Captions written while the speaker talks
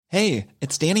Hey,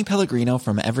 it's Danny Pellegrino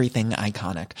from Everything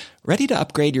Iconic. Ready to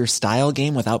upgrade your style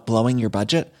game without blowing your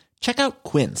budget? Check out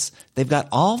Quince. They've got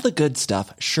all the good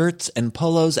stuff, shirts and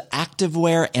polos,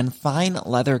 activewear, and fine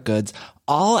leather goods,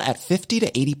 all at 50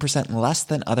 to 80% less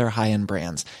than other high-end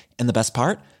brands. And the best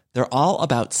part? They're all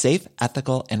about safe,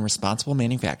 ethical, and responsible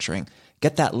manufacturing.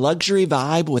 Get that luxury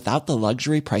vibe without the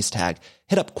luxury price tag.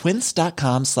 Hit up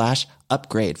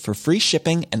quince.com/upgrade for free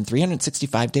shipping and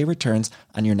 365-day returns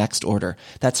on your next order.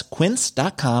 That's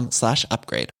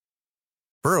quince.com/upgrade.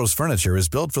 Burrow's furniture is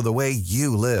built for the way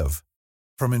you live.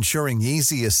 From ensuring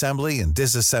easy assembly and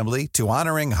disassembly to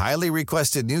honoring highly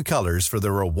requested new colors for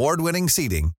their award-winning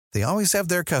seating, they always have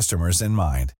their customers in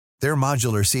mind. Their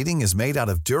modular seating is made out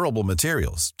of durable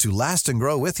materials to last and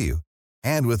grow with you.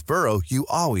 And with Burrow, you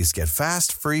always get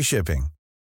fast, free shipping.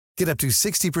 Get up to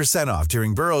 60% off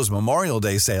during Burrow's Memorial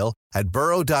Day sale at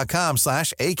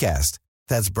burrow.com/ACAST.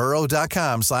 That's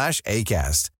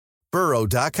burrow.com/ACAST.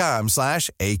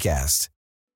 burrow.com/ACAST.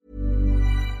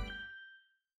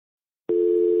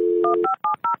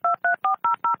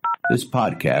 This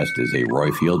podcast is a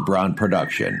Royfield Brown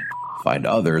production. Find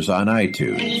others on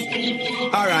iTunes.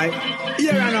 All right.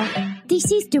 Here I know.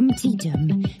 This is Dumpty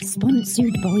Dum,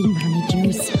 sponsored by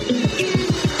managers.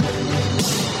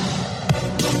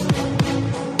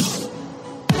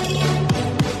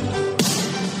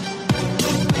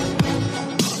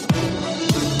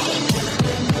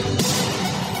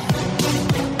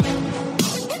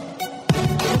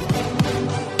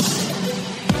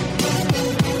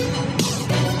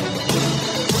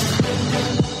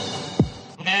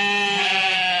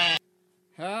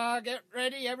 Get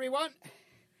ready, everyone.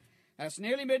 That's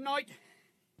nearly midnight.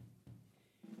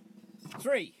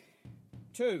 3,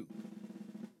 2,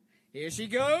 here she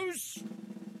goes.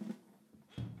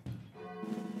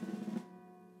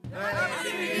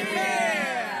 Happy New Year!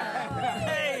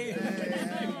 Hey!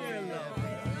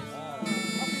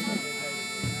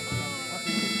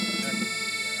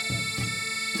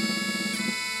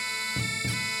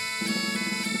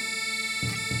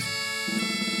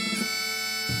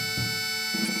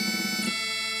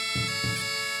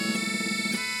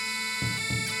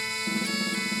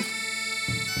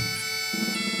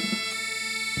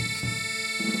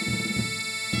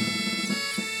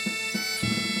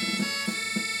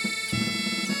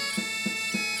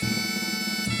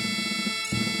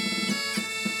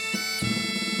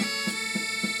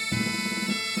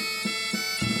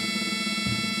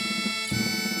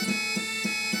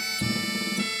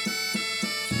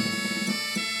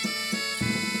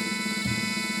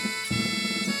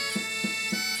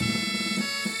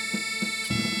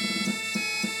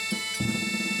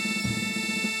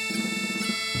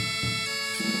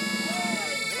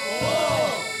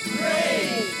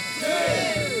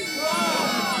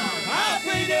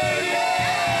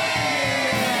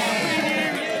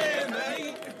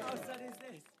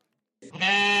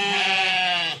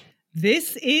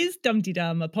 This is Dumpty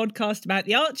Dum, a podcast about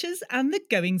the Archers and the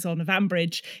goings-on of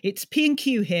Ambridge. It's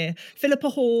P&Q here,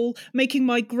 Philippa Hall, making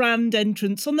my grand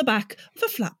entrance on the back of a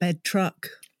flatbed truck.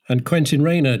 And Quentin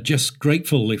Rayner, just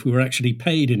grateful if we were actually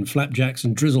paid in flapjacks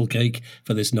and drizzle cake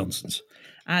for this nonsense.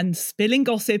 And spilling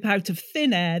gossip out of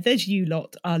thin air, there's you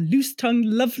lot, our loose-tongued,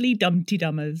 lovely Dumpty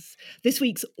Dummers. This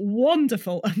week's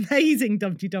wonderful, amazing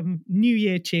Dumpty Dum New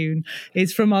Year tune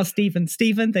is from our Stephen.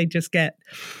 Stephen, they just get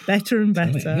better and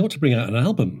better. You ought to bring out an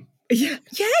album. Yeah,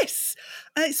 yes!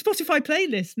 Spotify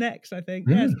playlist next, I think.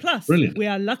 Yes. Plus, brilliant. We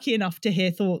are lucky enough to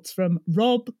hear thoughts from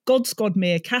Rob,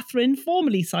 Godscodmere, Catherine,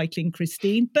 formerly cycling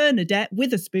Christine, Bernadette,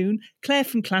 Witherspoon, Claire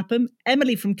from Clapham,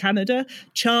 Emily from Canada,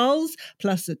 Charles,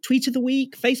 plus a tweet of the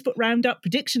week, Facebook roundup,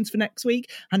 predictions for next week,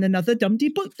 and another Dumpty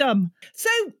Book Dum. So,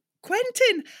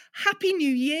 Quentin, Happy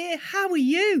New Year. How are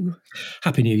you?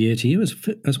 Happy New Year to you as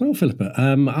well, Philippa.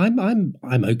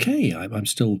 I'm okay. I'm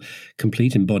still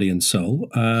complete in body and soul.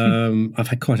 I've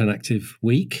had quite an active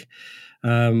week.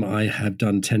 I have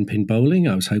done 10-pin bowling.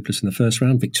 I was hopeless in the first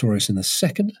round, victorious in the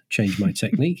second, changed my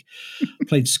technique.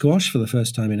 Played squash for the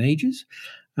first time in ages,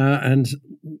 and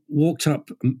walked up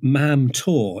Mam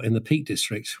Tor in the Peak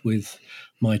District with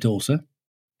my daughter.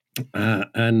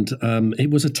 And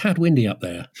it was a tad windy up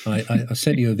there. I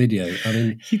sent you a video. I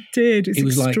mean, You did. It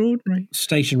was extraordinary. Like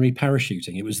stationary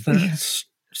parachuting. It was that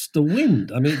the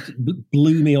wind. I mean, it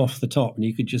blew me off the top, and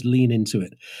you could just lean into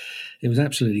it. It was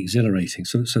absolutely exhilarating.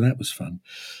 So that was fun.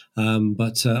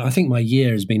 But I think my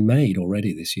year has been made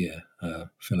already this year,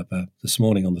 Philippa. This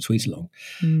morning on the tweet along,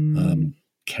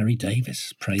 Kerry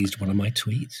Davis praised one of my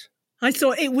tweets. I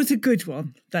thought it was a good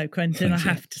one, though, Quentin, Thank I you.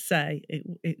 have to say.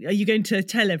 Are you going to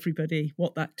tell everybody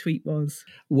what that tweet was?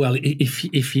 Well,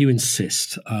 if you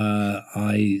insist,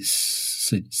 I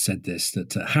said this,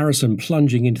 that Harrison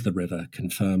plunging into the river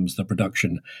confirms the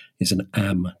production is an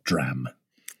am-dram.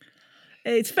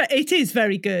 It is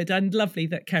very good and lovely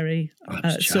that Kerry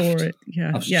saw it. Yeah,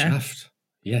 I was chuffed.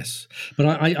 Yes, but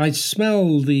I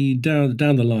smell the down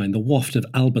the line the waft of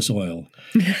Albus oil.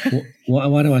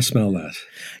 Why do I smell that?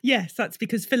 Yes, that's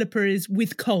because Philippa is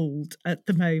with cold at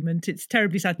the moment. It's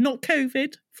terribly sad. Not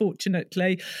COVID,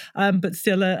 fortunately, but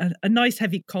still a nice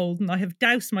heavy cold. And I have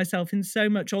doused myself in so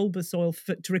much Albus oil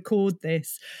to record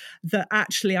this that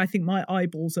actually I think my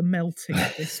eyeballs are melting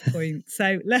at this point.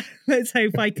 So let's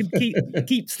hope I can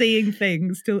keep seeing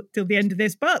things till the end of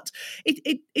this. But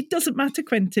it doesn't matter,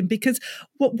 Quentin, because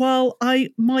while I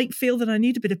might feel that I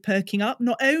need a bit of perking up,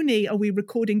 not only are we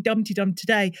recording Dumpty Dum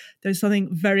today, there's something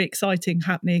very exciting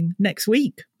happening next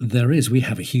week. There is. We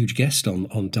have a huge guest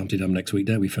on Dumpty Dum next week,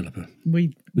 don't we, Philippa?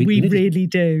 We really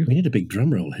do. We need a big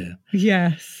drum roll here.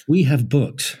 Yes. We have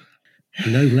booked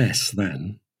no less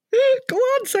than... Go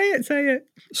on, say it.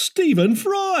 Stephen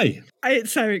Fry.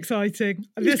 It's so exciting.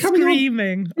 He's coming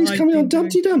screaming. He's coming on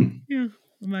Dumpty Dum. Yeah,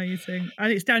 amazing.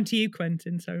 And it's down to you,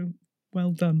 Quentin, so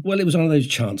well done. Well, it was one of those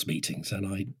chance meetings, and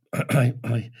I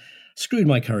screwed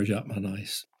my courage up, and I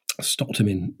stopped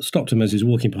him as he was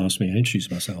walking past me. I introduced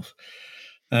myself,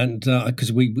 and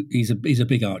because he's a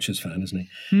big Archers fan, isn't he?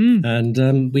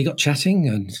 And we got chatting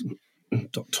and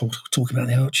talk about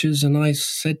the Archers, and I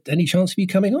said, "Any chance of you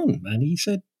coming on?" And he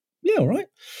said, "Yeah, all right."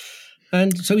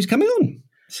 And so he's coming on.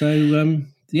 So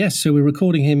yes, so we're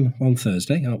recording him on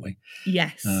Thursday, aren't we?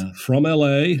 Yes, from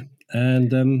LA,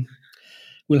 and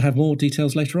we'll have more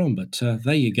details later on. But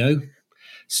there you go,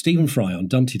 Stephen Fry on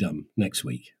Dumpty Dum next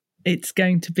week. It's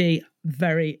going to be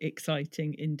very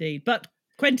exciting indeed. But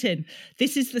Quentin,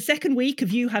 this is the second week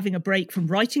of you having a break from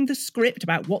writing the script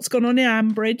about what's gone on in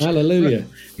Ambridge. Hallelujah.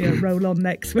 Roll on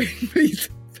next week, please.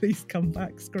 Please come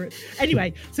back, script.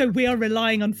 Anyway, so we are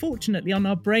relying, unfortunately, on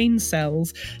our brain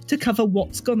cells to cover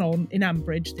what's gone on in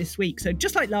Ambridge this week. So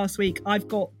just like last week, I've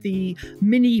got the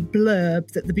mini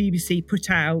blurb that the BBC put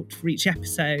out for each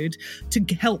episode to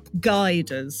help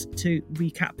guide us to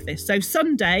recap this. So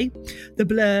Sunday, the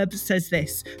blurb says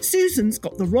this: Susan's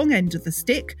got the wrong end of the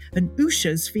stick and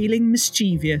Usha's feeling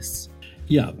mischievous.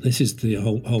 Yeah, this is the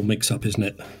whole mix-up, isn't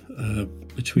it?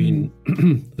 Between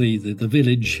the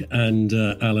village and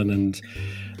Alan and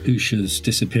Usha's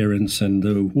disappearance, and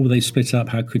they split up.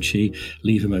 How could she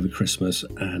leave him over Christmas?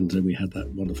 And we had that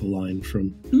wonderful line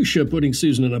from Usha putting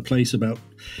Susan in a place about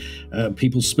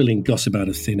people spilling gossip out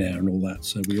of thin air and all that.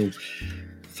 So we all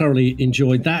thoroughly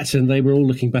enjoyed that, and they were all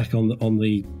looking back on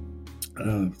the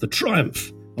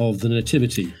triumph of the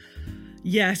Nativity.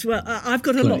 Yes, well, I've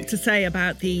got a lot to say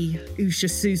about the Usha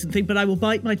Susan thing, but I will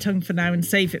bite my tongue for now and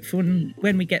save it for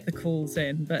when we get the calls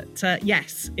in. But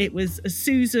yes, it was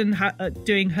Susan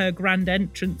doing her grand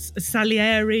entrance,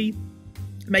 Salieri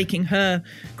making her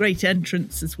great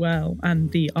entrance as well,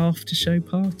 and the after-show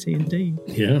party, indeed.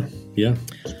 Yeah.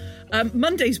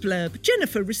 Monday's blurb: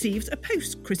 Jennifer receives a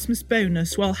post-Christmas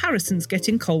bonus while Harrison's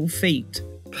getting cold feet.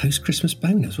 Post-Christmas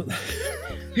bonus? What?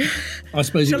 I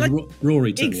suppose it was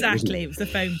Rory. Exactly, it was a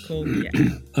phone call.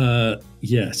 Yeah.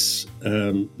 Yes.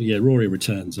 Rory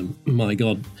returns, and my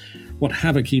God, what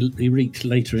havoc he wreaked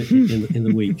later in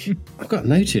the week. I've got a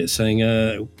note here saying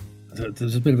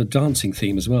there's a bit of a dancing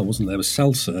theme as well, wasn't there? There was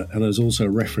salsa, and there was also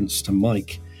a reference to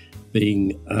Mike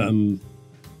being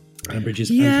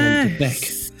Ambridge's Antoine de Beck.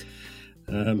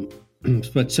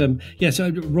 So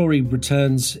Rory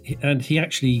returns, and he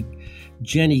actually.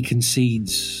 Jenny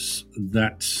concedes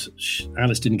that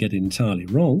Alice didn't get it entirely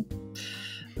wrong.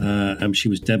 And she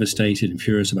was devastated and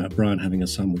furious about Brian having a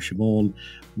son with Siobhan.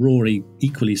 Rory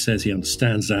equally says he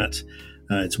understands that.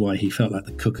 It's why he felt like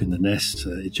the cook in the nest.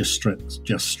 It just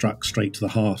struck straight to the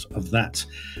heart of that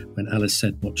when Alice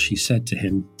said what she said to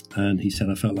him. And he said,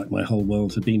 I felt like my whole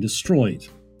world had been destroyed.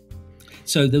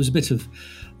 So there was a bit of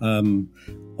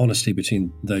honesty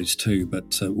between those two,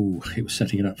 but it was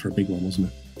setting it up for a big one, wasn't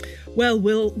it?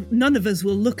 Well, none of us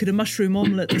will look at a mushroom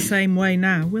omelette the same way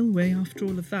now, will we, after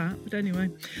all of that? But anyway.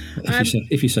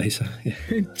 If you say so.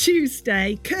 Yeah.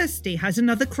 Tuesday, Kirsty has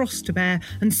another cross to bear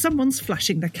and someone's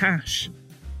flashing the cash.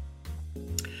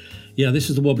 Yeah, this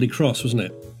is the wobbly cross, wasn't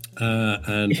it?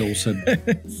 And also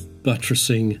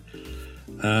buttressing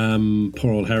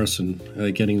poor old Harrison,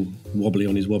 getting wobbly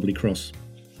on his wobbly cross.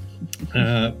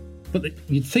 But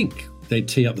you'd think they'd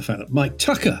tee up the fact that Mike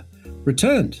Tucker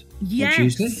returned on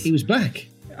Tuesday. He was back.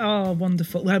 Oh,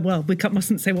 wonderful. Well, we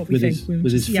mustn't say what we think.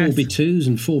 With his 4B2s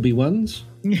and 4B1s.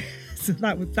 So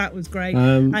that was great.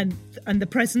 Um, and the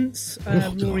presents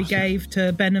Rory God. gave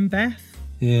to Ben and Beth.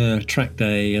 Yeah, track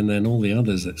day, and then all the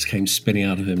others that came spinning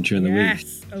out of him during the week.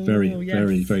 Oh, Very, yes.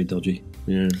 very, very dodgy.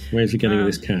 Yeah. Where's he getting all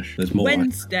this cash? There's more.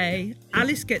 Wednesday,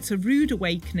 Alice gets a rude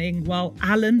awakening while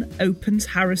Alan opens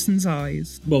Harrison's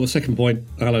eyes. Well, the second point,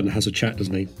 Alan has a chat,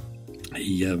 doesn't he?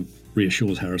 He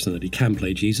reassures Harrison that he can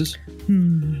play Jesus.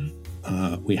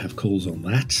 We have calls on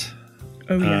that.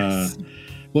 Oh, yes.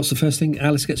 What's the first thing?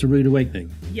 Alice gets a rude awakening.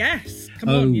 Yes. Come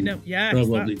on, you know. Yes.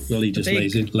 Well, he just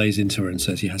big... lays into her and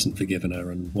says he hasn't forgiven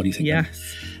her. And what do you think?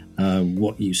 Yes.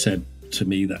 What you said to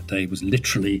me that day was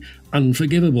literally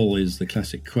unforgivable, is the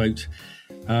classic quote.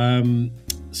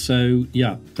 So,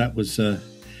 yeah, that was...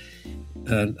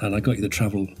 and I got you the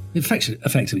travel,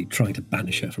 effectively trying to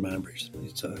banish her from Ambridge.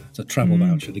 It's a travel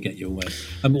voucher to get you away.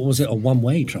 Was it a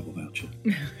one-way travel voucher?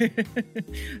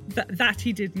 that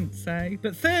he didn't say.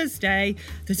 But Thursday,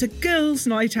 there's a girls'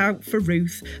 night out for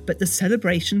Ruth, but the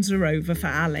celebrations are over for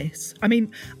Alice. I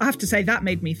mean, I have to say that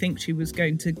made me think she was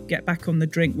going to get back on the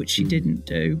drink, which she didn't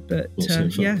do. But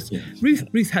yes,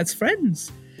 Ruth has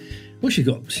friends. Well, she's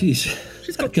got two.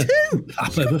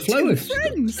 Up overflowing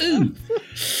friends.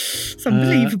 It's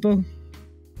unbelievable.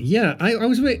 Yeah, I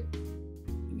was a bit...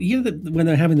 when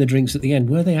they're having the drinks at the end,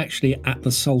 were they actually at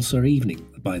the salsa evening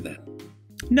by then?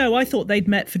 No, I thought they'd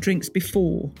met for drinks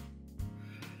before.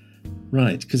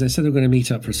 Right, because they said they were going to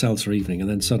meet up for a salsa evening, and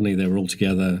then suddenly they were all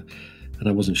together, and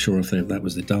I wasn't sure if that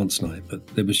was the dance night, but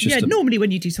there was just... Yeah, normally when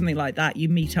you do something like that, you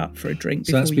meet up for a drink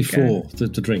before you go. So that's before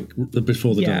the drink,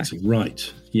 before the dancing.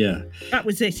 Right, yeah. That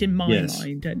was it in my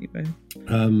mind, anyway.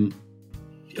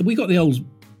 We got the old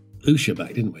Usha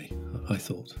back, didn't we? I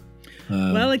thought.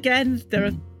 Well, again,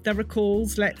 there are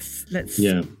calls. Let's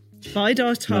bide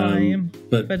our time.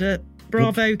 But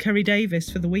bravo, Kerry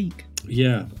Davis, for the week.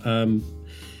 Yeah.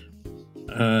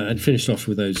 And finished off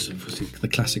with the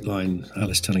classic line,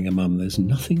 Alice telling her mum, "There's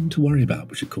nothing to worry about,"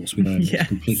 which of course we know is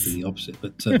completely the opposite.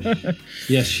 But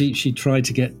yes, she tried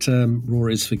to get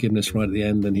Rory's forgiveness right at the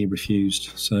end, and he refused.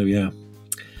 So yeah,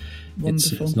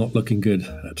 it's not looking good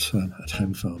at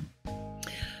Home Farm.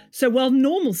 So while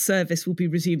normal service will be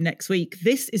resumed next week,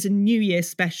 this is a New Year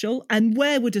special. And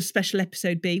where would a special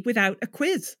episode be without a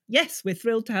quiz? Yes, we're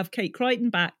thrilled to have Kate Crichton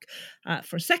back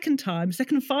for a second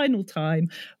and final time,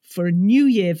 for a New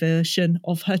Year version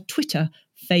of her Twitter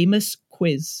famous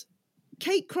quiz.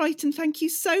 Kate Crichton, thank you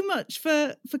so much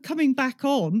for coming back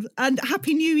on, and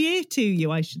Happy New Year to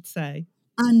you, I should say.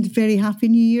 And very Happy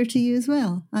New Year to you as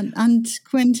well. And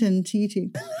Quentin, to you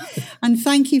too. And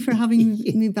thank you for having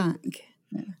me back.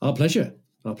 Our pleasure.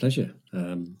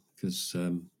 Because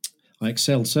I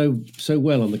excelled so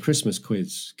well on the Christmas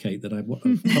quiz, Kate, that I've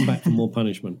come back for more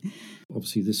punishment.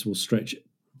 Obviously, this will stretch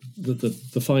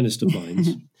the finest of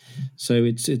minds. So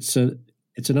it's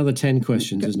another 10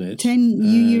 questions, isn't it? 10 New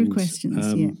Year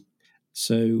questions. Yeah.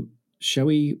 So shall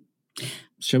we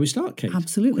start, Kate?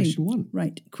 Absolutely. Question 1.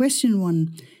 Right. Question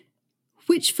 1.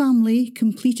 Which family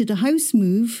completed a house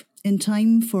move in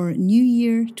time for New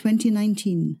Year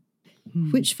 2019?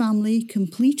 Which family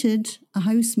completed a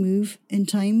house move in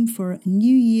time for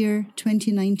New Year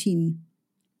 2019?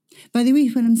 By the way,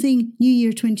 when I'm saying New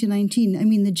Year 2019, I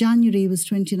mean the January was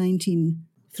 2019.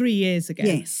 3 years ago.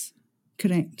 Yes,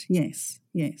 correct. Yes.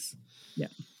 Yeah.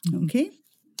 Okay.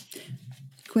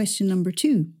 Question number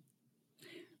 2.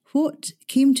 What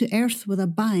came to Earth with a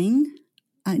bang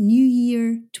at New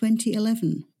Year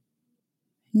 2011?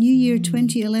 New Year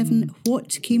 2011,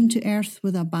 what came to Earth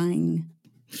with a bang?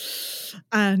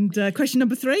 And question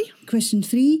number 3. Question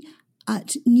 3.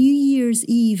 At New Year's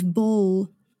Eve ball,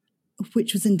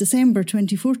 which was in December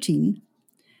 2014,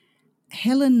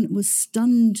 Helen was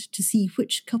stunned to see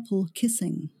which couple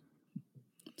kissing.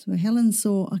 So Helen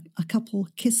saw a couple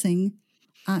kissing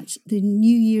at the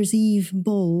New Year's Eve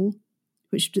ball,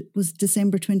 which was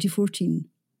December 2014.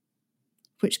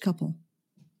 Which couple?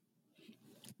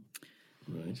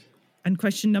 Right. And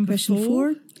question number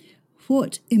 4.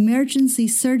 What emergency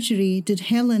surgery did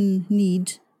Helen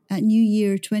need at New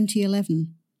Year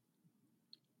 2011?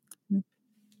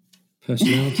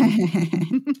 Personality.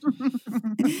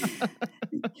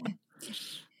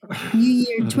 New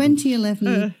Year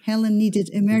 2011, Helen needed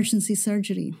emergency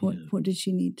surgery. What did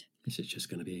she need? This is just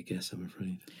going to be a guess, I'm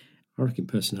afraid. I reckon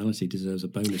personality deserves a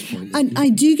bonus point. And I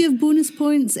do give bonus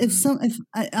points if sometimes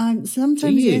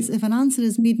yes, if an answer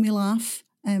has made me laugh,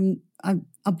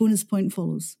 a bonus point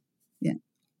follows. Yeah.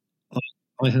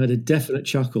 I heard a definite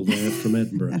chuckle there from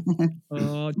Edinburgh.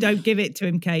 Oh, don't give it to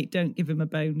him, Kate. Don't give him a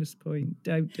bonus point.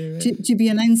 Don't do it. To be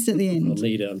announced at the end. I'll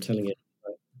need it, I'm telling you.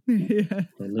 Yeah.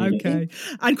 Okay.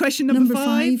 And question number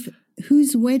 5.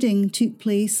 whose wedding took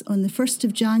place on the 1st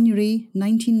of January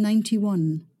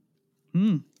 1991?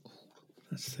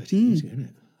 That's 30 years ago,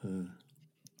 isn't it?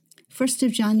 1st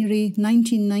of January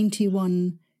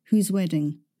 1991, whose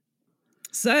wedding?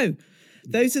 So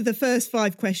those are the first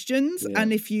 5 questions. Yeah.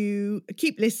 And if you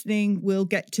keep listening, we'll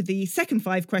get to the second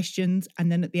 5 questions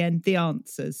and then at the end, the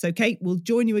answers. So, Kate, we'll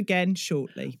join you again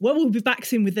shortly. Well, we'll be back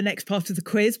soon with the next part of the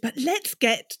quiz, but let's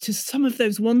get to some of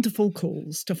those wonderful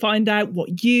calls to find out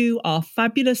what you, our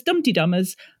fabulous Dumpty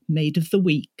Dummers, made of the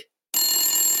week.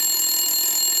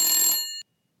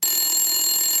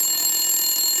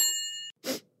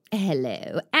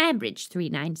 Hello, Ambridge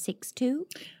 3962.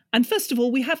 And first of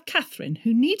all, we have Catherine,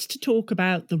 who needs to talk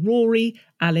about the Rory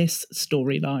Alice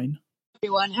storyline.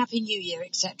 Everyone, Happy New Year,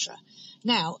 etc.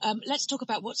 Now, let's talk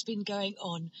about what's been going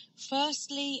on.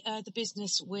 Firstly, the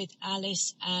business with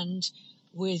Alice and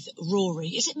with Rory.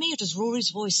 Is it me or does Rory's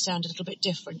voice sound a little bit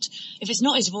different? If it's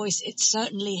not his voice, it's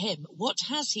certainly him. What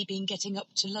has he been getting up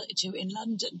to in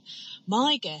London?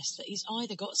 My guess that he's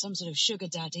either got some sort of sugar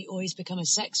daddy or he's become a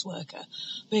sex worker,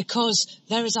 because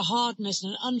there is a hardness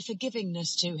and an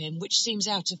unforgivingness to him which seems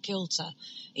out of kilter,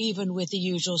 even with the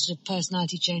usual sort of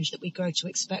personality change that we grow to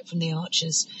expect from the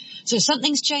Archers. So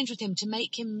something's changed with him to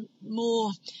make him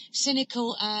more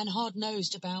cynical and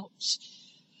hard-nosed about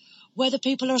whether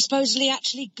people are supposedly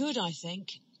actually good, I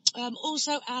think.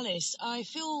 Also, Alice, I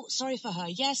feel sorry for her.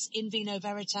 Yes, in vino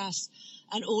veritas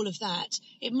and all of that.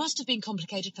 It must have been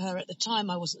complicated for her at the time.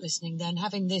 I wasn't listening then,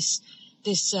 having this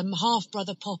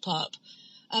half-brother pop up.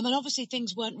 And obviously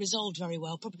things weren't resolved very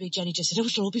well. Probably Jenny just said, "Oh,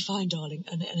 it'll all be fine, darling,"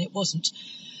 and it wasn't.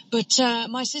 But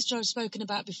my sister I've spoken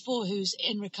about before, who's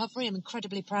in recovery, I'm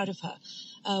incredibly proud of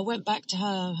her, went back to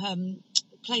her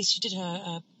place she did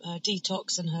her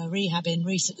detox and her rehab in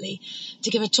recently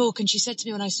to give a talk, and she said to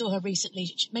me when I saw her recently,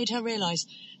 it made her realise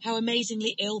how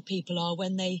amazingly ill people are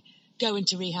when they go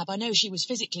into rehab. I know she was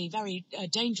physically very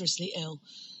dangerously ill,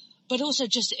 but also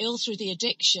just ill through the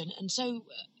addiction. And so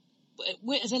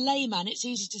as a layman, it's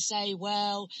easy to say,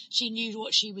 well, she knew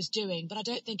what she was doing, but I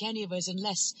don't think any of us,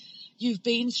 unless you've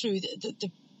been through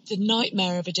the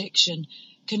nightmare of addiction,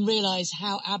 can realise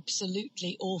how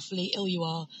absolutely awfully ill you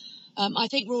are. I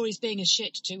think Rory's being a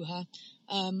shit to her,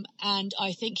 and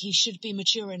I think he should be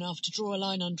mature enough to draw a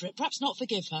line under it. Perhaps not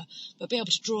forgive her, but be able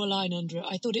to draw a line under it.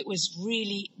 I thought it was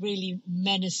really, really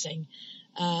menacing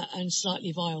and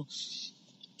slightly vile.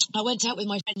 I went out with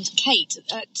my friend Kate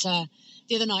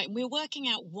the other night, and we were working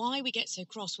out why we get so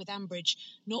cross with Ambridge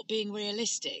not being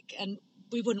realistic, and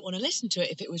we wouldn't want to listen to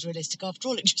it if it was realistic. After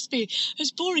all, it'd just be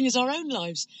as boring as our own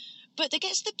lives. But there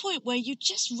gets to the point where you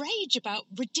just rage about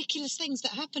ridiculous things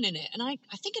that happen in it. And I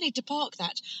think I need to park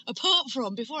that. Apart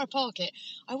from, before I park it,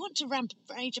 I want to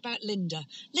rage about Linda.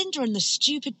 Linda and the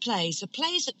stupid plays, the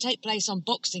plays that take place on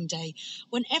Boxing Day,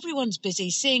 when everyone's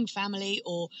busy seeing family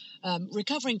or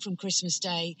recovering from Christmas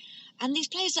Day. And these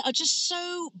plays that are just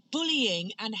so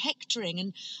bullying and hectoring.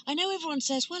 And I know everyone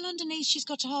says, well, underneath she's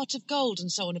got a heart of gold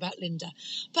and so on about Linda.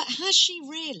 But has she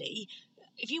really?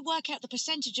 If you work out the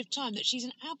percentage of time that she's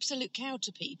an absolute cow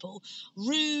to people,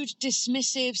 rude,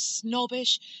 dismissive,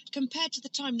 snobbish, compared to the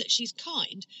time that she's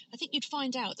kind, I think you'd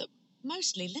find out that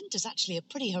mostly Linda's actually a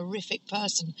pretty horrific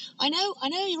person. I know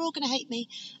you're all going to hate me.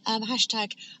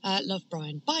 Hashtag love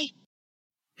Brian. Bye.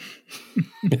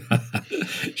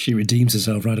 She redeems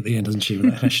herself right at the end, doesn't she, with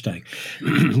that hashtag?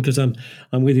 Because I'm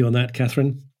with you on that,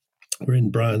 Catherine. We're in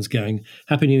Brian's gang.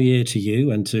 Happy New Year to you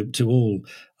and to all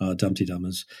our Dumpty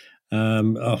Dummers.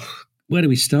 Where do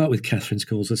we start with Catherine's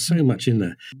calls? There's so much in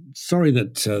there. Sorry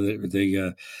that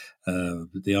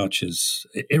the Archers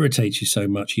irritate you so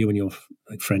much, you and your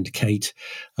friend Kate,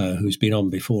 who's been on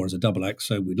before as a double act.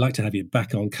 So we'd like to have you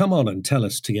back on. Come on and tell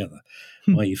us together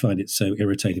why you find it so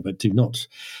irritating, but do not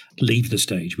leave the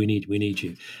stage. We need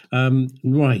you.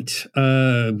 Right.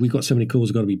 We've got so many calls.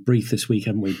 We've got to be brief this week,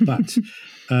 haven't we? But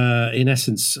in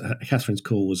essence, Catherine's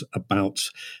call was about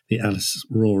the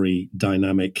Alice-Rory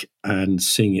dynamic and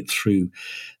seeing it through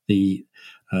the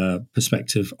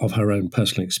perspective of her own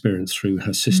personal experience through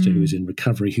her sister who is in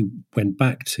recovery, who went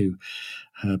back to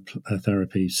her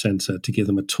therapy centre to give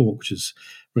them a talk, which is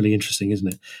really interesting,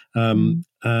 isn't it?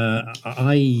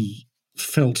 I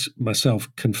felt myself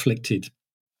conflicted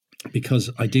because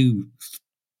I do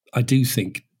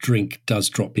think drink does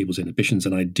drop people's inhibitions,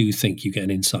 and I do think you get an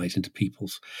insight into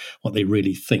what they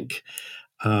really think.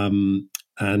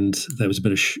 And there was a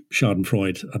bit of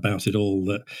schadenfreude about it all.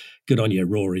 That good on you,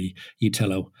 Rory. You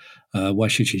tell her, why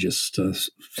should she just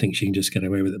think she can just get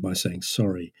away with it by saying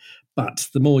sorry? But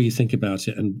the more you think about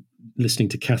it and listening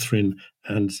to Catherine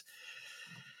and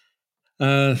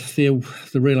the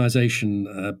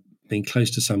realization being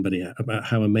close to somebody, about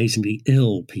how amazingly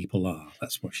ill people are.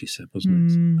 That's what she said,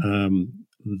 wasn't it?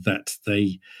 That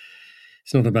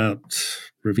it's not about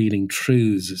revealing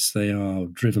truths, it's they are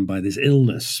driven by this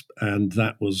illness. And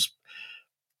that was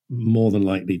more than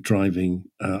likely driving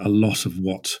a lot of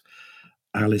what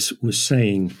Alice was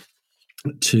saying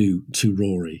to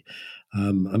Rory.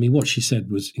 I mean, what she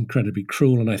said was incredibly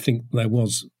cruel, and I think there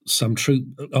was some truth,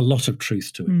 a lot of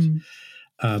truth to it.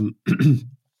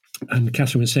 And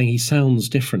Catherine was saying he sounds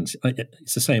different.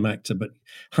 It's the same actor, but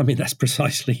I mean, that's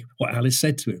precisely what Alice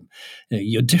said to him.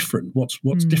 You're different.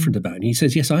 What's different about you? And he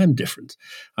says, yes, I am different.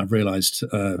 I've realised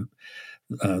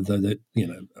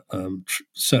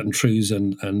certain truths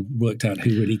and worked out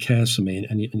who really cares for me.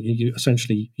 And you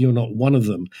essentially, you're not one of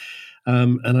them.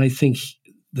 And I think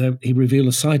that he revealed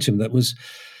a side to him that was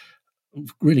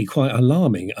really quite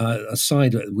alarming, a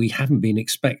side that we haven't been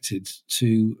expected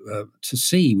to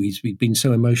see. We've been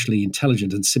so emotionally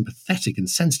intelligent and sympathetic and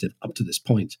sensitive up to this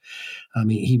point. I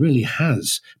mean, he really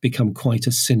has become quite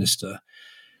a sinister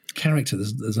character.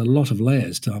 There's a lot of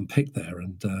layers to unpick there,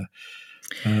 and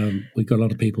we've got a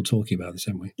lot of people talking about this,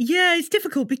 haven't we? Yeah, it's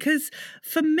difficult because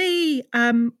for me,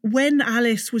 when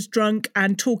Alice was drunk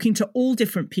and talking to all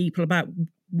different people about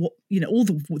what, all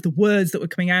the words that were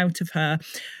coming out of her,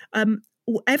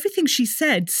 everything she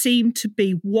said seemed to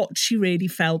be what she really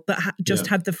felt, but just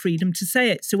had the freedom to say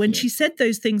it. So when she said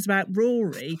those things about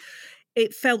Rory,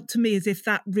 it felt to me as if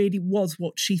that really was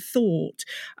what she thought.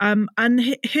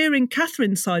 And hearing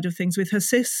Catherine's side of things with her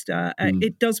sister,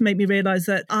 it does make me realise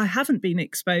that I haven't been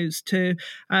exposed to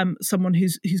someone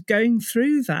who's going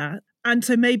through that. And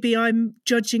so maybe I'm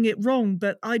judging it wrong,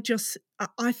 but I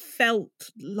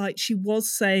felt like she was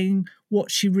saying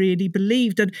what she really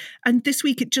believed. And this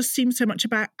week, it just seemed so much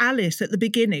about Alice at the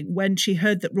beginning when she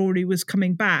heard that Rory was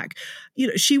coming back.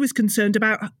 She was concerned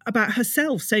about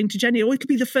herself, saying to Jenny, it could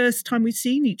be the first time we've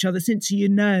seen each other since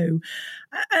And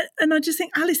I just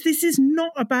think, Alice, this is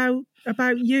not about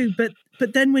you, but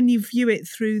then when you view it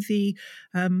through the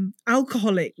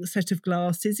alcoholic set of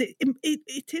glasses,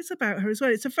 it is about her as well.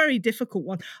 It's a very difficult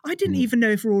one. I didn't even know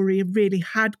if Rory really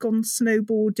had gone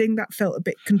snowboarding. That felt a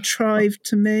bit contrived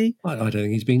to me. I don't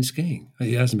think he's been skiing.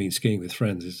 He hasn't been skiing with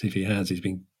friends. If he has, he's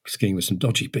been skiing with some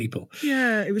dodgy people.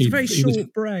 Yeah, it was a very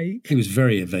short break. He was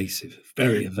very evasive,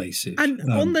 very evasive. And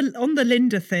on the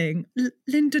Linda thing,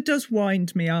 Linda does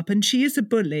wind me up, and she is a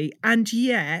bully, and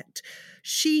yet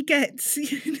she gets,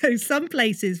 some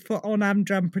places put on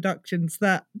Amdram Productions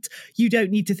that you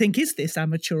don't need to think, is this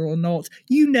amateur or not?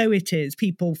 It is.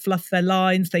 People fluff their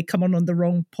lines, they come on the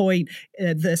wrong point,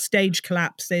 the stage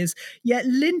collapses. Yet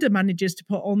Linda manages to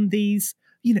put on these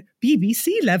BBC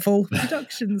level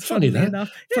productions. Funny enough.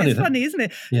 Yeah, it's funny, isn't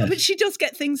it? Yeah. But she does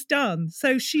get things done.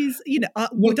 So she's,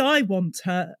 would I want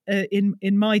her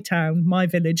in my town, my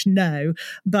village? No.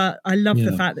 But I love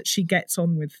the fact that she gets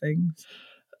on with things.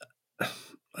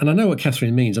 And I know what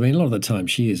Catherine means. I mean, a lot of the time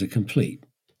she is a complete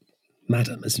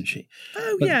madam, isn't she?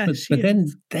 Oh, But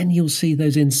then you'll see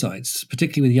those insights,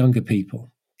 particularly with younger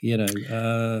people,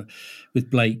 with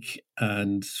Blake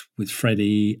and with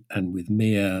Freddie and with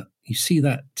Mia. You see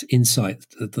that insight,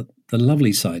 the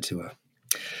lovely side to her.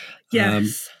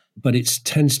 Yes. But it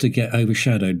tends to get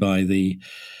overshadowed by the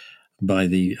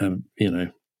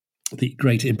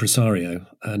great impresario.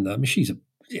 And she's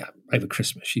over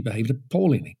Christmas, she behaved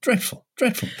appallingly. Dreadful.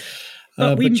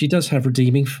 But she does have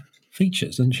redeeming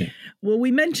features, doesn't she? Well,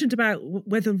 we mentioned about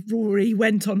whether Rory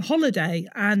went on holiday,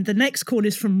 and the next call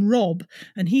is from Rob,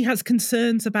 and he has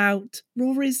concerns about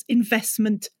Rory's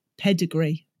investment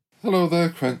pedigree. Hello there,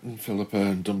 Quentin, Philippa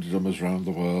and Dum-de-Dummers round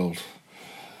the world.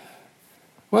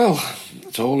 Well,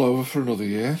 it's all over for another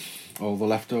year. All the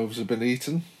leftovers have been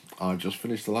eaten. I've just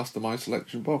finished the last of my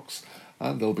selection box,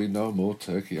 and there'll be no more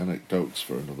turkey anecdotes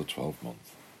for another 12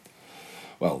 months.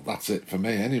 Well, that's it for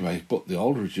me anyway, but the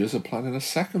Aldridges are planning a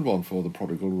second one for the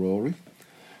prodigal Rory.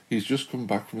 He's just come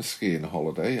back from a skiing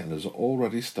holiday and has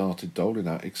already started doling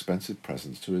out expensive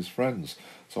presents to his friends,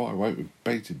 so I wait with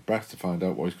bated breath to find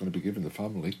out what he's going to be giving the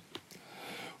family.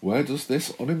 Where does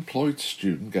this unemployed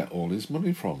student get all his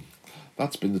money from?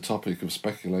 That's been the topic of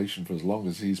speculation for as long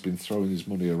as he's been throwing his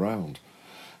money around.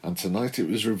 And tonight it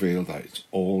was revealed that it's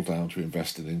all down to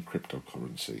investing in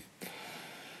cryptocurrency.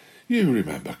 You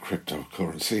remember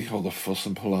cryptocurrency, all the fuss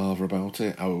and palaver about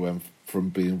it, how it went from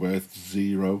being worth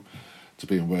zero to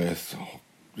being worth,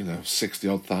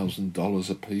 $60,000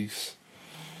 a piece.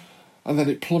 And then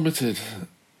it plummeted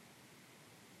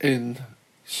in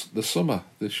the summer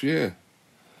this year.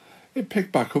 It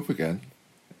picked back up again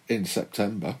in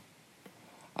September,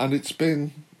 and it's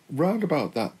been round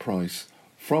about that price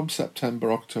from September,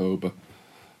 October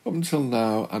up until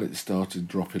now, and it started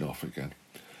dropping off again.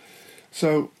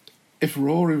 So, if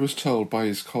Rory was told by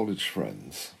his college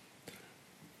friends,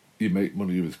 you make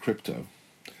money with crypto,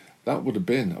 that would have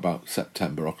been about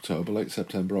September, October, late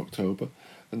September, October.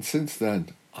 And since then,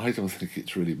 I don't think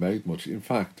it's really made much. In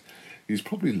fact, he's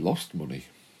probably lost money.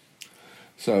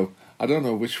 So, I don't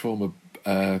know which form of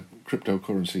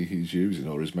cryptocurrency he's using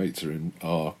or his mates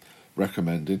are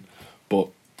recommending, but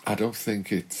I don't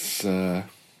think it's making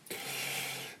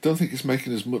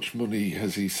as much money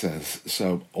as he says.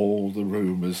 So all the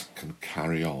rumours can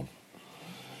carry on.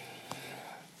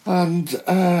 And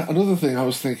another thing I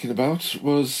was thinking about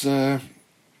was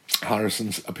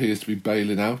Harrison appears to be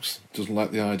bailing out. Doesn't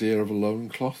like the idea of a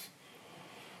loincloth.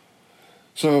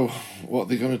 So, what are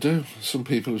they going to do? Some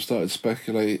people have started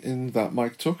speculating that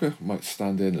Mike Tucker might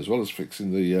stand in, as well as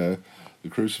fixing the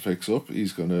crucifix up.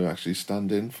 He's going to actually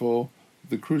stand in for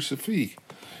the crucifix.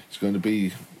 He's going to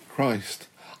be Christ.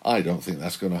 I don't think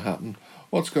that's going to happen.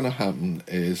 What's going to happen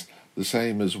is the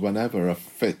same as whenever a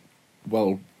fit,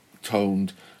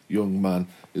 well-toned young man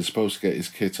is supposed to get his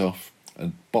kit off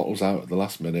and bottles out at the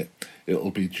last minute, it'll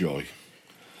be joy.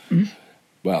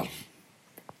 Well,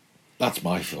 that's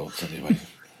my thoughts anyway.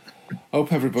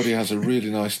 Hope everybody has a really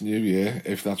nice new year,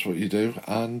 if that's what you do,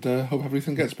 and hope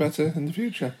everything gets better in the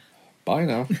future. Bye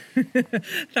now.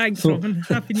 Thanks, Robin.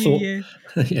 Happy New Year.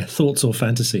 Yeah, thoughts or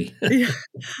fantasy. Yeah,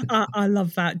 I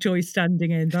love that. Joy standing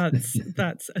in.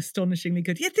 That's astonishingly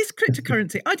good. Yeah, this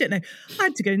cryptocurrency, I don't know. I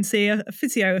had to go and see a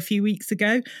physio a few weeks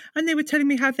ago, and they were telling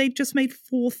me how they'd just made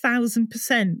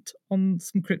 4,000% on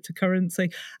some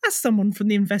cryptocurrency. As someone from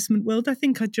the investment world, I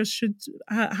think I just should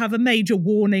have a major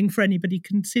warning for anybody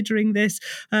considering this,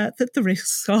 that the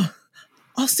risks are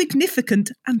significant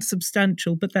and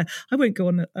substantial, but I won't go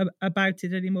on about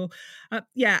it anymore.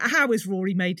 How has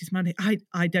Rory made his money?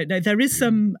 I don't know. There is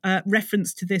some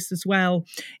reference to this as well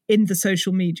in the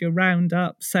social media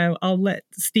roundup, so I'll let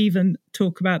Stephen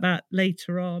talk about that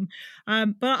later on.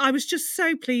 But I was just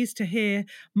so pleased to hear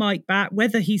Mike back,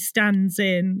 whether he stands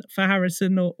in for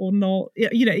Harrison or not.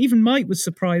 You know, even Mike was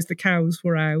surprised the cows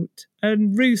were out,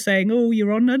 and Rue saying, "Oh,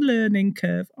 you're on a learning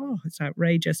curve." Oh, it's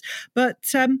outrageous. But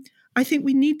I think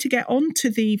we need to get on to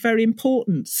the very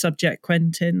important subject,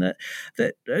 Quentin, that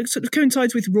sort of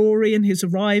coincides with Rory and his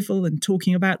arrival and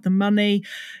talking about the money.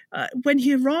 When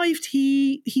he arrived,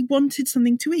 he wanted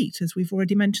something to eat, as we've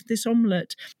already mentioned, this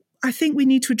omelette. I think we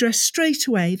need to address straight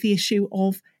away the issue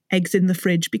of eggs in the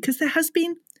fridge, because there has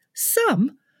been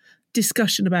some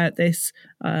discussion about this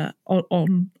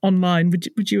online.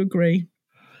 Would you agree?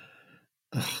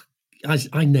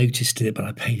 I noticed it, but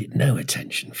I paid it no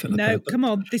attention, Philippa. No, come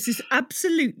on. This is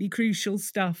absolutely crucial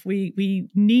stuff. We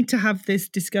need to have this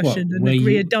discussion and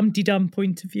agree a dum-de-dum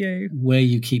point of view. Where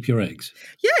you keep your eggs?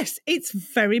 Yes, it's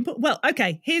very important. Well,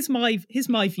 okay, here's my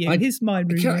view. Here's my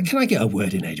ruling. Can I get a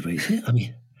word in edgeways? I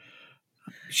mean,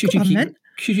 should you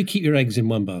keep your eggs in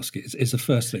one basket? Is the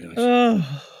first thing I say.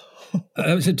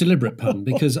 It's a deliberate pun,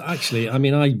 because actually, I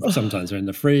mean, sometimes they're in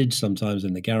the fridge, sometimes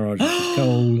in the garage if it's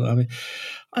cold. I mean,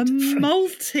 a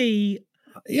multi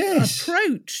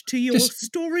approach to your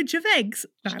storage of eggs.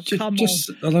 Now, come on. As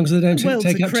long as they don't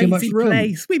take up too much room.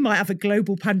 Place. We might have a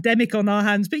global pandemic on our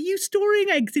hands, but you storing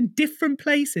eggs in different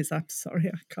places. I'm sorry,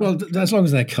 I can't. Well, as long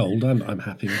as they're cold, I'm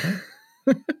happy with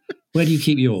that. Where do you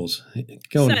keep yours?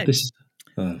 Go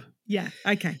on. Yeah,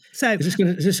 okay. So is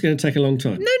this going to take a long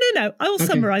time? No. I'll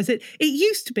summarise it. It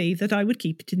used to be that I would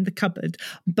keep it in the cupboard,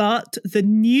 but the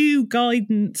new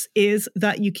guidance is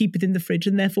that you keep it in the fridge,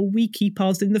 and therefore we keep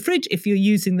ours in the fridge. If you're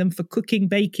using them for cooking,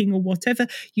 baking or whatever,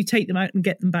 you take them out and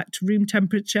get them back to room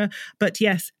temperature. But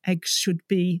yes, eggs should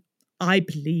be, I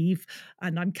believe,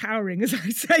 and I'm cowering as I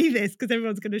say this because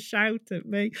everyone's going to shout at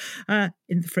me,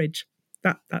 in the fridge.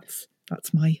 That's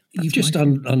my... You've just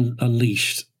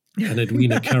unleashed an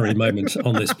Edwina Curry moment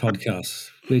on this podcast.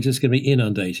 We're just going to be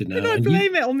inundated now. And I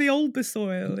blame it on the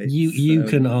Olbersoil. You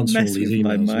can answer all these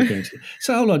emails.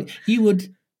 So hold on.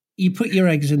 You put your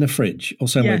eggs in the fridge or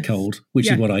somewhere cold, which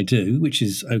is what I do, which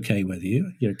is okay with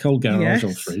you. You're a cold garage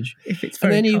or fridge. If it's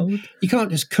very cold. You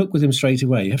can't just cook with them straight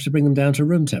away. You have to bring them down to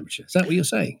room temperature. Is that what you're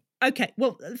saying? Okay,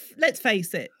 well, let's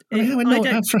face it.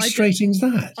 How frustrating is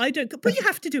that? But you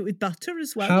have to do it with butter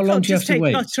as well. How long do you have to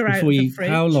wait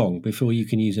how long before you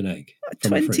can use an egg?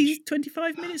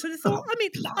 25 minutes, I'd have thought.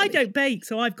 I don't bake,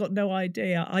 so I've got no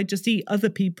idea. I just eat other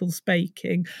people's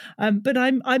baking. But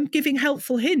I'm giving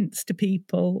helpful hints to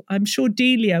people. I'm sure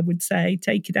Delia would say,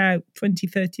 take it out 20,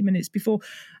 30 minutes before.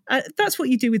 That's what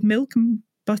you do with milk and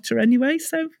butter anyway.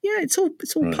 So, yeah, it's all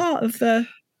part of the...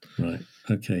 Right.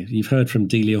 Okay. You've heard from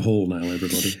Delia Hall now,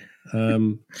 everybody.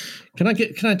 Can I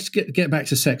just get back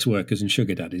to sex workers and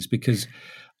sugar daddies? Because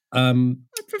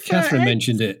Catherine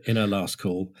mentioned it in her last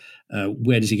call.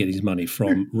 Where does he get his money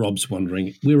from? Rob's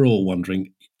wondering. We're all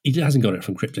wondering. He hasn't got it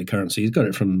from cryptocurrency. He's got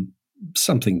it from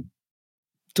something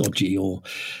dodgy, or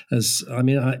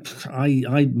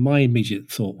my immediate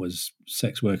thought was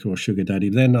sex worker or sugar daddy.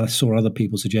 Then I saw other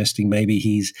people suggesting maybe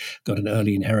he's got an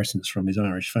early inheritance from his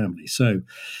Irish family. So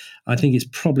I think it's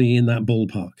probably in that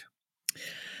ballpark.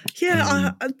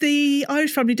 Yeah, the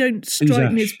Irish family don't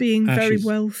strike me as being very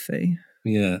wealthy.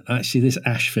 Yeah, actually, this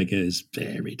Ash figure is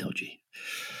very dodgy.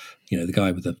 You know, the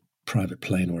guy with the private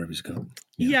plane or whatever he's got.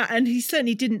 Yeah, and he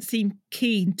certainly didn't seem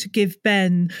keen to give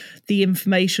Ben the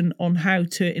information on how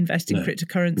to invest in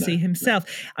cryptocurrency himself.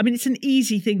 I mean, it's an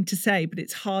easy thing to say, but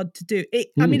it's hard to do.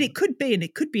 I mean, it could be, and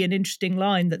it could be an interesting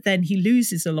line that then he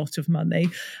loses a lot of money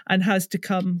and has to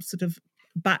come sort of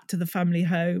back to the family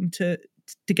home to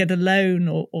get a loan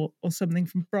or something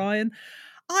from Brian.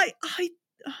 I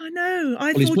know.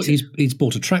 He's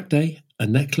bought a track day, a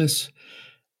necklace,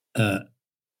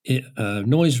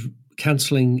 noise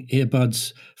cancelling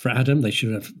earbuds for Adam. They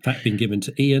should have in fact been given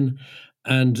to Ian,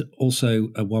 and also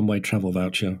a one-way travel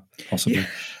voucher, possibly,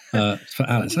 for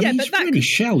Alice. I mean, he's really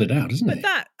shelled it out, isn't he?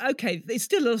 But it's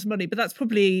still a lot of money, but that's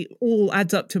probably all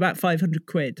adds up to about 500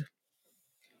 quid.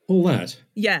 All that?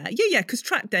 Yeah, because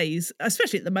track days,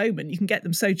 especially at the moment, you can get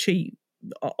them so cheap.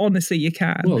 Honestly, you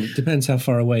can. Well, it depends how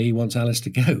far away he wants Alice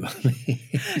to go.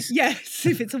 Yes,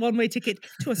 if it's a one-way ticket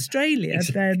to Australia,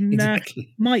 then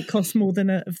might cost more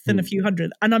than a few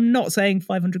hundred. And I'm not saying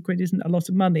 500 quid isn't a lot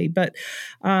of money, but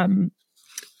I don't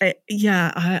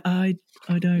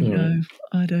know.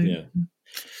 I don't. Yeah.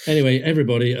 Anyway,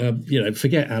 everybody,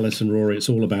 forget Alice and Rory. It's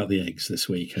all about the eggs this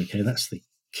week. Okay, that's the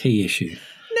key issue.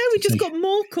 No, we just got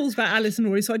more calls about Alice and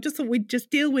Rory, so I just thought we'd just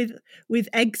deal with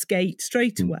Eggsgate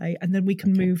straight away, and then we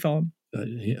can move on.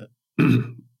 Yeah.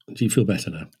 Do you feel better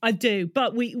now? I do,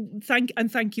 but we thank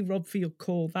you, Rob, for your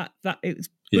call. That it was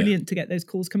brilliant to get those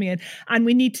calls coming in, and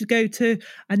we need to go to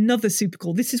another super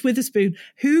call. This is Witherspoon,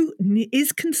 who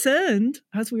is concerned,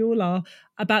 as we all are,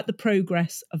 about the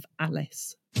progress of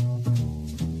Alice.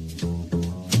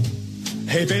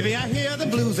 Hey baby, I hear the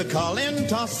blues are calling,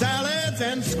 tossed salads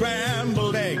and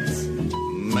scrambled eggs.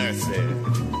 Mercy.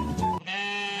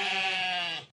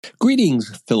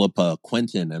 Greetings, Philippa,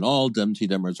 Quentin, and all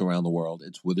Dum-Tee-Dummers around the world.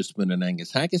 It's Witherspoon and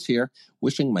Angus Haggis here,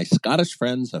 wishing my Scottish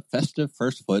friends a festive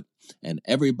first foot and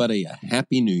everybody a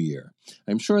happy new year.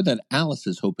 I'm sure that Alice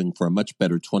is hoping for a much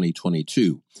better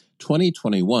 2022.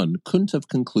 2021 couldn't have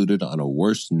concluded on a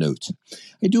worse note.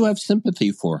 I do have sympathy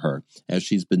for her, as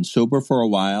she's been sober for a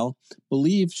while,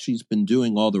 believes she's been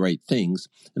doing all the right things,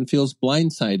 and feels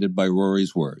blindsided by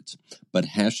Rory's words. But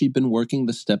has she been working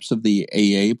the steps of the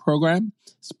AA program?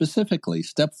 Specifically,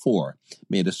 Step 4,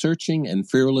 made a searching and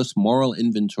fearless moral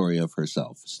inventory of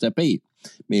herself. Step 8,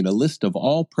 made a list of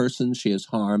all persons she has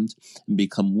harmed and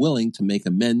become willing to make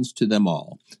amends to them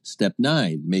all. Step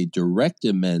 9, made direct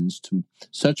amends to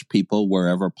such people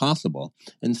wherever possible.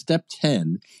 And Step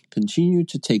 10, continued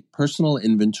to take personal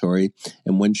inventory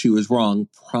and when she was wrong,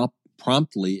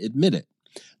 promptly admit it.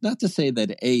 Not to say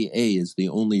that AA is the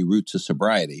only route to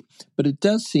sobriety, but it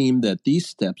does seem that these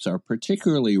steps are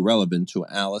particularly relevant to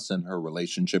Alice and her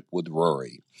relationship with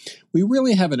Rory. We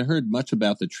really haven't heard much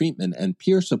about the treatment and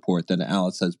peer support that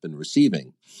Alice has been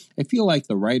receiving. I feel like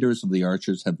the writers of The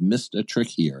Archers have missed a trick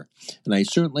here, and I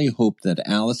certainly hope that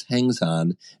Alice hangs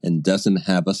on and doesn't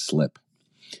have a slip.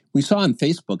 We saw on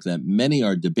Facebook that many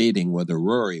are debating whether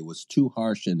Rory was too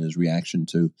harsh in his reaction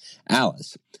to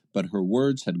Alice, but her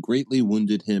words had greatly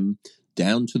wounded him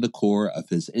down to the core of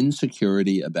his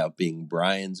insecurity about being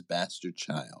Brian's bastard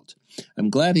child. I'm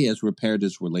glad he has repaired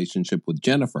his relationship with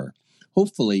Jennifer.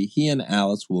 Hopefully, he and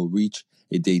Alice will reach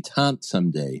a détente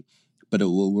someday, but it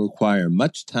will require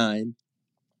much time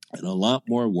and a lot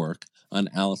more work on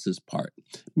Alice's part.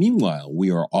 Meanwhile, we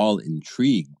are all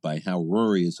intrigued by how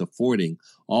Rory is affording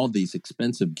all these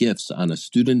expensive gifts on a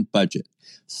student budget.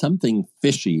 Something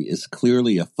fishy is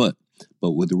clearly afoot,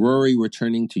 but with Rory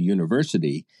returning to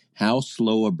university, how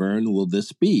slow a burn will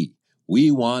this be? We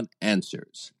want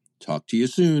answers. Talk to you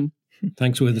soon.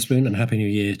 Thanks, Witherspoon, and Happy New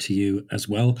Year to you as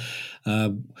well.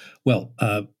 We've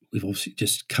obviously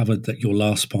just covered that your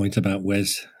last point about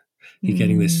Wes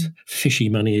getting this fishy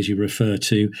money, as you refer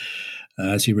to,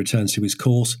 as he returns to his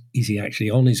course. Is he actually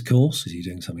on his course? Is he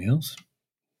doing something else?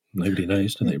 Nobody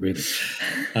knows, do they really?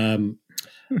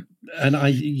 And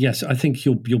I think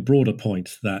your broader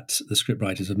point that the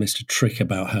scriptwriters have missed a trick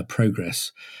about her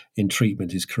progress in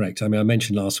treatment is correct. I mean, I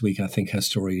mentioned last week, I think her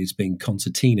story is being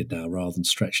concertinaed now rather than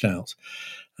stretched out.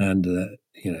 And,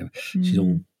 she's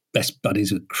all best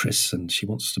buddies with Chris, and she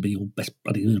wants to be all best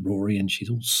buddies with Rory, and she's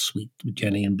all sweet with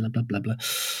Jenny, and blah blah blah blah.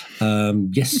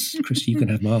 Yes, Chris, you can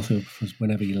have Martha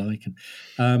whenever you like,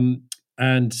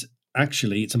 and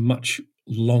actually, it's a much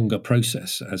longer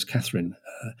process, as Catherine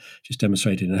just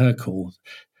demonstrated in her call.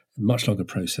 Much longer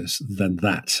process than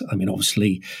that. I mean,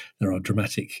 obviously, there are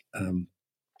dramatic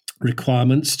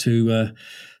requirements to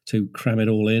cram it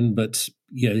all in, but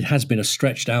it has been a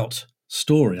stretched out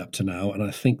story up to now, and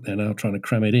I think they're now trying to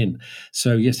cram it in.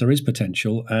 So yes, there is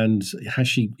potential. And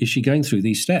is she going through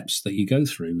these steps that you go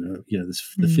through?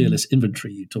 The fearless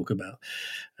inventory you talk about,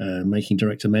 making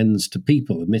direct amends to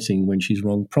people, admitting when she's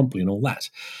wrong promptly, and all that.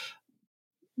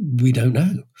 We don't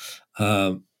know.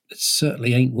 It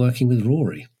certainly ain't working with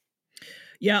Rory.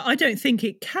 Yeah, I don't think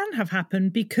it can have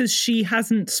happened because she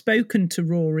hasn't spoken to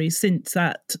Rory since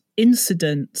that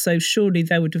incident. So surely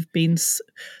there would have been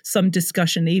some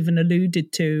discussion, even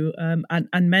alluded to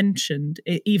and mentioned,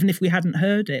 even if we hadn't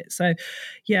heard it. So,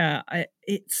 yeah,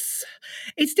 it's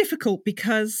difficult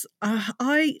because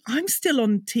I'm still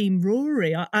on Team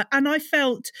Rory, and I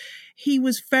felt he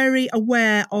was very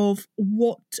aware of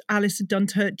what Alice had done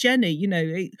to hurt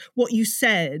Jenny. What you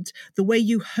said, the way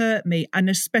you hurt me, and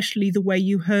especially the way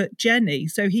you hurt Jenny.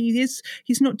 So he's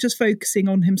not just focusing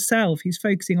on himself; he's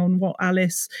focusing on what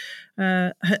Alice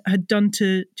had done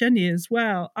to Jenny as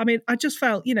well. I mean, I just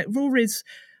felt,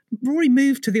 Rory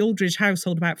moved to the Aldridge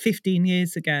household about 15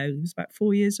 years ago. He was about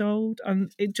 4 years old.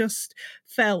 And it just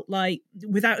felt like,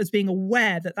 without us being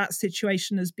aware that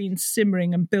situation has been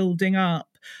simmering and building up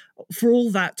for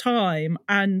all that time.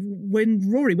 And when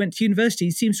Rory went to university,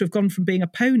 he seems to have gone from being a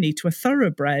pony to a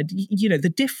thoroughbred.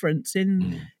 The difference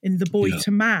in the boy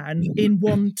to man in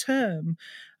one term.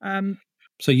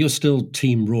 So you're still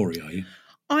Team Rory, are you?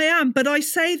 I am, but I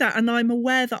say that, and I'm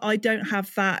aware that I don't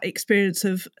have that experience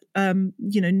of,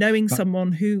 knowing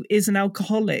someone who is an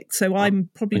alcoholic. So I'm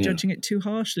probably judging it too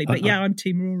harshly. But I'm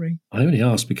Team Rory. I only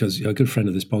asked because a good friend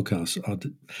of this podcast,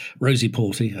 Rosie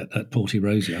Porty at Porty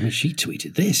Rosie. I mean, she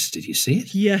tweeted this. Did you see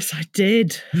it? Yes, I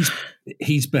did.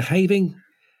 He's behaving.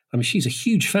 I mean, she's a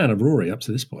huge fan of Rory up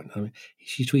to this point. I mean,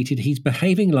 she tweeted, "He's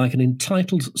behaving like an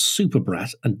entitled super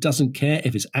brat and doesn't care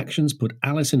if his actions put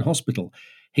Alice in hospital.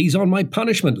 He's on my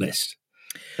punishment list."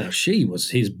 Now, she was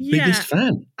his biggest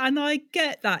fan. And I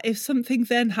get that. If something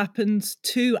then happens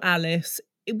to Alice,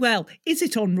 well, is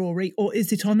it on Rory or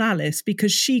is it on Alice?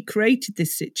 Because she created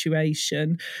this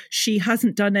situation. She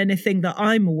hasn't done anything that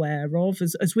I'm aware of,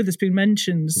 as Witherspoon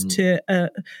mentions, to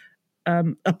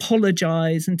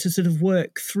apologise and to sort of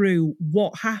work through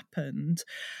what happened.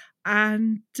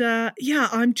 And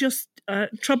I'm just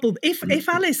troubled. If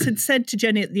Alice had said to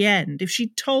Jenny at the end, if she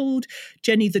told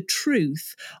Jenny the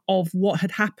truth of what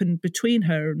had happened between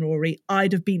her and Rory,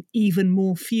 I'd have been even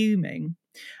more fuming.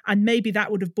 And maybe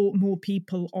that would have brought more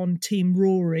people on Team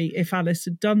Rory if Alice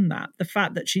had done that. The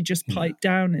fact that she just piped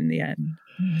down in the end.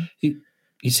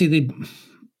 You see,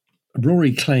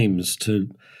 Rory claims to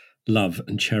love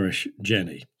and cherish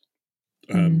Jenny.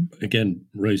 Again,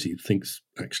 Rosie thinks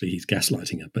actually he's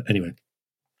gaslighting her. But anyway,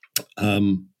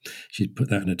 she put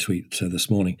that in a tweet this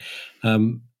morning.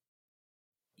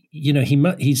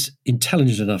 He's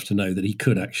intelligent enough to know that he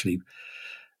could actually,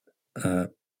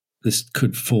 this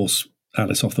could force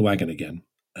Alice off the wagon again.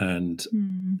 And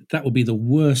that would be the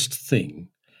worst thing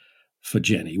for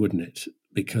Jenny, wouldn't it?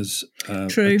 Because a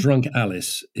drunk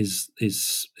Alice is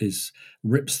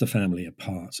rips the family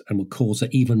apart and will cause her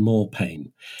even more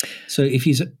pain. So if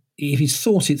he's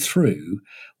thought it through,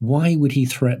 why would he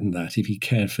threaten that if he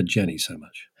cared for Jenny so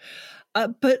much?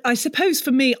 But I suppose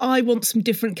for me, I want some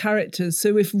different characters.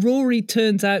 So if Rory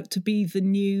turns out to be the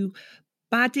new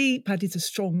baddie's a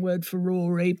strong word for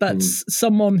Rory, but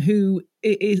someone who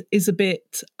is a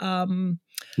bit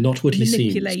not what he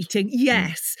manipulating. Seems.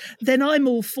 Yes, then I'm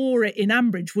all for it in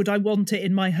Ambridge. Would I want it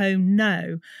in my home?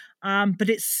 No, but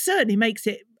it certainly makes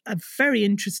it a very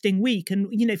interesting week. And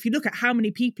if you look at how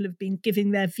many people have been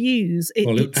giving their views,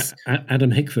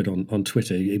 Adam Hickford on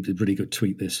Twitter, a really good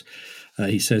tweet. This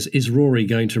he says, "Is Rory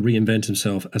going to reinvent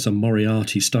himself as a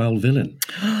Moriarty-style villain?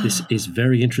 This is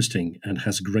very interesting and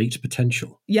has great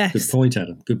potential." Yes, good point,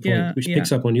 Adam. Good point. Which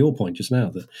picks up on your point just now.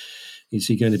 That is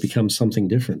he going to become something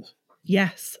different?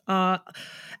 Yes,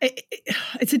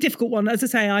 it's a difficult one. As I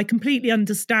say, I completely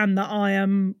understand that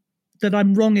I'm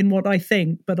wrong in what I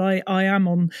think, but I am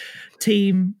on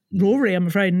Team Rory, I'm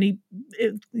afraid. And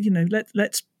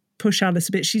let's push Alice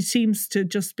a bit. She seems to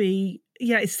just be,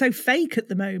 it's so fake at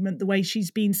the moment, the way she's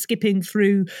been skipping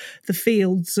through the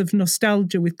fields of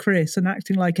nostalgia with Chris and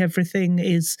acting like everything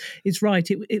is right.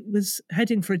 It was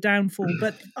heading for a downfall,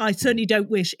 but I certainly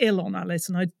don't wish ill on Alice,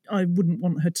 and I wouldn't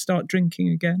want her to start drinking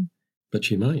again. But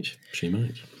she might. She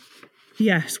might.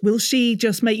 Yes. Will she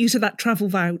just make use of that travel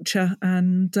voucher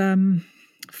and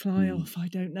fly off? I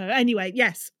don't know. Anyway,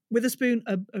 yes. Witherspoon,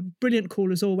 a brilliant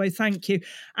call as always. Thank you.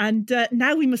 And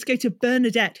now we must go to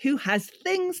Bernadette, who has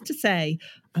things to say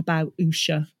about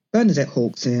Usha. Bernadette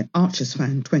Hawkes here, Archers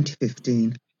fan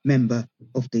 2015, member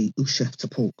of the Usha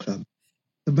Support Club.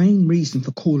 The main reason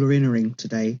for caller entering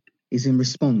today is in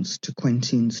response to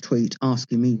Quentin's tweet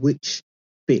asking me which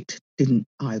bit didn't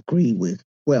I agree with.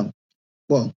 Well,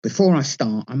 before I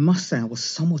start, I must say I was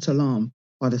somewhat alarmed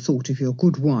by the thought of your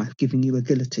good wife giving you a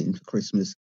guillotine for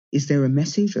Christmas. Is there a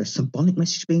message or a symbolic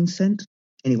message being sent?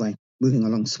 Anyway, moving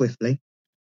along swiftly.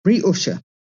 Re Usha.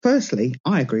 Firstly,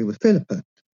 I agree with Philippa.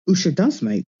 Usha does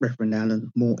make Reverend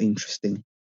Allen more interesting.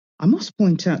 I must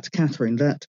point out to Catherine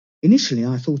that initially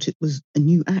I thought it was a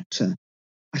new actor.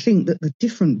 I think that the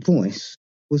different voice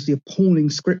was the appalling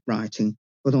script writing,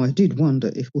 although I did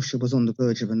wonder if Usha was on the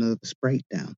verge of a nervous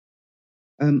breakdown.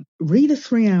 Read a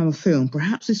 3-hour film.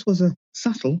 Perhaps this was a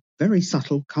subtle, very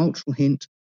subtle cultural hint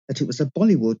that it was a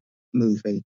Bollywood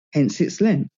movie, hence its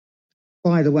length.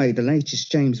 By the way, the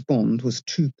latest James Bond was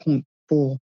 2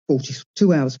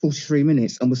 hours 43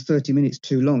 minutes and was 30 minutes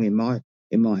too long in my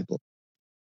book.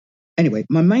 Anyway,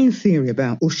 my main theory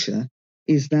about Usha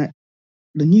is that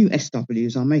the new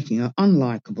SWs are making her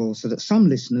unlikable so that some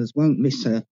listeners won't miss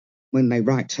her when they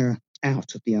write her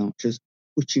out of the Archers,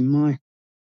 which in my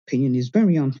opinion is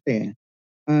very unfair.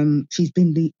 She's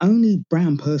been the only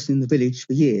brown person in the village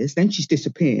for years, then she's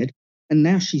disappeared, and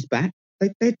now she's back.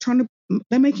 They're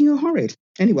making her horrid.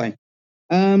 Anyway,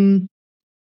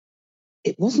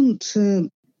 it wasn't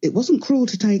cruel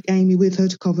to take Amy with her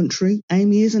to Coventry.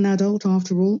 Amy is an adult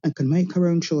after all and can make her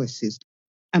own choices.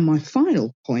 And my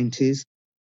final point is,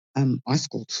 I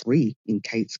scored 3 in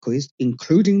Kate's quiz,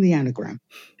 including the anagram.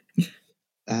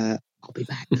 I'll be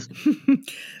back.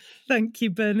 Thank you,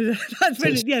 Bernadette. That's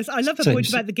brilliant. Yes, I love the point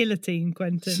about the guillotine,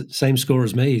 Quentin. Same score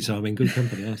as me, so I'm in good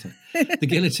company, aren't I? The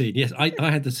guillotine, yes. I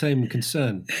had the same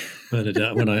concern,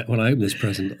 Bernadette, when I opened this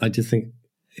present. I did think,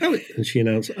 and she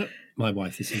announced, my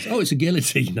wife, it's a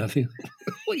guillotine. I think,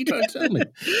 what are you trying to tell me?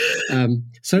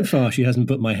 So far, she hasn't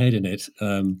put my head in it.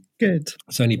 Good.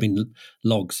 It's only been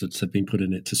logs that have been put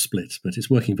in it to split, but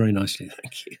it's working very nicely,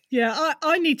 thank you. Yeah,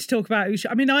 I need to talk about Usha.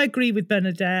 I mean, I agree with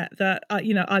Bernadette that,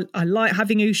 I like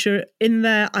having Usha in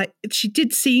there. She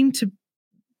did seem to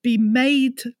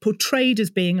be portrayed as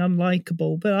being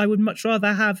unlikable, but I would much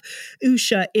rather have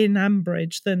Usha in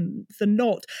Ambridge than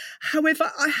not.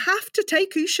 However, I have to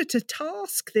take Usha to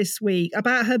task this week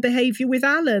about her behaviour with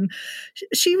Alan.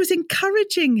 She was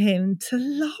encouraging him to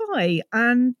lie,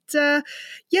 and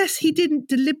yes, he didn't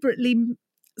deliberately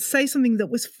say something that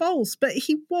was false, but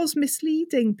he was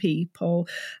misleading people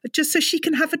just so she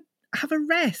can have a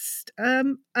rest.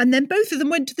 And then both of them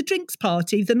went to the drinks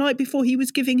party the night before he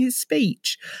was giving his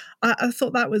speech. I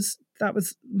thought that was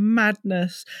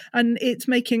madness, and it's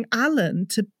making Alan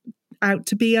out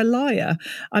to be a liar.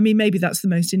 I mean, maybe that's the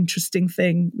most interesting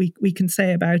thing we can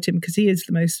say about him, because he is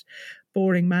the most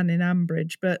boring man in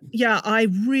Ambridge. But yeah, I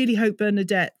really hope,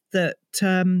 Bernadette, that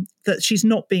she's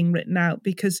not being written out,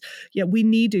 because we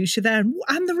need Usha there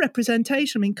and the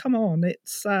representation. I mean, come on,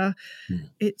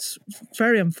 it's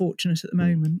very unfortunate at the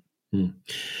moment.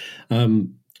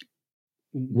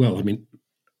 Well, I mean,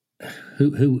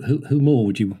 who more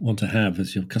would you want to have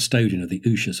as your custodian of the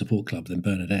Usha Support Club than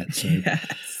Bernadette? So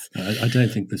yes. I don't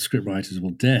think the scriptwriters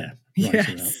will dare write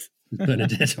her out with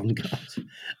Bernadette on guard.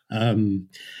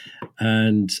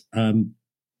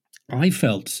 I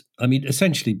felt,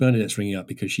 essentially Bernadette's ringing up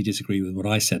because she disagreed with what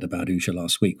I said about Usha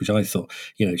last week, which I thought,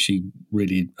 she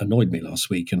really annoyed me last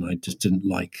week and I just didn't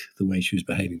like the way she was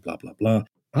behaving, blah, blah, blah.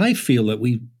 I feel that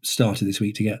we started this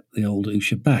week to get the old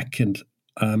Usha back, and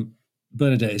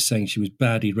Bernadette is saying she was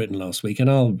badly written last week, and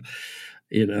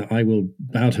I will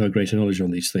bow to her greater knowledge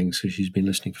on these things because she's been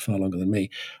listening for far longer than me.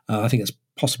 I think that's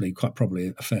quite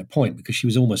probably a fair point, because she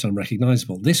was almost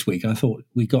unrecognisable. This week, I thought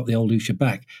we got the old Usha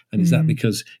back, and is that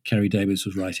because Kerry Davis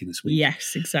was writing this week?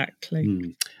 Yes,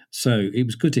 exactly. So it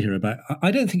was good to hear about.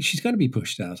 I don't think she's going to be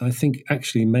pushed out. I think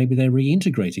actually maybe they're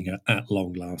reintegrating her at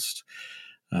long last.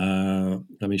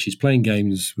 She's playing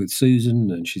games with Susan,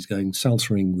 and she's going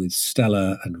saltering with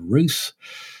Stella and Ruth.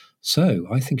 So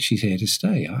I think she's here to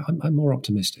stay. I'm more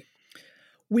optimistic.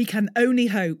 We can only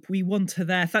hope. We want her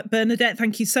there. Bernadette,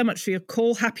 thank you so much for your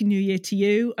call. Happy New Year to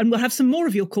you. And we'll have some more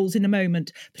of your calls in a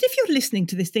moment. But if you're listening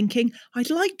to this thinking, I'd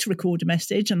like to record a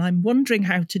message and I'm wondering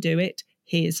how to do it,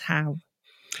 here's how.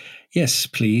 Yes,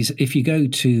 please. If you go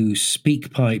to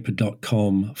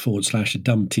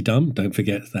speakpipe.com/dumtydum, don't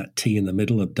forget that T in the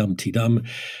middle of dumtydum,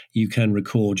 you can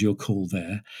record your call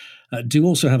there. Do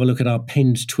also have a look at our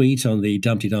pinned tweet on the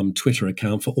Dumpty Dum Twitter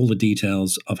account for all the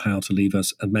details of how to leave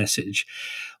us a message.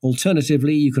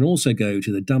 Alternatively, you can also go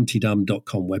to the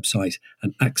dumtydum.com website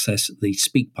and access the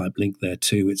SpeakPipe link there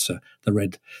too. It's the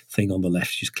red thing on the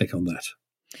left. Just click on that.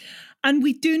 And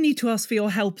we do need to ask for your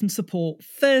help and support.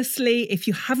 Firstly, if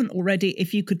you haven't already,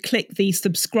 if you could click the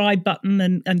subscribe button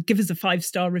and give us a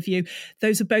 5-star review.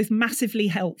 Those are both massively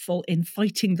helpful in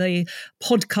fighting the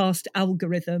podcast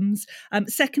algorithms.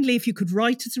 Secondly, if you could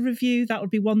write us a review, that would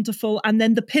be wonderful. And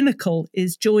then the pinnacle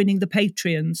is joining the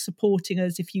Patreon, supporting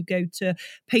us. If you go to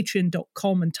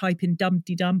patreon.com and type in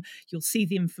Dumpty Dum, you'll see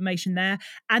the information there.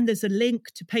 And there's a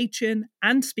link to Patreon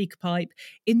and SpeakPipe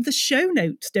in the show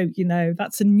notes, don't you know?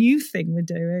 That's a new thing we're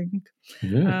doing.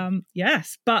 Yeah.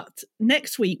 Yes, but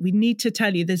next week we need to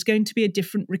tell you there's going to be a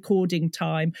different recording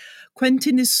time.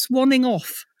 Quentin is swanning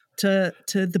off to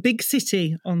the big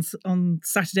city on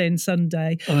Saturday and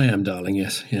Sunday. I am, darling,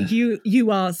 yes.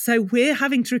 You are. So we're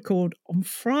having to record on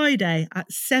Friday at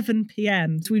 7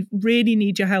 p.m. So we really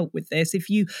need your help with this. If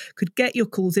you could get your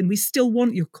calls in, we still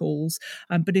want your calls,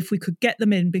 but if we could get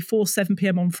them in before 7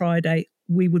 p.m. on Friday,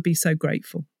 we would be so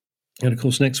grateful. And of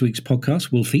course, next week's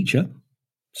podcast will feature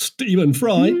Stephen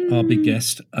Fry, our big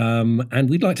guest, and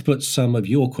we'd like to put some of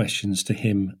your questions to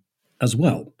him as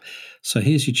well. So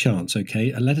here's your chance,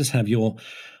 okay? Let us have your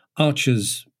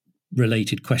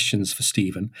Archers-related questions for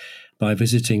Stephen by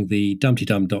visiting the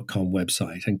dumtydum.com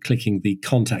website and clicking the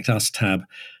Contact Us tab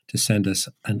to send us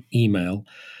an email.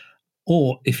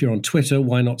 Or if you're on Twitter,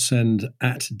 why not send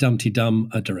 @dumtydum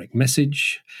a direct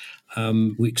message?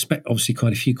 We expect, obviously,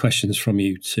 quite a few questions from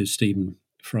you to Stephen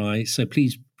Fry, so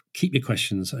please keep your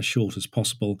questions as short as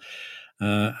possible.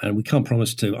 And we can't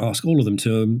promise to ask all of them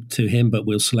to him, but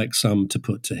we'll select some to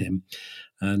put to him.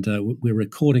 And we're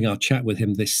recording our chat with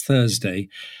him this Thursday,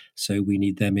 so we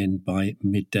need them in by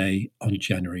midday on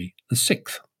January the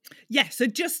 6th. Yeah, so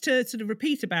just to sort of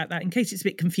repeat about that, in case it's a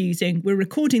bit confusing, we're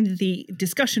recording the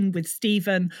discussion with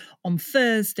Stephen on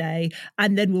Thursday,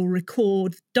 and then we'll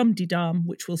record Dumpty Dum,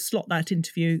 which will slot that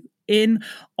interview in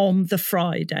on the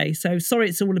Friday. So sorry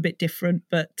it's all a bit different,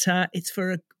 but it's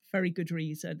for a very good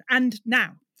reason. And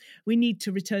now we need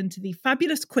to return to the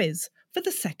fabulous quiz for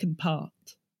the second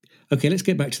part. Okay, let's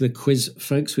get back to the quiz,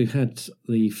 folks. We've had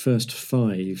the first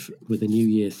 5 with a New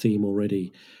Year theme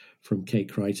already from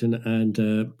Kate Crichton, and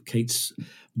Kate's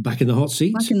back in the hot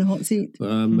seat. Back in the hot seat.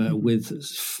 With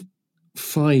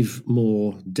 5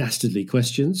 more dastardly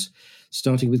questions,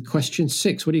 starting with question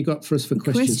 6. What do you got for us for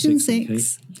question 6?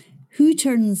 Six. Who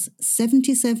turns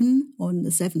 77 on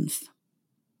the 7th?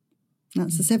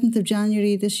 That's the 7th of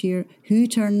January this year. Who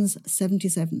turns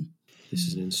 77? This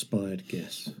is an inspired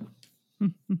guess.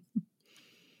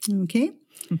 Okay.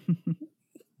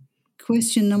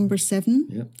 Question number 7.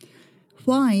 Yep.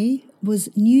 Why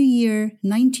was New Year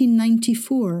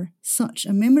 1994 such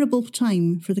a memorable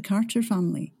time for the Carter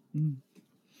family?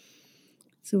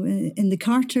 So in the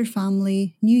Carter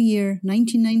family, New Year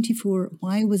 1994,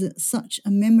 why was it such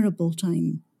a memorable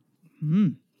time?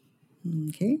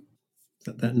 Okay.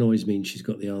 That noise means she's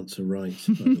got the answer right.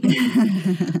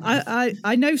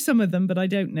 I know some of them, but I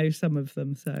don't know some of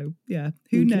them. So, yeah,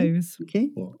 who knows?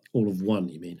 Okay. Well, all of one,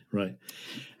 you mean? Right.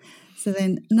 So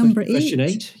then number 8. Question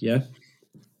 8, yeah.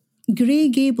 Grey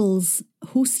Gables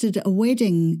hosted a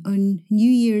wedding on New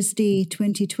Year's Day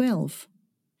 2012.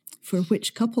 For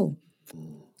which couple?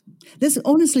 This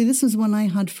was one I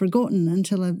had forgotten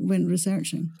until I went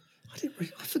researching.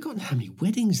 I've forgotten how many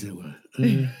weddings there were.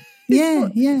 Yeah.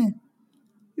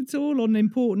 It's all on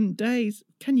important days.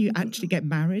 Can you actually get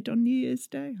married on New Year's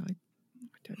Day? I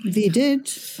don't know. They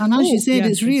did. And as you said,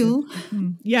 it's real.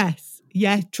 Yes.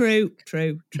 Yeah, true.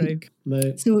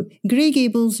 No. So Grey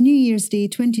Gables, New Year's Day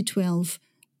 2012,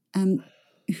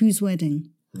 whose wedding?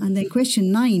 And then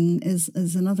question 9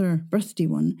 is another birthday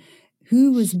one.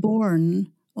 Who was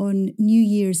born on New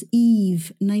Year's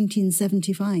Eve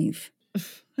 1975?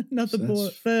 Another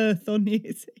birth on New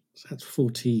Year's Eve. That's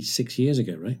 46 years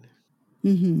ago, right?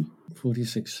 Mm-hmm.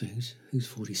 46. Who's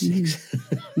 46?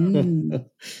 Oh,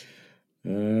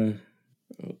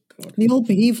 God. They all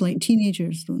behave like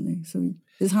teenagers, don't they? So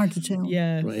it's hard to tell.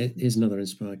 Yeah. Right, here's another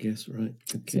inspired guess. Right,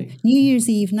 okay. So, New Year's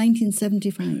Eve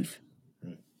 1975.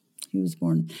 Right. He was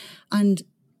born. And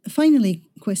finally,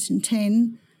 question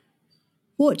 10.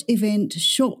 What event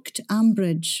shocked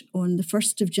Ambridge on the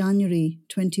 1st of January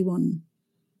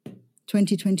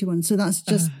 2021? So that's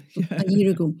just a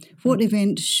year ago. What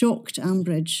event shocked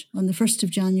Ambridge on the 1st of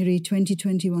January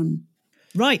 2021?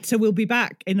 Right, so we'll be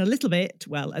back in a little bit,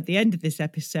 well, at the end of this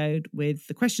episode, with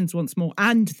the questions once more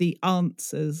and the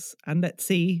answers. And let's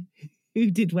see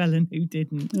who did well and who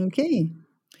didn't. Okay.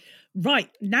 Right,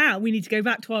 now we need to go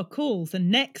back to our calls. And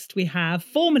next we have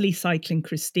formerly cycling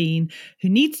Christine, who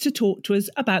needs to talk to us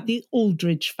about the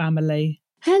Aldridge family.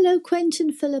 Hello,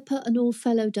 Quentin, Philippa and all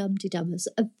fellow Dum-de-Dummers.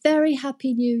 A very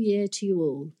happy new year to you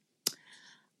all.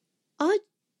 I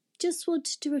just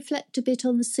wanted to reflect a bit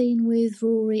on the scene with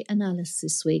Rory and Alice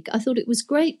this week. I thought it was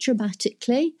great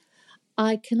dramatically.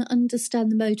 I can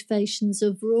understand the motivations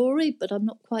of Rory, but I'm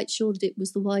not quite sure that it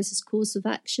was the wisest course of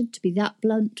action to be that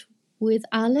blunt with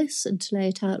Alice and to lay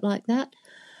it out like that.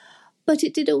 But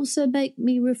it did also make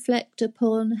me reflect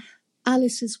upon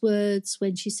Alice's words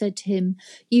when she said to him,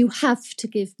 "You have to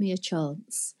give me a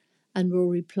chance." And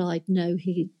Rory replied, "No,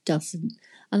 he doesn't."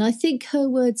 And I think her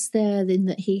words there, in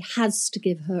that he has to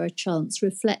give her a chance,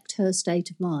 reflect her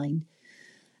state of mind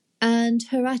and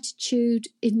her attitude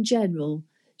in general.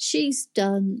 She's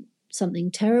done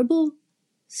something terrible,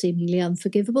 seemingly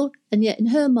unforgivable, and yet in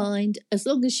her mind, as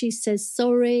long as she says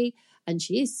sorry, and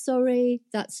she is sorry,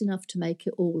 that's enough to make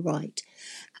it all right.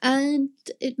 And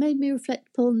it made me reflect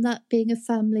upon that being a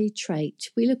family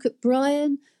trait. We look at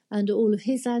Brian and all of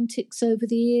his antics over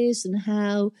the years and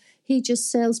how he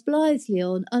just sails blithely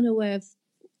on, unaware of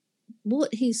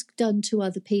what he's done to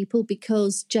other people,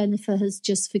 because Jennifer has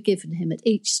just forgiven him at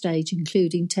each stage,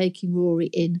 including taking Rory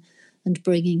in and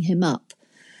bringing him up.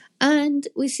 And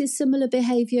we see similar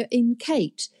behaviour in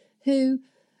Kate, who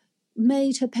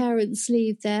made her parents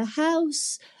leave their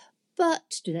house,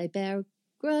 but do they bear a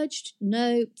grudge?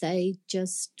 No, they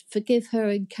just forgive her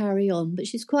and carry on. But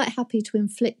she's quite happy to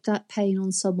inflict that pain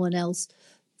on someone else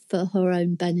for her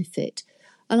own benefit.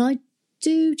 And I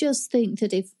do just think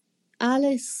that if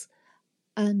Alice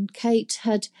and Kate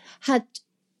had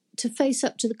to face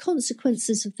up to the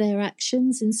consequences of their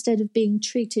actions instead of being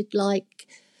treated like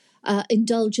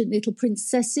indulgent little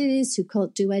princesses who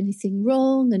can't do anything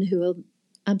wrong and who are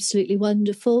absolutely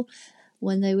wonderful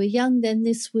when they were young, then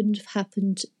this wouldn't have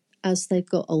happened as they've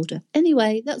got older.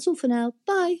 Anyway, that's all for now.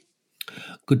 Bye.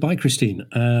 Goodbye, Christine,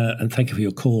 and thank you for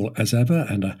your call as ever,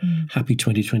 and a happy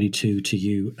 2022 to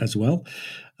you as well.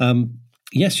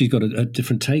 Yes, you've got a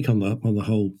different take on the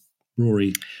whole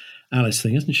Rory Alice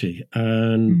thing, hasn't she?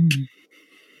 And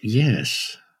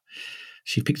yes,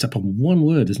 she picked up on one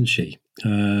word, isn't she?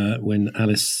 When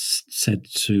Alice said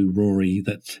to Rory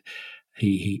that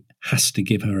he has to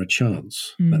give her a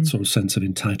chance, that sort of sense of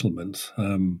entitlement.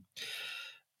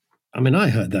 I mean, I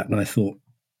heard that and I thought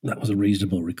that was a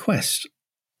reasonable request.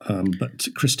 But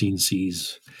Christine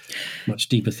sees much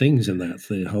deeper things in that.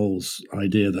 The whole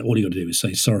idea that all you got to do is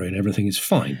say sorry and everything is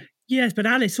fine. Yes, but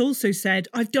Alice also said,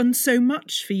 "I've done so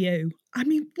much for you." I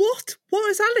mean, what? What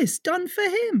has Alice done for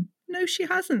him? No, she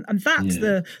hasn't. And that's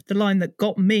the line that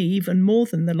got me even more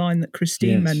than the line that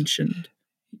Christine mentioned.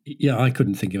 Yeah, I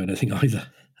couldn't think of anything either.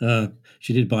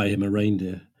 She did buy him a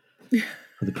reindeer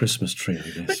for the Christmas tree, I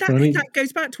guess. But that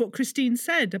goes back to what Christine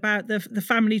said about the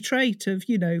family trait of,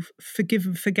 forgive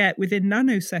and forget within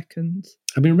nanoseconds.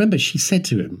 I mean, remember, she said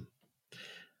to him,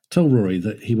 told Rory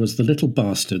that he was the little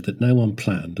bastard that no one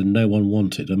planned and no one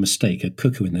wanted, a mistake, a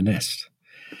cuckoo in the nest.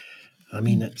 I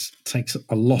mean, it takes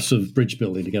a lot of bridge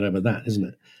building to get over that, isn't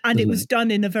it? And it was done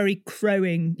in a very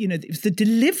crowing, it was the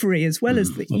delivery as well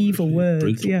as the evil words.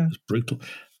 Brutal. Yeah. It was brutal.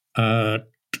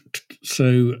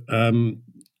 So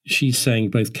she's saying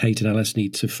both Kate and Alice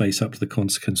need to face up to the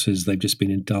consequences. They've just been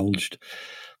indulged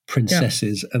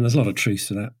princesses, and there's a lot of truth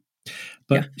to that.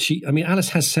 But Alice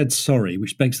has said sorry,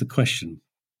 which begs the question,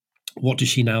 what does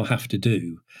she now have to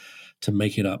do to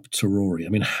make it up to Rory? I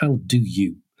mean, how do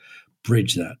you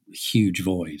bridge that huge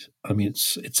void? I mean,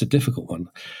 it's a difficult one.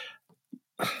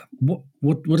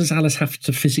 What does Alice have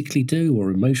to physically do or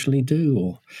emotionally do?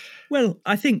 Or well,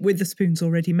 I think Witherspoon's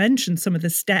already mentioned some of the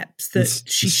steps that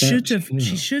she should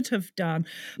have done.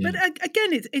 Yeah. But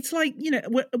again, it's like,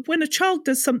 when a child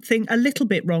does something a little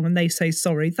bit wrong and they say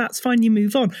sorry, that's fine, you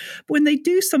move on. But when they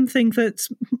do something that's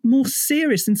more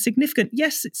serious and significant,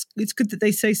 yes, it's good that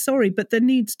they say sorry, but there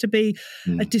needs to be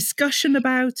a discussion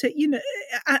about it,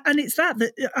 and it's that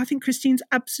I think Christine's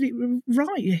absolutely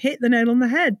right. You hit the nail on the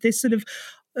head. This sort of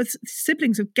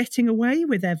siblings are getting away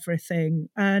with everything,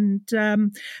 and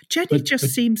Jenny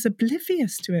seems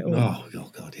oblivious to it all.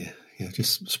 Oh God, yeah,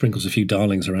 just sprinkles a few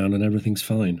darlings around and everything's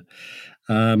fine.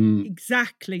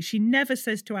 Exactly. She never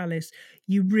says to Alice,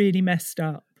 "You really messed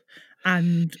up,"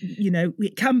 and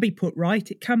it can be put right,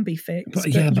 it can be fixed,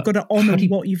 but you've got to honour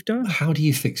what you've done. How do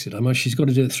you fix it? I mean, she's got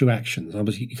to do it through actions.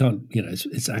 Obviously, you can't.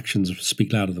 It's actions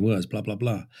speak louder than words. Blah blah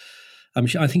blah.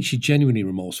 I think she's genuinely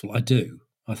remorseful. I do.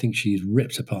 I think she's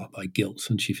ripped apart by guilt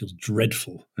and she feels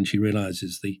dreadful and she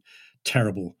realises the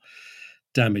terrible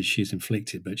damage she's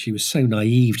inflicted. But she was so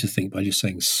naive to think by just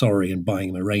saying sorry and buying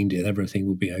him a reindeer, everything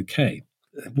will be okay.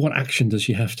 What action does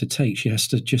she have to take? She has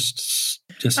to just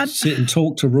sit and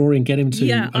talk to Rory and get him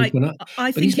to open up.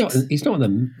 I but think he's not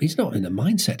in the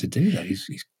mindset to do that.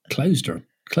 He's closed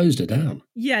her down.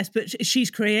 Yes, but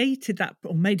she's created that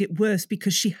or made it worse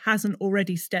because she hasn't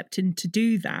already stepped in to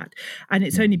do that. And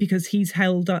it's only because he's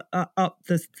held up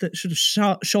that sort of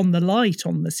shone the light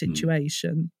on the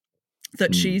situation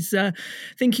that she's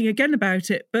thinking again about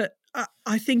it. But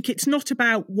I think it's not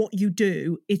about what you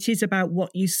do, it is about what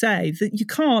you say. That you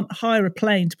can't hire a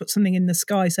plane to put something in the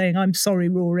sky saying, I'm sorry,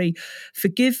 Rory,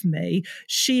 forgive me.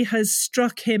 She has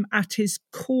struck him at his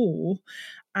core.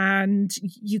 And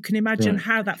you can imagine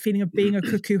how that feeling of being a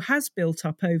cuckoo has built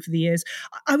up over the years.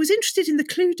 I was interested in the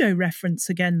Cluedo reference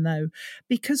again, though,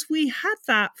 because we had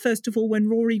that, first of all, when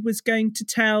Rory was going to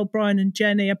tell Brian and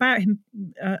Jenny about him,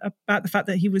 about the fact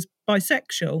that he was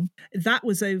bisexual. That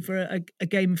was over a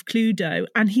game of Cluedo,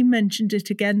 and he mentioned it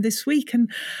again this week. And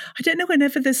I don't know,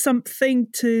 whenever there's something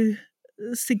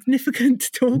significant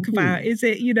to talk about, is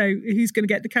it, who's going to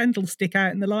get the candlestick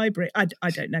out in the library? I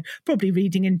don't know, probably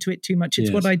reading into it too much.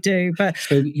 It's what I do. But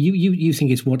so you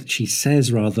think it's what she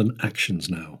says rather than actions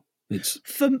now?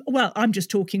 I'm just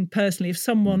talking personally. If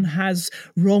someone has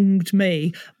wronged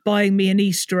me, buying me an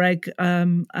Easter egg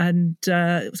and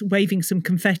waving some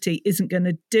confetti isn't going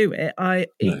to do it.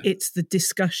 It's the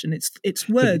discussion. It's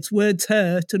words. Words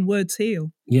hurt and words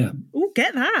heal. Yeah. Oh,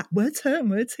 get that. Words hurt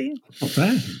and words heal. Not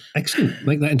bad. Excellent.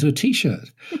 Make that into a T-shirt.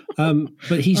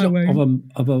 But he's not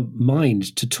of a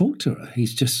mind to talk to her.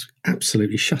 He's just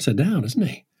absolutely shut her down, isn't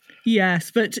he? Yes,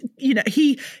 but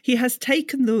he has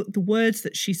taken the words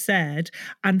that she said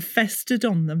and festered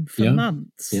on them for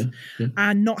months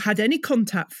and not had any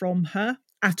contact from her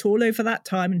at all over that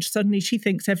time. And suddenly she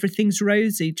thinks everything's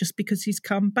rosy just because he's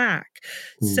come back.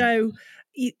 So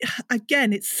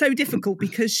again, it's so difficult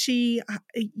because she,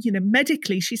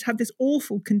 medically, she's had this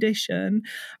awful condition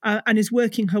and is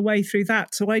working her way through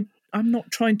that. So I'm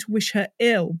not trying to wish her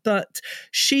ill, but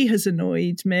she has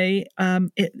annoyed me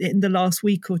in the last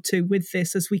week or two with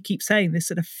this, as we keep saying, this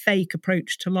sort of fake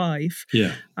approach to life.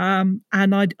 Yeah. And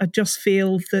I just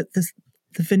feel that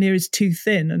the veneer is too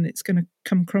thin and it's going to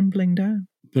come crumbling down.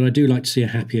 But I do like to see a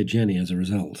happier Jenny as a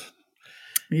result.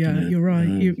 Yeah, you're right.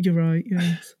 You're right,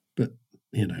 yes. But,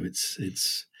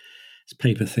 it's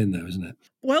paper thin though, isn't it?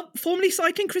 Well, Formally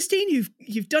Cycling, Christine,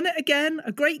 you've done it again.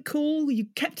 A great call. You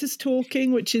kept us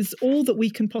talking, which is all that we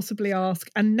can possibly ask.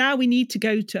 And now we need to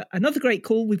go to another great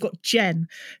call. We've got Jen,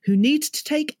 who needs to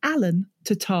take Alan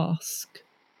to task.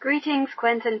 Greetings,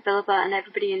 Quentin, Philippa, and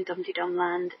everybody in Dum Dum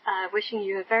Land. Wishing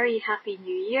you a very happy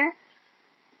new year.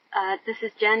 This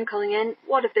is Jen calling in.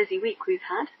 What a busy week we've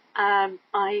had.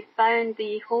 I found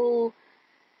the whole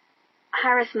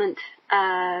harassment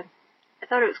I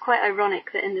thought it was quite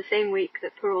ironic that in the same week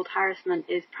that poor old Harassment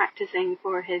is practicing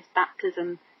for his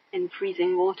baptism in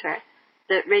freezing water,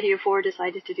 that Radio 4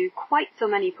 decided to do quite so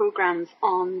many programmes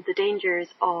on the dangers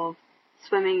of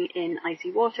swimming in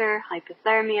icy water,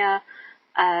 hypothermia,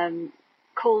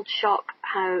 cold shock,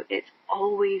 how it's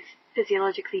always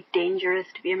physiologically dangerous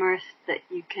to be immersed, that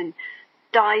you can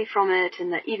die from it,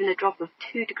 and that even a drop of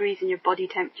 2 degrees in your body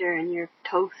temperature and you're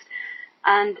toast.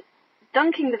 And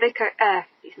dunking the vicar,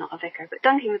 he's not a vicar, but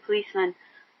dunking the policeman,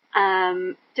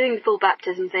 doing the full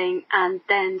baptism thing, and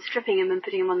then stripping him and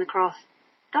putting him on the cross,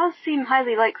 does seem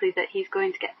highly likely that he's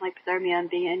going to get hypothermia and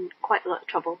be in quite a lot of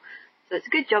trouble. So it's a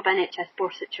good job NHS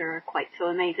Borsetshire are quite so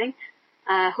amazing.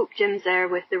 Hope Jim's there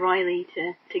with the Riley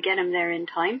to get him there in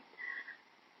time.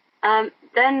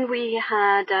 Then we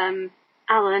had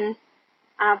Alan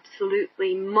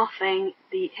absolutely muffing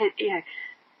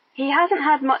he hasn't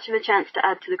had much of a chance to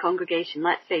add to the congregation,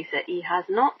 let's face it. He has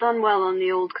not done well on the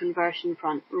old conversion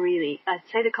front, really. I'd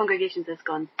say the congregation has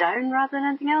gone down rather than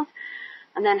anything else.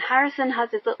 And then Harrison has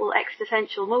his little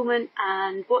existential moment,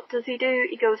 and what does he do?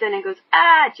 He goes in and goes,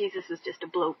 Jesus was just a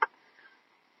bloke.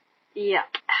 Yeah.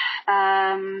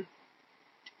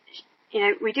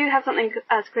 We do have something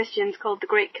as Christians called the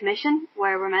Great Commission,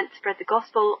 where we're meant to spread the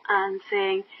gospel and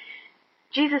saying,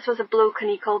 Jesus was a bloke and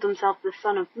he called himself the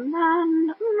Son of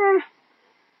Man.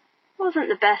 Wasn't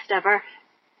the best ever.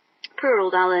 Poor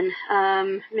old Alan.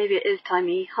 Maybe it is time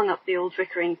he hung up the old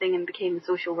vicaring thing and became a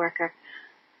social worker.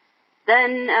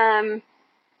 Then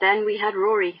we had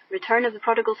Rory, Return of the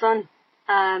Prodigal Son.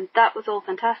 That was all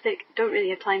fantastic. Don't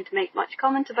really have time to make much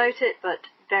comment about it, but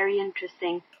very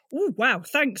interesting. Oh, wow.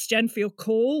 Thanks, Jen, for your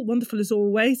call. Wonderful as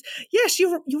always. Yes,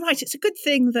 you're right. It's a good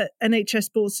thing that NHS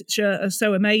Sportshire are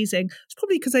so amazing. It's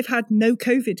probably because they've had no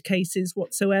COVID cases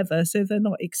whatsoever, so they're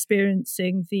not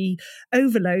experiencing the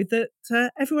overload that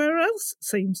everywhere else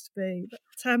seems to be. But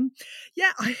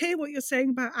yeah, I hear what you're saying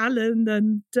about Alan.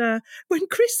 And when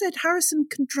Chris said Harrison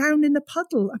can drown in a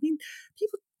puddle, I mean,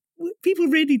 people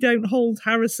really don't hold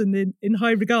Harrison in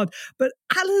high regard. But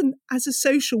Alan, as a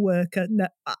social worker, no,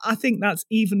 I think that's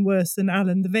even worse than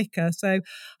Alan the vicar. So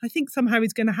I think somehow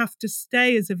he's going to have to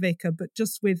stay as a vicar, but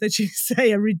just with, as you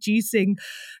say, a reducing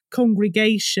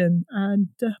congregation. And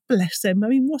bless him. I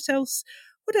mean, what else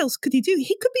could he do?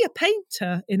 He could be a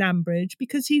painter in Ambridge,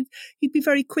 because he'd be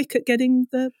very quick at getting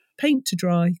the paint to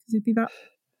dry, because he'd be that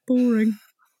boring.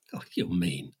 Oh, you're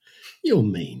mean.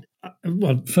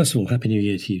 Well, first of all, Happy New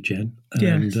Year to you, Jen.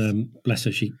 Yes. And bless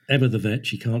her, ever the vet,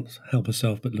 she can't help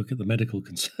herself but look at the medical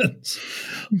concerns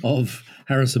of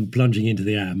Harrison plunging into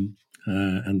the AM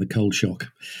and the cold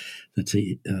shock that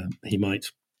he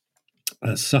might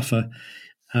suffer.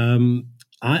 I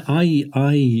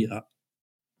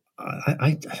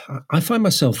find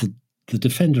myself the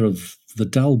defender of the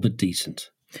dull but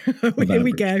decent. Here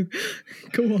we go.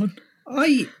 Go on.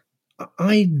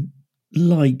 I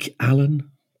like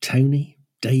Alan, Tony,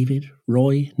 David,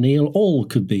 Roy, Neil, all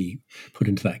could be put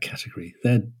into that category.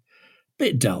 They're a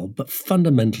bit dull, but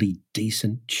fundamentally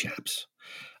decent chaps.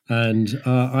 And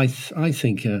I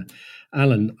think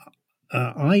Alan,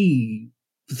 I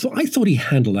thought he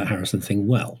handled that Harrison thing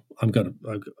well.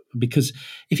 Because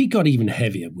if he got even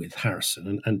heavier with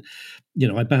Harrison, and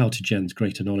I bow to Jen's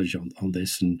greater knowledge on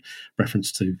this and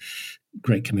reference to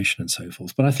Great Commission and so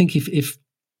forth. But I think if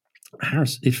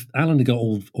Alan had got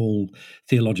all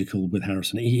theological with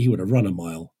Harrison, he would have run a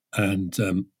mile, and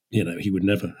he would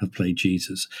never have played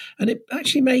Jesus. And it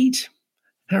actually made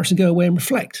Harrison go away and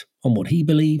reflect on what he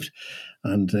believed,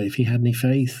 and if he had any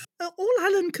faith. All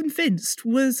Alan convinced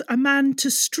was a man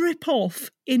to strip off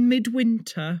in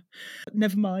midwinter.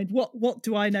 Never mind. What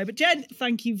do I know? But Jen,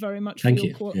 thank you very much for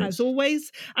your call, as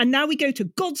always. And now we go to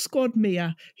God Squad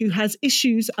Mia, who has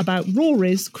issues about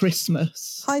Rory's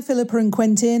Christmas. Hi, Philippa and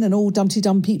Quentin and all Dumpty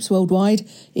Dum peeps worldwide.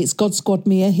 It's God Squad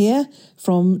Mia here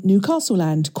from Newcastle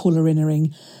Land,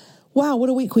 caller-innering. Wow, what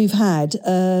a week we've had.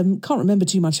 Can't remember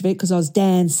too much of it because I was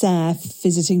down south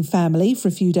visiting family for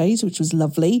a few days, which was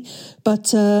lovely.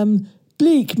 But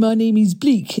Bleak, my name is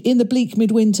Bleak, in the bleak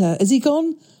midwinter. Has he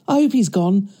gone? I hope he's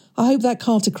gone. I hope that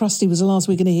Carter Crusty was the last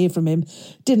we're going to hear from him.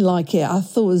 Didn't like it. I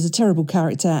thought it was a terrible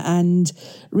character and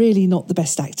really not the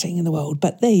best acting in the world.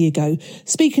 But there you go.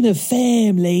 Speaking of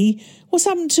family, what's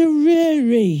happened to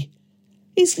Rory?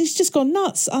 He's just gone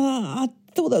nuts. I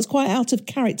thought that was quite out of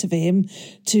character for him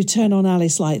to turn on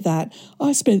Alice like that.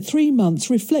 I spent 3 months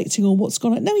reflecting on what's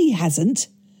gone on. No, he hasn't.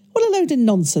 What a load of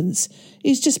nonsense.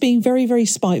 He's just being very, very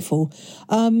spiteful.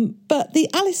 But the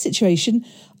Alice situation,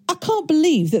 I can't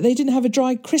believe that they didn't have a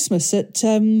dry Christmas at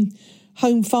Home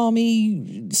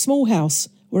Farmy Small House,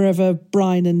 wherever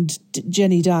Brian and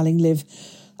Jenny Darling live.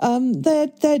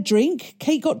 Their drink,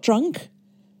 Kate got drunk.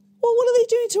 Well, what are they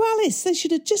doing to Alice? They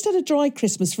should have just had a dry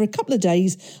Christmas for a couple of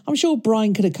days. I'm sure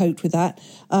Brian could have coped with that.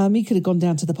 He could have gone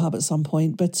down to the pub at some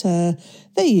point. But there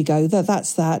you go.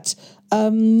 That's that.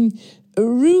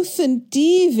 Ruth and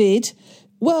David.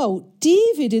 Well,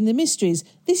 David in the Mysteries.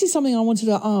 This is something I wanted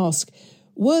to ask.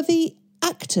 Were the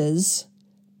actors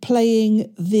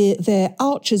playing their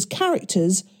Archer's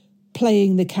characters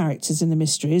playing the characters in the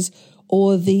Mysteries,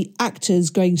 or the actors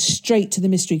going straight to the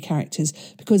mystery characters?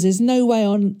 Because there's no way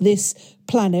on this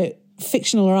planet,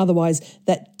 fictional or otherwise,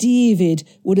 that David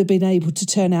would have been able to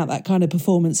turn out that kind of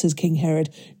performance as King Herod.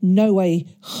 No way,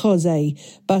 Jose.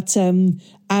 But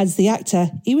as the actor,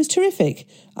 he was terrific.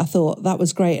 I thought that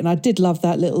was great. And I did love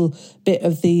that little bit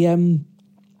of the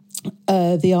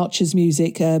Archer's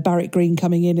music, Barrett Green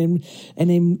coming in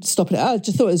and him stopping it. I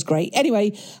just thought it was great.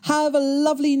 Anyway, have a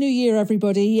lovely new year,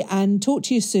 everybody, and talk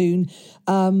to you soon.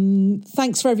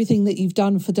 Thanks for everything that you've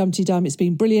done for Dumpty Dum. It's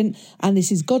been brilliant. And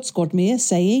this is God Squad Mia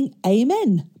saying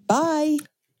amen. Bye.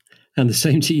 And the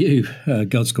same to you,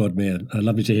 God Squad Mia.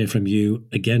 Lovely to hear from you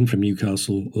again from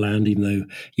Newcastle Land, even though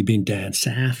you've been down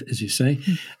south, as you say.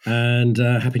 And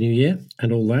Happy New Year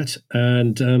and all that.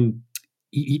 And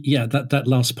yeah, that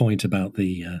last point about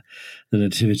the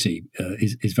nativity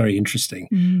is very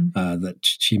interesting that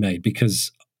she made,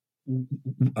 because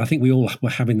I think we all were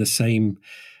having the same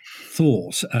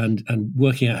thought and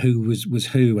working out who was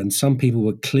who, and some people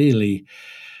were clearly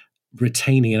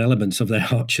retaining an element of their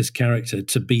Archer's character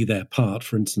to be their part.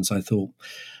 For instance, I thought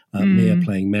Mia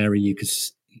playing Mary,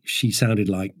 she sounded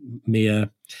like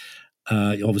Mia.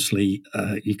 Obviously,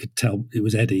 you could tell it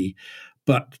was Eddie.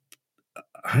 But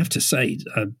I have to say,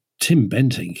 Tim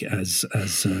Bentinck as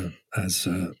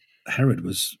Herod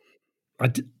was.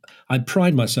 I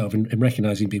pride myself in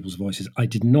recognizing people's voices. I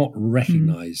did not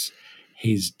recognize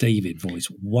his David voice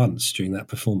once during that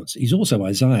performance. He's also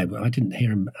Isaiah, but I didn't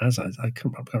hear him as I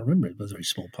can't remember. It was a very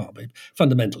small part, but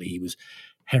fundamentally he was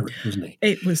Herod, wasn't he?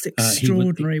 It was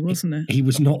extraordinary, wasn't it? He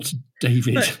was not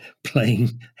David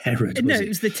playing Herod. No, it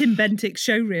was the Tim Bentinck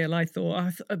showreel, I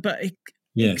thought.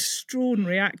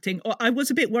 Extraordinary acting. I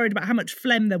was a bit worried about how much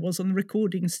phlegm there was on the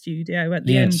recording studio at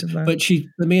the end of that.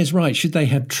 But Mia's right. Should they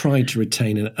have tried to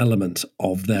retain an element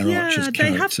of their Archer's character?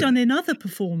 They have done in other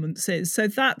performances, so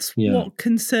that's what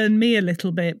concerned me a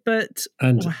little bit. But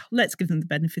let's give them the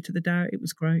benefit of the doubt. It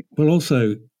was great. Well,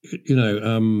 also,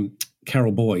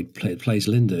 Carol Boyd plays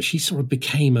Linda. She sort of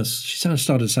became she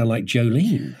started to sound like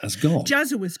Jolene as God.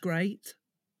 Jazza was great.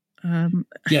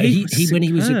 He when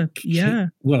he was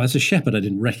as a shepherd I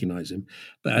didn't recognise him,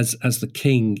 but as the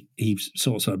king he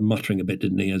sort of muttering a bit,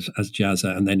 didn't he, as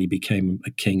Jazza, and then he became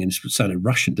a king and sounded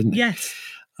Russian, didn't he? Yes.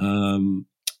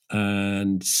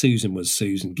 And Susan was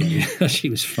Susan Gay.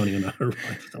 She was funny on her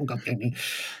right.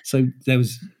 So it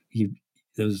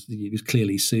was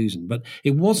clearly Susan, but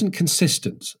it wasn't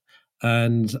consistent,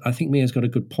 and I think Mia's got a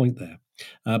good point there.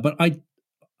 But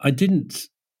I didn't.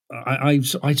 I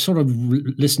sort of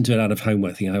listened to it out of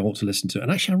homework, thinking I ought to listen to it,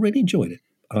 and actually I really enjoyed it.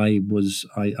 I was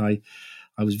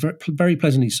very, very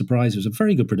pleasantly surprised. It was a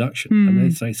very good production,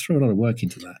 and they threw a lot of work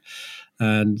into that.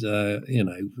 And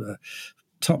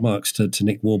top marks to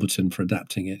Nick Warburton for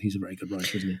adapting it. He's a very good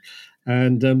writer, isn't he?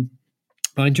 And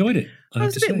I enjoyed it. I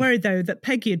was a bit worried though that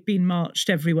Peggy had been marched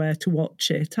everywhere to watch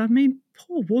it. I mean,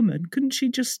 poor woman, couldn't she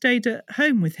just stayed at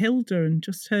home with Hilda and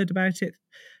just heard about it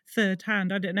third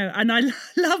hand? I don't know. And I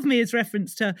love Mia's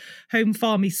reference to Home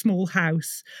Farmy Small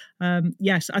House.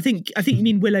 Yes, I think you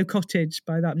mean Willow Cottage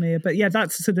by that, Mia. But yeah,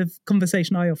 that's the sort of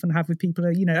conversation I often have with people.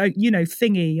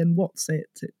 Thingy and what's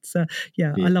it? It's I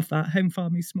love that Home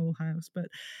Farmy Small House. But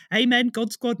amen,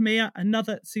 God Squad Mia,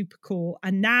 another super call.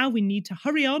 And now we need to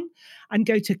hurry on and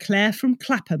go to Claire from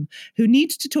Clapham, who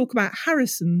needs to talk about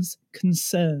Harrison's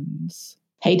concerns.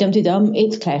 Hey Dumpty Dum,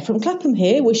 it's Claire from Clapham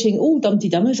here, wishing all Dumpty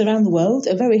Dummers around the world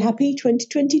a very happy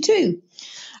 2022.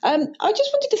 I just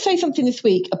wanted to say something this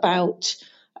week about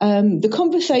the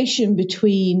conversation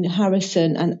between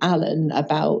Harrison and Alan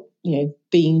about,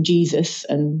 being Jesus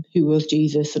and who was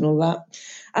Jesus and all that.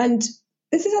 And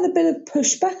this has had a bit of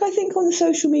pushback, I think, on the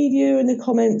social media and the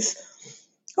comments.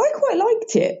 I quite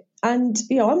liked it. And,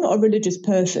 I'm not a religious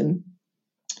person.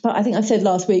 But I think I said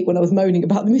last week when I was moaning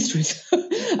about the mysteries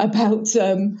about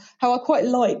how I quite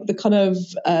like the kind of,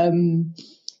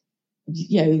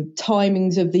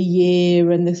 timings of the year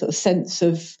and the sort of sense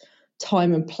of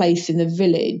time and place in the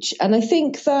village. And I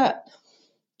think that,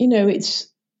 it's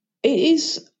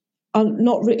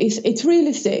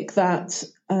realistic that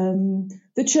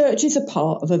the church is a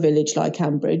part of a village like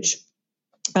Ambridge,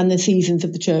 and the seasons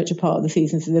of the church are part of the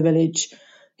seasons of the village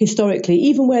historically,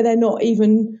 even where they're not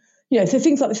even... so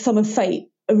things like the Summer Fete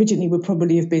originally would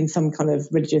probably have been some kind of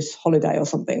religious holiday or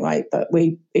something, right? But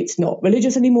it's not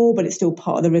religious anymore, but it's still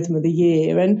part of the rhythm of the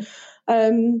year. And,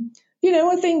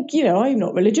 I think, I'm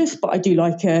not religious, but I do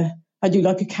like a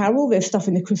carol. There's stuff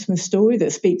in the Christmas story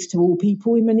that speaks to all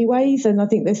people in many ways. And I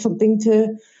think there's something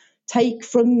to take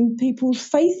from people's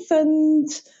faith. And,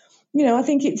 I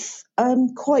think it's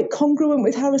quite congruent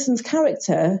with Harrison's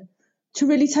character to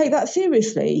really take that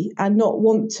seriously and not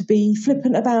want to be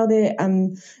flippant about it,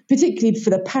 and particularly for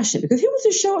the passion, because he wants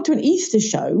to show up to an Easter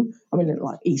show. I mean,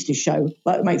 like Easter show,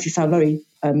 like it makes you sound very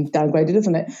downgraded,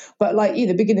 doesn't it? But like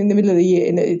beginning in the middle of the year,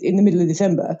 in the middle of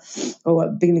December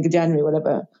or beginning of January,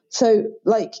 whatever. So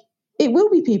like it will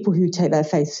be people who take their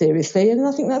faith seriously, and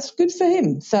I think that's good for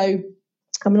him. So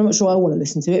I mean, I'm not sure I want to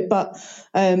listen to it, but,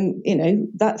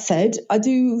 that said, I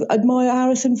do admire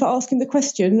Harrison for asking the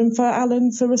question and for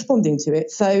Alan for responding to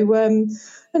it. So,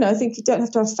 I think you don't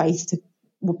have to have faith to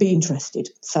be interested.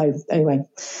 So, anyway,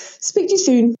 speak to you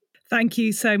soon. Thank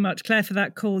you so much, Claire, for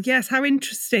that call. Yes, how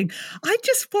interesting. I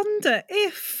just wonder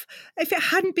if it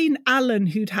hadn't been Alan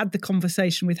who'd had the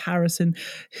conversation with Harrison,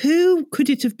 who could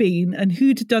it have been and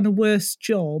who'd done a worse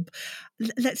job?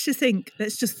 Let's just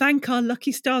thank our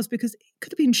lucky stars, because it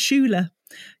could have been Shula.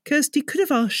 Kirsty could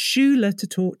have asked Shula to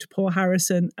talk to poor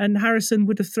Harrison, and Harrison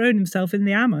would have thrown himself in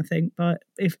the am, I think. But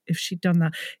if she'd done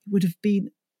that, it would have been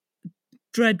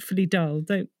dreadfully dull.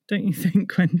 Don't you think,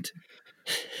 Quentin?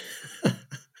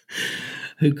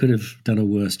 Who could have done a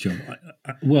worse job?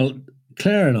 Well,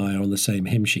 Claire and I are on the same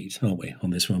hymn sheet, aren't we, on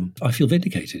this one? I feel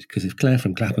vindicated, because if Claire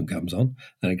from Clapham comes on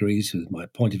and agrees with my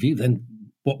point of view, then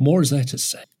what more is there to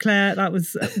say? Claire, that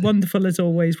was wonderful as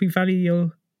always. We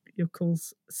value your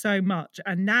calls so much.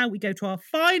 And now we go to our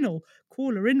final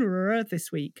caller in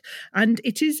this week, and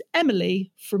it is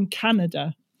Emily from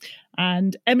Canada.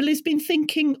 And Emily's been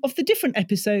thinking of the different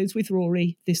episodes with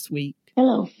Rory this week.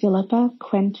 Hello, Philippa,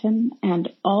 Quentin,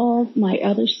 and all my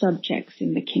other subjects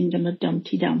in the kingdom of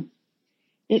Dumpty Dum.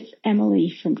 It's Emily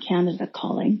from Canada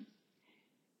calling.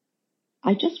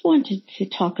 I just wanted to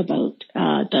talk about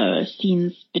the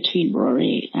scenes between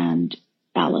Rory and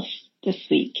Alice this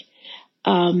week.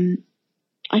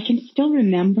 I can still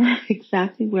remember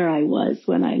exactly where I was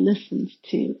when I listened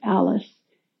to Alice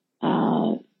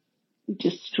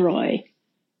destroy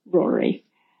Rory.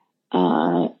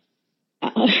 And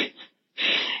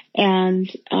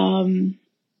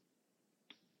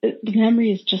the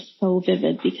memory is just so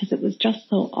vivid because it was just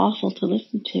so awful to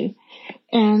listen to.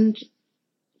 And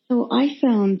so I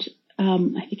found,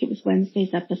 I think it was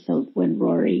Wednesday's episode when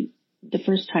Rory, the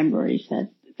first time Rory said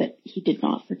that he did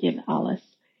not forgive Alice,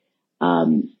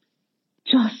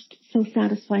 just so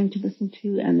satisfying to listen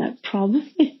to, and that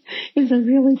probably is a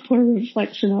really poor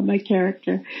reflection on my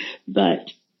character.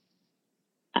 But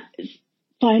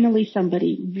finally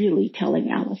somebody really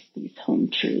telling Alice these home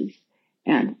truths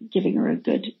and giving her a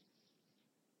good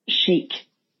shake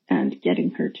and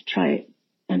getting her to try it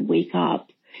and wake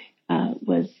up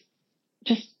was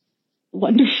just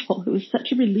wonderful. It was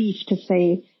such a relief to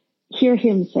hear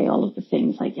him say all of the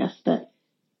things, I guess, that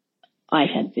I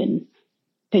had been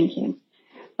thinking.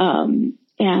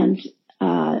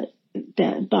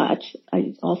 But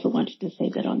I also wanted to say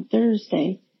that on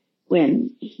Thursday,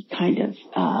 when he kind of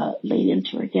laid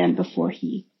into her again before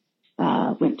he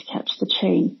went to catch the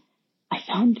train,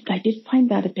 I did find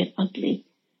that a bit ugly.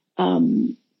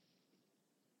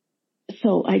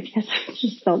 So I guess it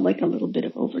just felt like a little bit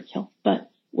of overkill.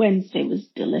 But Wednesday was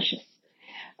delicious.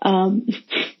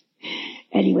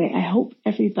 Anyway, I hope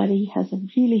everybody has a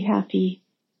really happy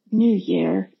New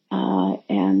Year,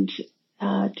 and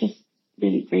just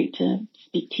really great to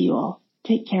speak to you all.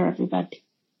 Take care, everybody.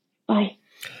 Bye.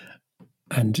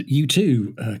 And you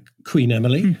too, Queen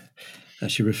Emily,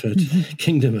 as you referred to the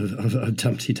kingdom of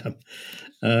Dumpty Dum.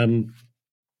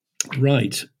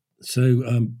 Right.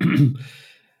 So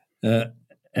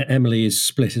Emily is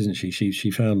split, isn't she?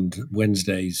 She found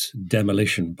Wednesday's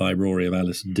demolition by Rory of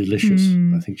Alice delicious,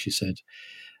 I think she said.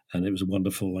 And it was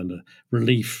wonderful and a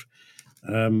relief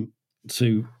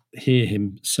to hear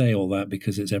him say all that,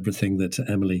 because it's everything that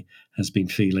Emily has been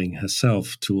feeling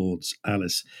herself towards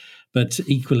Alice. But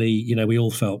equally, we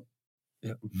all felt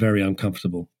very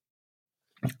uncomfortable,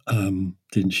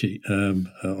 didn't she,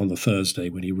 on the Thursday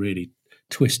when he really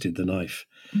twisted the knife.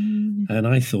 And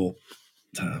I thought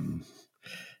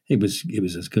it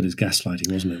was as good as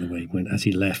gaslighting, wasn't it, the way as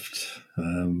he left.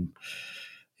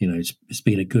 It's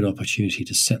been a good opportunity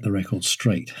to set the record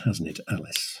straight, hasn't it,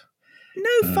 Alice?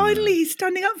 No, finally he's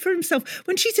standing up for himself.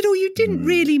 When she said, "Oh, you didn't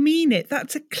really mean it,"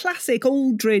 that's a classic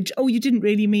Aldridge. "Oh, you didn't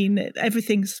really mean it.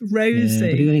 Everything's rosy."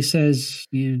 Yeah, but then he says,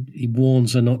 he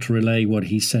warns her not to relay what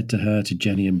he said to her to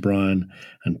Jenny and Brian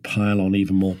and pile on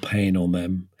even more pain on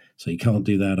them. So he can't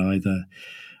do that either.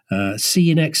 "See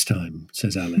you next time,"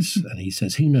 says Alice. And he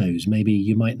says, "Who knows, maybe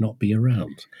you might not be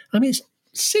around." I mean, it's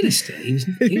sinister.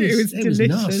 It was delicious,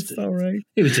 nasty. Sorry.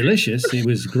 It was delicious. It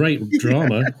was great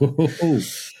drama.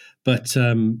 But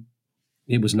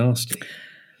it was nasty.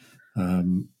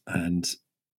 And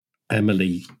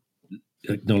Emily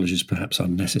acknowledges perhaps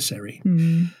unnecessary.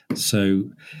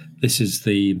 So this is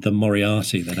the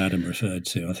Moriarty that Adam referred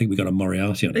to. I think we got a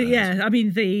Moriarty on it. Yeah, I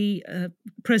mean, the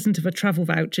present of a travel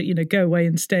voucher, go away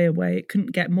and stay away. It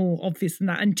couldn't get more obvious than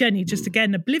that. And Jenny just,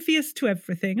 again, oblivious to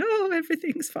everything. "Oh,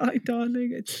 everything's fine,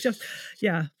 darling." It's just,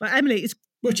 yeah. But Emily is...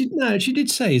 Well, she did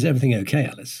say, "Is everything okay,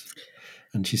 Alice?"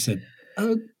 And she said,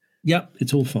 "Oh, yeah,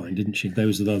 it's all fine," didn't she?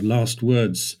 Those are the last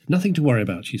words. "Nothing to worry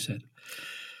about," she said.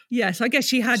 Yes, I guess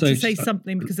she had to say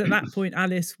something, because at that point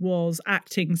Alice was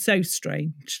acting so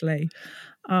strangely.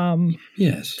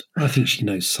 Yes, I think she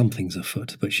knows something's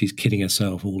afoot, but she's kidding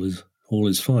herself. All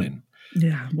is fine.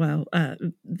 Yeah, well,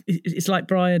 it's like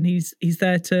Brian. He's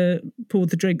there to pour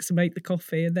the drinks and make the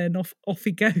coffee, and then off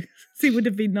he goes. It would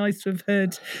have been nice to have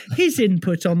heard his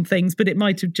input on things, but it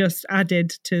might have just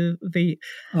added to the...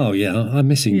 Oh, yeah, I'm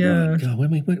missing Brian. God,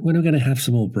 when are we going to have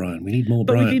some more Brian? We need more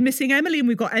Brian. But we've been missing Emily, and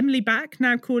we've got Emily back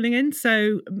now calling in,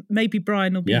 so maybe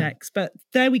Brian will be next. But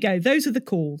there we go. Those are the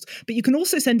calls. But you can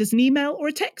also send us an email or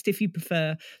a text if you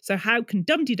prefer. So how can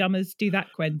Dumpty Dummers do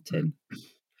that, Quentin?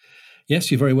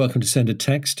 Yes, you're very welcome to send a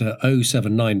text to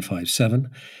 07957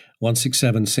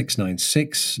 167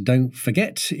 696. Don't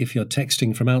forget, if you're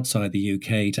texting from outside the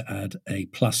UK, to add a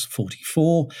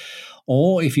 +44.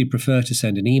 Or if you'd prefer to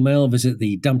send an email, visit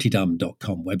the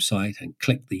dumptydum.com website and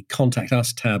click the Contact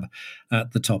Us tab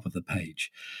at the top of the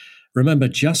page. Remember,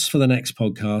 just for the next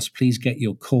podcast, please get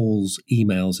your calls,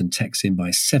 emails, and texts in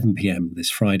by 7 p.m. this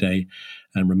Friday.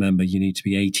 And remember, you need to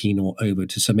be 18 or over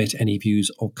to submit any views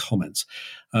or comments.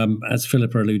 As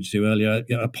Philippa alluded to earlier,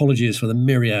 apologies for the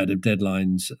myriad of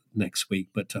deadlines next week.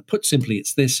 But put simply,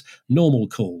 it's this: normal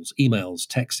calls, emails,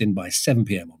 text in by 7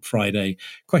 p.m. on Friday.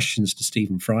 Questions to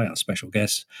Stephen Fry, our special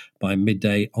guest, by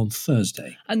midday on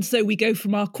Thursday. And so we go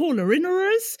from our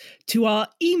caller-innerers to our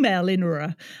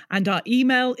email-innerer. And our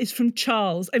email is from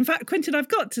Charles. In fact, Quentin, I've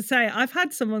got to say, I've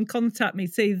had someone contact me,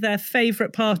 say their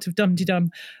favourite part of Dum Tee Dum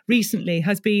recently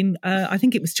has been, I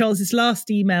think it was Charles's last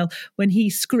email, when he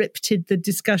scripted the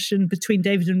discussion between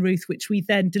David and Ruth, which we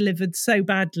then delivered so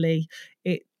badly.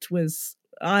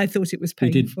 I thought it was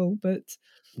painful, but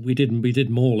we did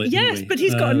maul it. Yes, didn't we? But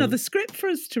he's got another script for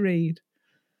us to read.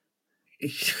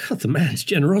 God, the man's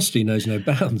generosity knows no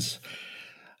bounds.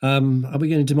 Are we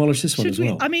going to demolish this one as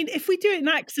well? I mean, if we do it in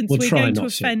accents, we're going to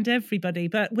offend everybody,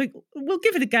 but we'll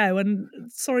give it a go. And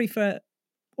sorry for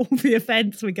all the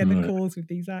offence we're going to cause with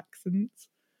these accents.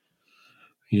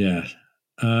 Yeah.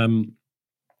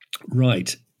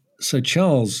 Right. So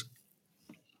Charles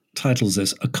titles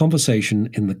this "A Conversation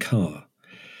in the Car."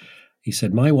 He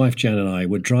said, "My wife Jan and I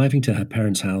were driving to her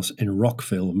parents' house in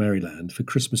Rockville, Maryland for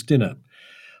Christmas dinner.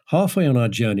 Halfway on our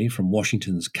journey from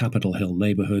Washington's Capitol Hill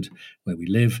neighborhood, where we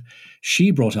live,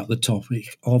 she brought up the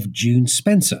topic of June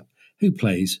Spencer, who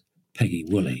plays Peggy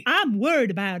Woolley. I'm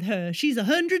worried about her. She's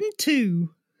 102.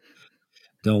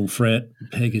 Don't fret,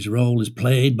 Peggy's role is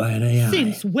played by an AI.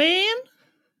 Since when?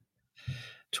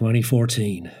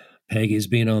 2014. Peggy's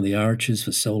been on the Arches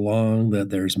for so long that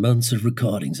there's months of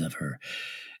recordings of her.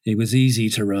 It was easy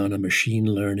to run a machine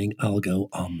learning algo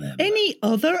on them. Any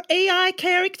other AI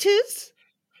characters?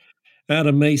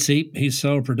 Adam Macy, he's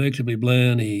so predictably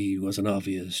bland, he was an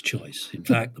obvious choice. In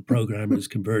fact, the programmers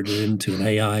converted him to an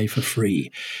AI for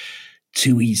free.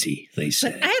 Too easy, they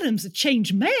say. But Adam's a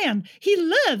changed man. He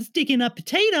loves digging up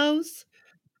potatoes.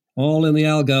 All in the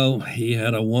algo, he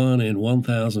had a 1 in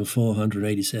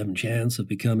 1,487 chance of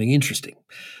becoming interesting,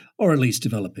 or at least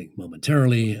developing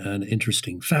momentarily an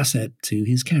interesting facet to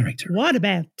his character. What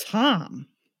about Tom?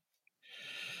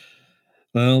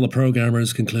 Well, the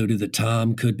programmers concluded that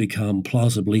Tom could become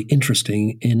plausibly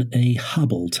interesting in a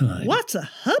Hubble time. What's a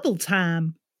Hubble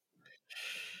time?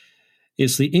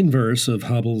 It's the inverse of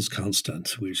Hubble's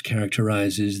constant, which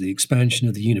characterizes the expansion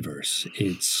of the universe.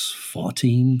 It's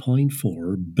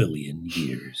 14.4 billion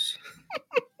years.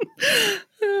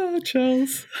 Oh,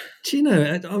 Charles. Do you know,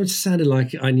 it sounded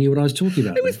like I knew what I was talking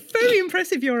about. It was very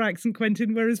impressive, your accent,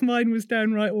 Quentin, whereas mine was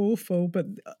downright awful. But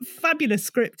fabulous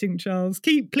scripting, Charles.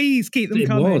 Please keep them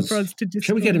coming for us to discuss.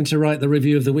 Shall we get him to write the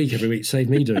review of the week every week? Save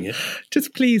me doing it.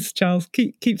 Just please, Charles,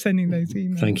 keep sending those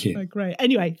emails. Thank you. Oh, great.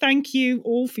 Anyway, thank you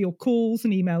all for your calls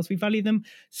and emails. We value them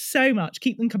so much.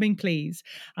 Keep them coming, please.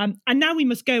 And now we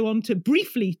must go on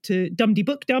briefly to Dumdy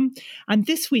Book Dum. And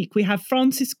this week we have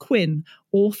Francis Quinn,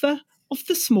 author of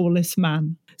The Smallest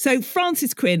Man. So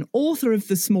Francis Quinn, author of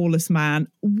The Smallest Man,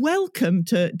 welcome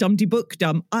to Dumdy Book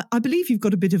Dum. I believe you've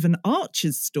got a bit of an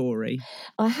Archer's story.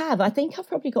 I have. I think I've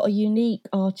probably got a unique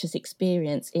Archer's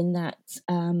experience in that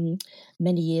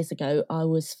many years ago I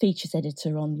was features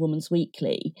editor on Woman's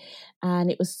Weekly,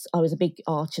 and I was a big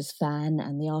Archer's fan,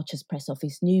 and the Archer's press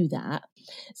office knew that.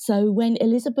 So when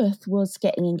Elizabeth was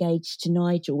getting engaged to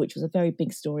Nigel, which was a very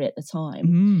big story at the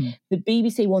time, the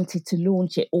BBC wanted to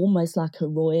launch it almost like a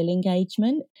royal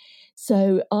engagement.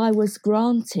 So I was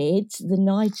granted the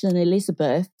Nigel and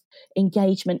Elizabeth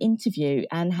engagement interview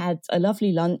and had a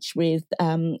lovely lunch with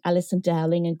Alison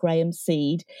Dowling and Graham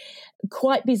Seed.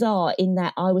 Quite bizarre in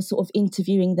that I was sort of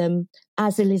interviewing them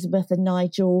as Elizabeth and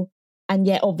Nigel, and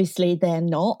yet obviously they're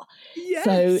not. Yes.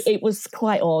 So it was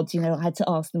quite odd, I had to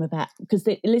ask them about, because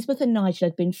Elizabeth and Nigel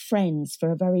had been friends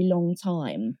for a very long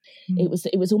time. It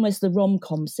was almost the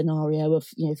rom-com scenario of,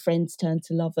 friends turn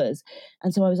to lovers.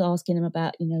 And so I was asking them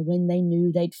about, when they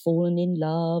knew they'd fallen in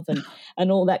love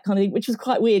and all that kind of thing, which was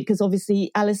quite weird because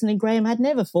obviously Alison and Graham had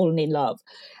never fallen in love.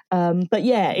 But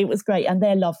yeah, it was great. And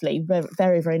they're lovely, very,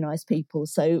 very, very nice people.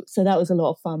 So that was a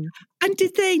lot of fun. And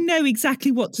did they know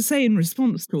exactly what to say in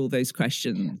response to all those questions?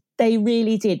 They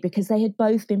really did, because they had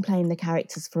both been playing the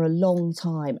characters for a long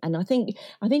time. And I think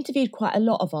I've interviewed quite a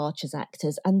lot of Archer's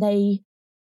actors, and they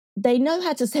they know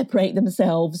how to separate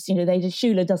themselves. You know,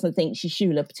 Shula doesn't think she's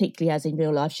Shula, particularly as in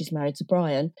real life she's married to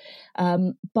Brian.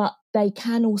 But they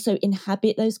can also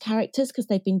inhabit those characters because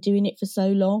they've been doing it for so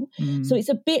long. So it's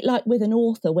a bit like with an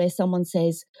author where someone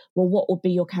says, well, what would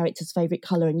be your character's favourite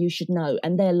colour? And you should know.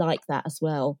 And they're like that as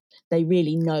well. They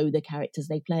really know the characters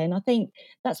they play. And I think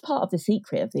that's part of the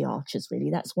secret of the Archers, really.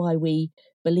 That's why we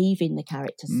believe in the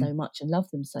characters so much and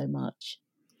love them so much.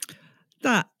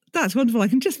 That's wonderful. I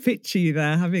can just picture you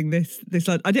there having this.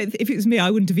 I don't. If it was me,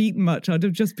 I wouldn't have eaten much. I'd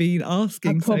have just been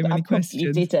asking so many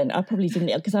questions. I probably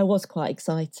didn't because I was quite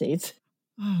excited.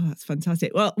 Oh, that's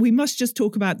fantastic. Well, we must just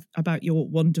talk about your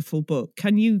wonderful book.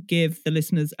 Can you give the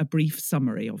listeners a brief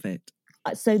summary of it?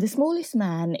 So The Smallest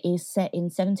Man is set in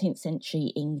 17th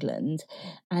century England,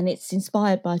 and it's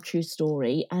inspired by a true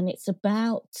story, and it's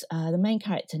about the main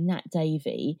character, Nat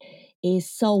Davey, is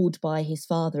sold by his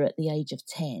father at the age of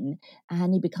 10,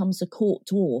 and he becomes a court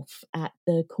dwarf at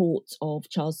the court of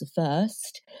Charles I,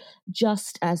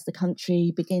 just as the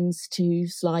country begins to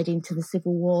slide into the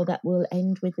civil war that will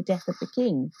end with the death of the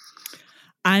king.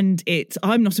 And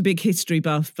I'm not a big history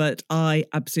buff, but I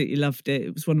absolutely loved it.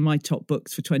 It was one of my top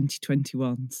books for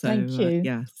 2021. So, thank you.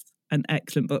 Yes, an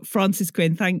excellent book. Frances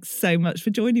Quinn, thanks so much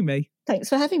for joining me. Thanks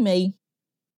for having me.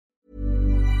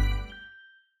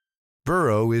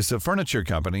 Burrow is a furniture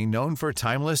company known for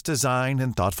timeless design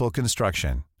and thoughtful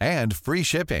construction and free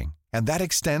shipping, and that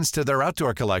extends to their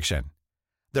outdoor collection.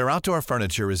 Their outdoor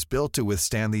furniture is built to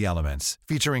withstand the elements,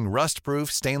 featuring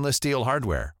rust-proof stainless steel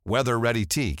hardware, weather-ready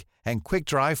teak, and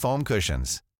quick-dry foam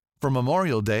cushions. For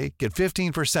Memorial Day, get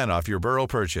 15% off your Burrow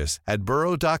purchase at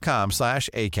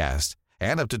burrow.com/ACAST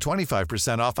and up to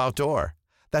 25% off outdoor.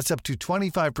 That's up to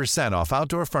 25% off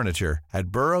outdoor furniture at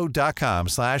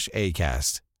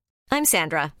burrow.com/ACAST. I'm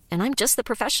Sandra, and I'm just the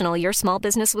professional your small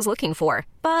business was looking for.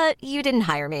 But you didn't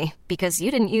hire me because you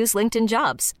didn't use LinkedIn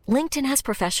Jobs. LinkedIn has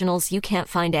professionals you can't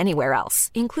find anywhere else,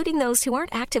 including those who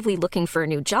aren't actively looking for a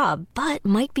new job, but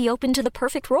might be open to the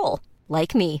perfect role,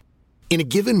 like me. In a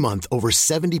given month, over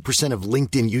 70% of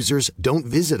LinkedIn users don't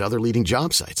visit other leading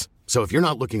job sites. So if you're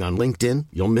not looking on LinkedIn,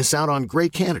 you'll miss out on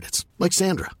great candidates like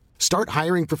Sandra. Start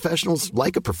hiring professionals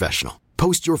like a professional.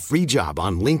 Post your free job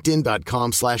on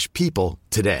linkedin.com/people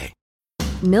today.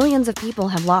 Millions of people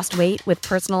have lost weight with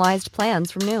personalized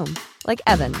plans from Noom, like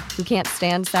Evan, who can't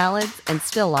stand salads and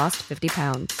still lost 50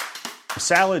 pounds.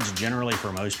 Salads generally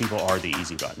for most people are the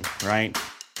easy button, right?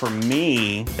 For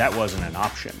me, that wasn't an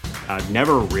option. I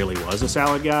never really was a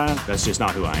salad guy. That's just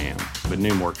not who I am. But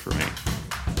Noom worked for me.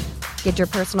 Get your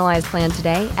personalized plan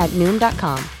today at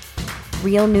Noom.com.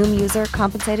 Real Noom user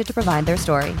compensated to provide their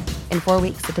story. In 4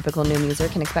 weeks, the typical Noom user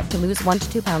can expect to lose 1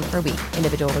 to 2 pounds per week.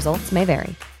 Individual results may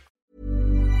vary.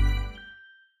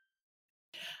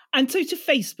 And so to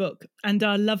Facebook and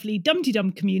our lovely Dum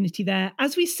Dum community there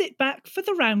as we sit back for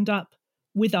the roundup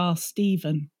with our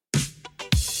Stephen.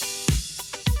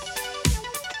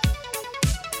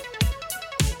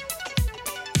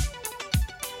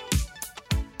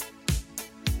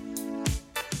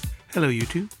 Hello you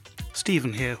two,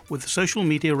 Stephen here with the Social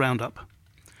Media Roundup.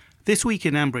 This week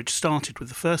in Ambridge started with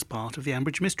the first part of the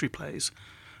Ambridge Mystery Plays,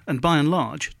 and by and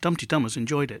large, Dumpty Dummers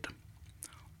enjoyed it.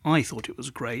 I thought it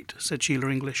was great, said Sheila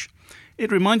English.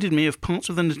 It reminded me of parts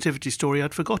of the Nativity story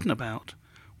I'd forgotten about,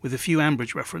 with a few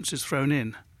Ambridge references thrown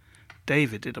in.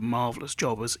 David did a marvellous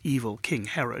job as evil King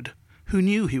Herod. Who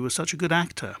knew he was such a good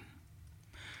actor?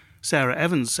 Sarah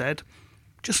Evans said,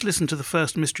 just listened to the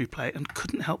first mystery play and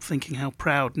couldn't help thinking how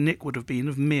proud Nick would have been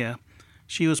of Mia.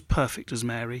 She was perfect as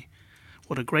Mary.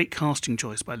 What a great casting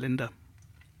choice by Linda.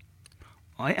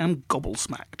 I am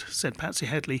gobblesmacked, said Patsy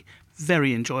Headley.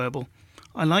 Very enjoyable.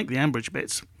 I like the Ambridge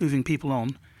bits, moving people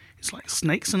on. It's like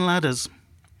snakes and ladders.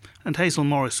 And Hazel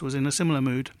Morris was in a similar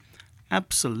mood.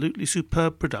 Absolutely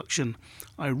superb production.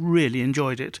 I really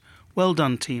enjoyed it. Well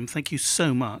done, team. Thank you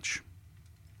so much.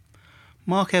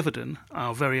 Mark Everton,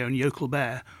 our very own yokel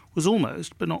bear, was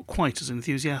almost, but not quite as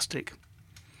enthusiastic.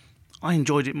 I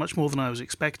enjoyed it much more than I was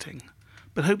expecting,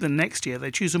 but hope that next year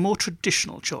they choose a more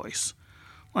traditional choice,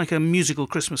 like a musical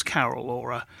Christmas Carol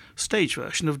or a stage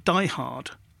version of Die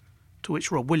Hard. To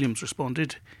which Rob Williams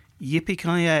responded,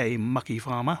 "Yippee-ki-yay, mucky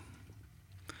farmer."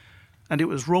 And it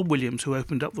was Rob Williams who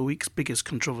opened up the week's biggest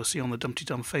controversy on the Dumpty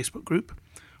Dum Facebook group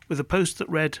with a post that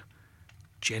read,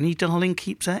 "Jenny Darling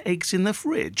keeps her eggs in the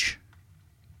fridge."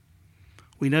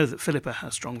 We know that Philippa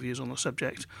has strong views on the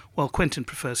subject, while Quentin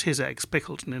prefers his eggs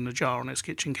pickled and in a jar on his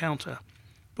kitchen counter.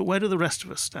 But where do the rest of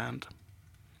us stand?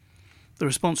 The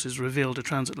responses revealed a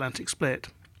transatlantic split.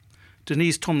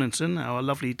 Denise Tomlinson, our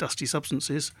lovely Dusty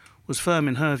Substances, was firm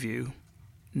in her view.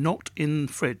 Not in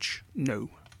fridge.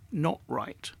 No, not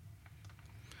right.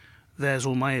 "There's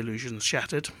all my illusions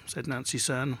shattered," said Nancy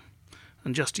Cern.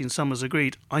 And Justine Summers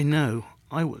agreed. "I know,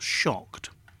 I was shocked."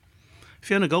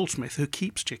 Fiona Goldsmith, who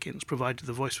keeps chickens, provided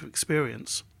the voice of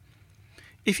experience.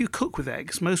 "If you cook with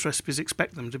eggs, most recipes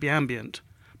expect them to be ambient.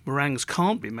 Meringues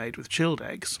can't be made with chilled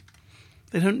eggs.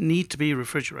 They don't need to be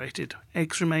refrigerated.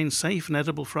 Eggs remain safe and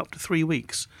edible for up to 3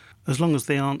 weeks, as long as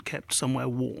they aren't kept somewhere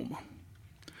warm."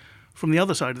 From the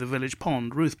other side of the village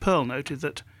pond, Ruth Pearl noted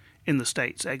that in the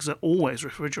States, eggs are always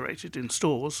refrigerated in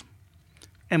stores.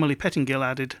 Emily Pettingill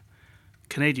added,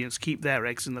 "Canadians keep their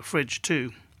eggs in the fridge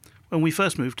too. When we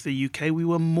first moved to the UK, we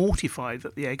were mortified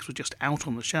that the eggs were just out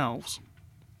on the shelves."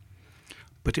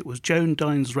 But it was Joan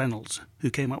Dines Reynolds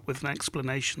who came up with an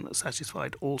explanation that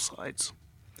satisfied all sides.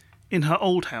 In her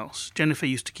old house, Jennifer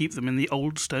used to keep them in the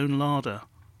old stone larder,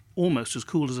 almost as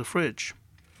cool as a fridge.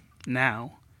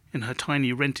 Now, in her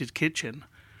tiny rented kitchen,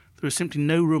 there is simply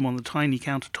no room on the tiny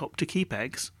countertop to keep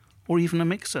eggs, or even a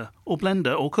mixer, or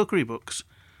blender, or cookery books.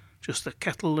 Just the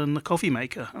kettle and the coffee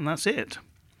maker, and that's it.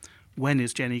 When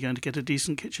is Jenny going to get a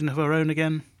decent kitchen of her own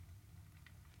again?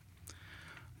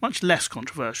 Much less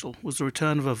controversial was the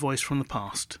return of a voice from the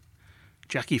past.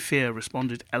 Jackie Fear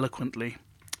responded eloquently,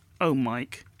 "Oh,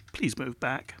 Mike, please move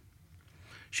back."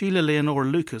 Sheila Leonora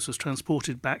Lucas was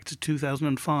transported back to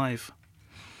 2005.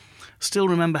 "Still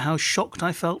remember how shocked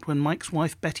I felt when Mike's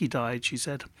wife Betty died," she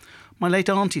said. "My late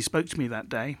auntie spoke to me that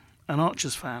day, an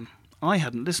Archers fan. I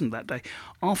hadn't listened that day.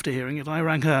 After hearing it, I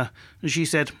rang her, and she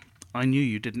said, 'I knew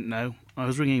you didn't know. I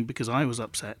was ringing because I was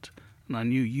upset, and I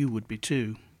knew you would be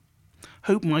too.'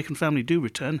 Hope Mike and family do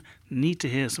return. Need to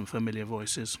hear some familiar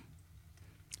voices."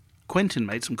 Quentin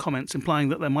made some comments implying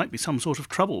that there might be some sort of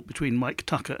trouble between Mike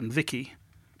Tucker and Vicky,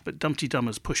 but Dumpty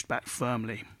Dummers pushed back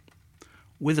firmly.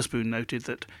 Witherspoon noted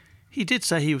that he did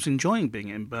say he was enjoying being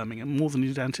in Birmingham more than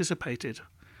he'd anticipated,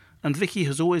 and Vicky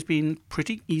has always been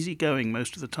pretty easygoing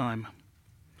most of the time.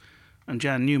 And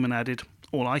Jan Newman added,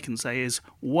 "All I can say is,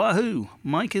 wahoo,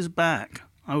 Mike is back.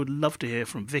 I would love to hear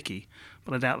from Vicky,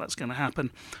 but I doubt that's going to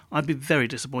happen. I'd be very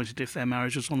disappointed if their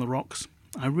marriage was on the rocks.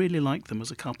 I really like them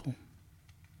as a couple."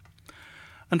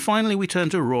 And finally we turn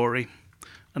to Rory,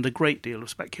 and a great deal of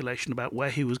speculation about where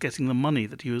he was getting the money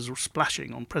that he was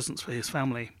splashing on presents for his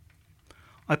family.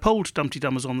 I polled Dumpty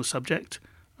Dummers on the subject,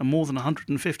 and more than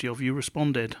 150 of you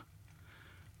responded.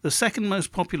 The second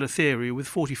most popular theory, with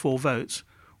 44 votes,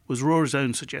 was Rory's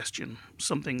own suggestion,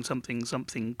 something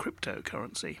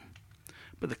cryptocurrency.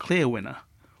 But the clear winner,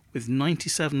 with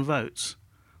 97 votes,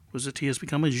 was that he has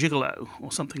become a gigolo,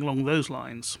 or something along those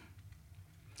lines.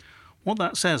 What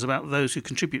that says about those who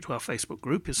contribute to our Facebook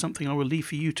group is something I will leave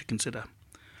for you to consider.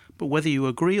 But whether you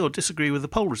agree or disagree with the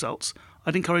poll results,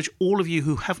 I'd encourage all of you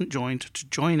who haven't joined to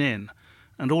join in,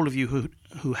 and all of you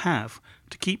who have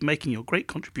to keep making your great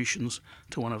contributions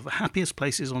to one of the happiest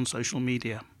places on social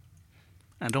media.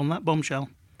 And on that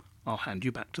bombshell, I'll hand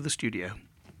you back to the studio.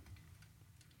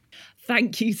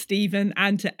 Thank you, Stephen,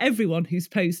 and to everyone who's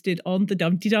posted on the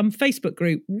Dumpty Dum Facebook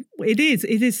group. It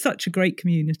is such a great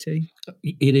community.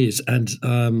 It is, and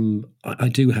I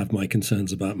do have my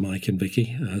concerns about Mike and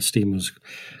Vicky. Stephen was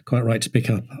quite right to pick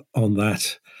up on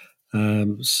that.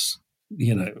 Why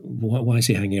is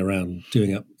he hanging around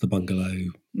doing up the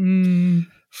bungalow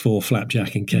for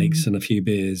flapjack and cakes and a few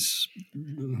beers?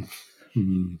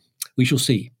 We shall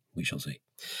see.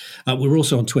 We're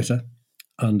also on Twitter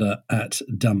under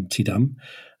 @DumptyDum.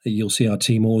 You'll see our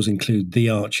team always include the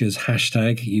Archers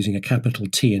hashtag using a capital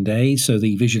T and A, so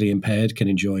the visually impaired can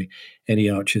enjoy any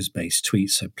Archers-based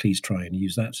tweets. So please try and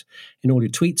use that in all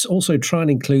your tweets. Also try and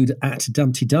include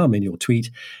 @DumptyDum in your tweet,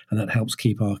 and that helps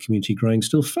keep our community growing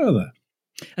still further.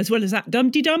 As well as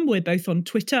 @DumptyDum, we're both on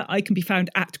Twitter. I can be found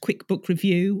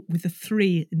 @QuickBookReview with a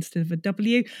 3 instead of a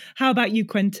W. How about you,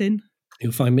 Quentin?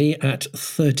 You'll find me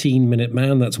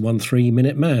 @13MinuteMan. That's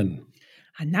 13MinuteMan.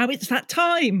 And now it's that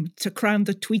time to crown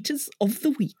the tweeters of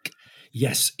the week.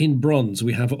 Yes, in bronze,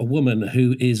 we have a woman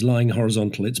who is lying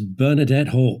horizontal. It's Bernadette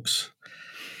Hawkes.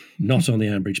 Not on the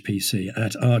Ambridge PC,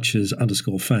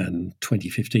 @Archers_fan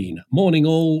 2015. Morning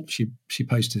all. She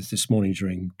posted this morning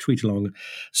during tweet along.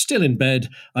 Still in bed.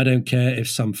 I don't care if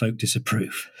some folk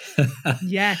disapprove.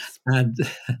 Yes.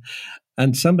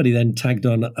 And somebody then tagged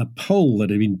on a poll that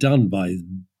had been done by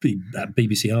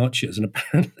BBC Archers, and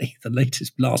apparently the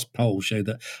last poll showed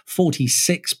that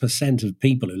 46% of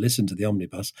people who listen to the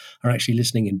omnibus are actually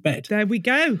listening in bed. There we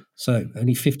go. So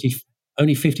only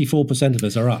 54% of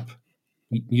us are up.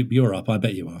 You're up, I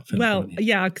bet you are. Well,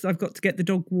 yeah, because I've got to get the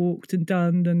dog walked and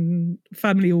done and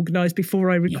family organised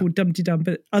before I record Dumpty Dum.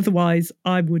 But otherwise,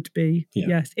 I would be,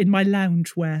 yes, in my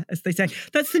loungewear, as they say.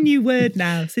 That's the new word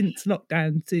now since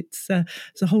lockdown. It's a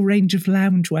whole range of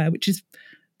loungewear, which is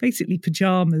basically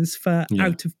pajamas for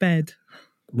out of bed.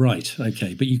 Right,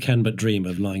 okay. But you can but dream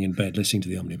of lying in bed listening to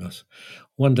the omnibus.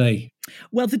 One day.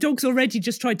 Well, the dog's already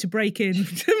just tried to break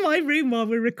into my room while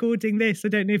we're recording this. I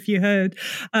don't know if you heard.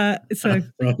 Right.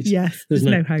 Yes, there's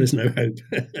no hope. There's no hope.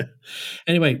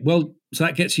 Anyway, well, so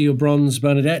that gets you your bronze,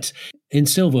 Bernadette. In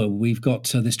silver, we've got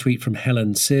this tweet from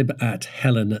Helen Sib at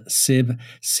Helen Sib,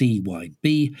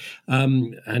 CYB.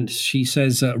 And she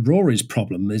says, Rory's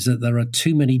problem is that there are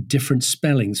too many different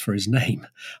spellings for his name.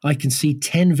 I can see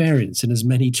 10 variants in as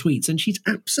many tweets, and she's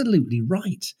absolutely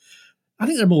right. I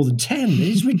think there are more than 10.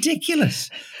 It's ridiculous.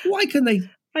 Why can they...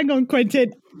 Hang on,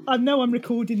 Quentin. I know I'm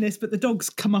recording this, but the dog's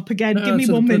come up again. Give me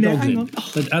 1 minute. Hang on.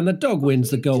 And the dog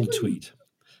wins the gold tweet.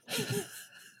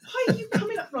 Why are you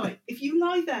coming up? Right, if you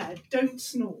lie there, don't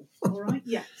snore, all right?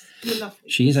 Yes, you're lovely.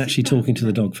 She is actually talking to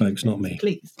the dog, folks, not me.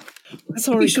 Please.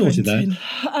 Sorry, sorted Quentin.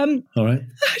 All right.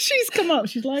 She's come up.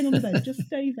 She's lying on the bed. Just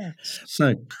stay there.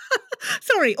 So...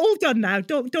 Sorry, all done now.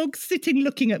 Dog's sitting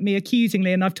looking at me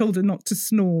accusingly, and I've told her not to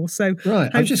snore, so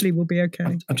right, hopefully we'll be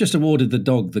okay. I've just awarded the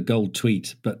dog the gold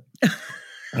tweet, but...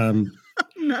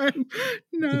 No,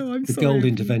 I'm the sorry. gold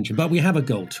intervention. But we have a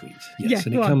gold tweet, yes, Yeah,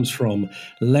 and it go on. comes from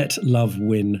Let Love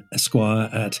Win Esquire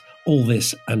at All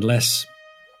This and Less.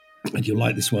 And you'll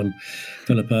like this one,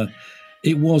 Philippa.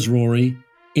 It was Rory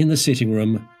in the sitting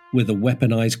room with a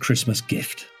weaponized Christmas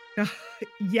gift.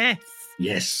 Yes.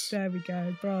 Yes. There we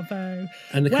go. Bravo.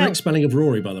 And the correct spelling of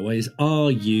Rory, by the way, is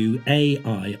Ruairi.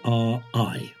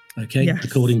 Okay, Yes.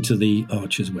 according to the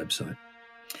Archers website.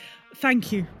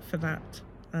 Thank you for that.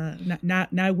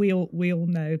 Now we all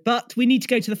know. But we need to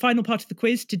go to the final part of the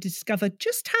quiz to discover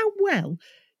just how well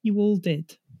you all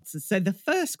did. So the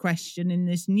first question in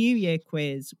this New Year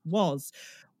quiz was,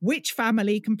 which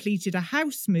family completed a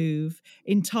house move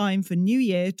in time for New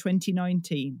Year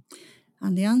 2019?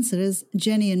 And the answer is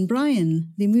Jenny and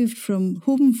Brian. They moved from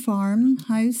Home Farm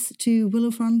House to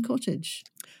Willow Farm Cottage.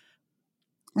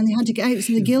 And they had to get out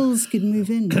so the Gills could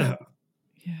move in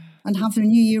and have their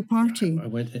New Year party. I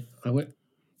went.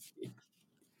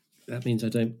 That means I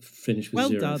don't finish with Well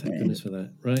 0. done. Thank goodness for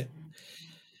that. Right.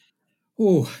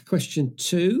 Oh, question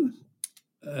 2.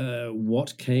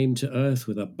 What came to Earth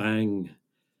with a bang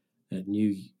at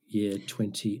New Year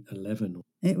 2011?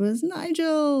 It was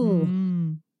Nigel.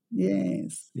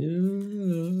 Yes.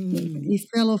 He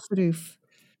fell off the roof.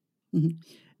 Mm-hmm.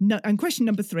 No, and question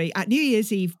number 3, at the New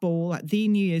Year's Eve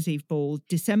ball,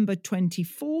 December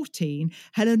 2014,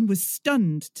 Helen was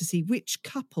stunned to see which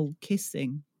couple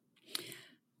kissing.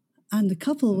 And the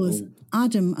couple was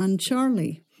Adam and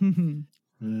Charlie,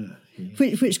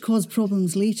 which caused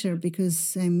problems later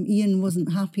because Ian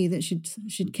wasn't happy that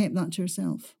she'd kept that to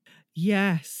herself.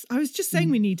 Yes, I was just saying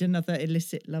we need another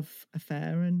illicit love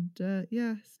affair, and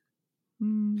yes,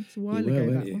 it's a while ago.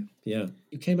 Weren't that you? one. Yeah,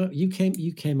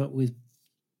 you came up with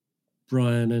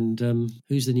Brian and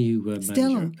who's the new Stella.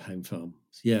 manager at Home Farm?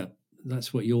 Yeah,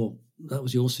 that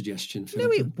was your suggestion. No,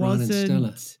 Philippa. it Brian wasn't.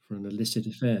 and Stella for an illicit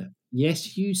affair.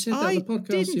 Yes, you said that on I the podcast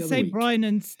the didn't other say week. Brian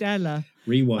and Stella.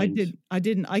 Rewind. I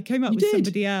didn't. I came up You with did.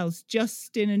 somebody else,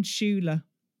 Justin and Shula.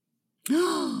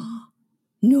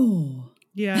 No.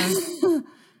 Yeah.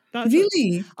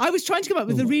 Really? I was trying to come up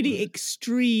with a really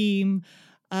extreme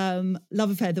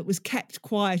love affair that was kept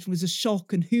quiet and was a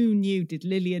shock, and who knew? Did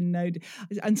Lillian know?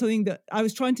 And something that I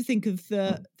was trying to think of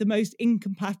the most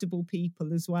incompatible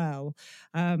people as well,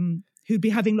 who'd be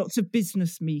having lots of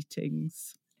business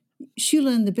meetings.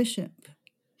 Sheila and the Bishop.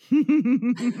 But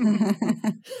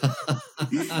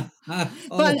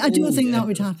I don't think that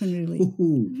would happen, really.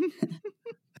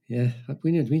 Yeah,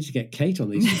 we need to get Kate on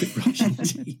these brushing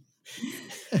teeth.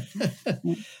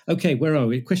 Okay, where are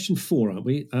we? Question 4, aren't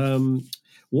we?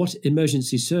 What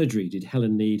emergency surgery did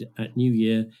Helen need at New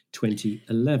Year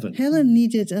 2011? Helen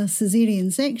needed a caesarean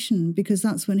section because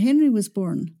that's when Henry was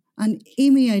born. And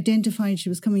Amy identified she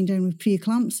was coming down with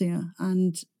preeclampsia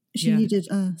and she needed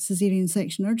a caesarean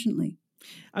section urgently.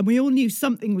 And we all knew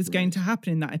something was going to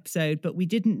happen in that episode, but we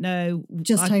didn't know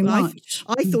just how much.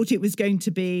 I thought it was going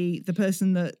to be the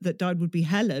person that died would be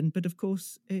Helen, but of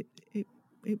course it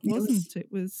wasn't.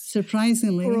 It was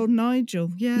surprisingly poor old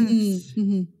Nigel. Yes.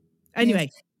 Mm-hmm.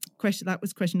 Anyway, that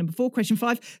was question number 4. Question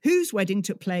 5: whose wedding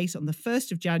took place on the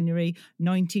 1st of January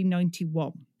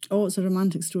 1991? Oh, it's a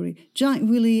romantic story. Jack,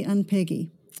 Willie, and Peggy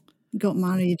got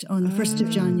married on the 1st of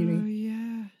January. Oh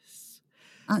yes,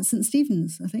 at St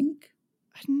Stephen's, I think.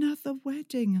 Another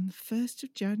wedding on the 1st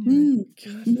of January.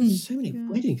 There's so many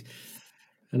weddings.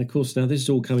 And of course, now this is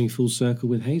all coming full circle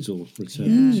with Hazel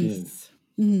returning. Yes.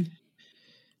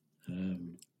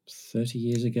 30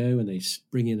 years ago, and they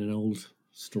bring in an old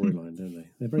storyline, don't they?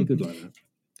 They're very good like that.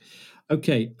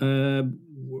 Okay,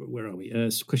 where are we?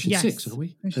 Question Yes. 6, are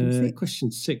we? Question 6.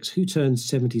 Question 6. Who turned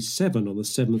 77 on the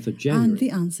 7th of January? And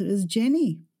the answer is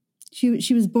Jenny.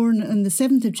 She was born on the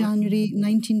 7th of January,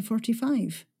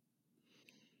 1945.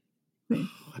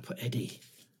 I put Eddie.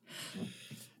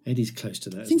 Eddie's close to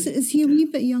that. I think is he a wee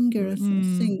bit younger? I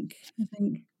think.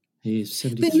 He is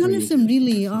 73. But none of them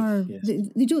really are. Yes.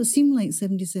 They don't seem like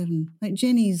 77. Like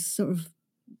Jenny's sort of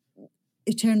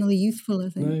eternally youthful, I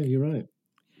think. No, you're right.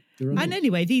 You're right. And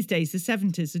anyway, these days the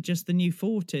 70s are just the new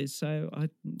 40s. So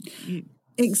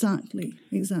Exactly.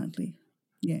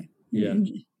 Yeah. Yeah.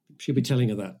 She'll be telling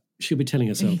her that. She'll be telling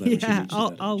herself that. yeah,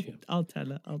 I'll tell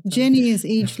her. Jenny is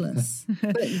ageless,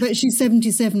 but she's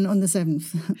 77 on the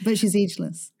 7th. But she's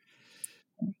ageless.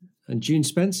 And June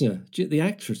Spencer, the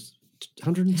actress,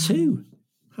 102.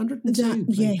 102.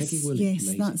 Yes,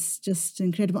 Amazing. that's just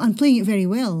incredible. And playing it very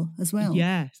well as well.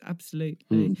 Yes,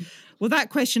 absolutely. Well,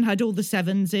 that question had all the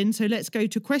 7s in, so let's go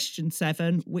to question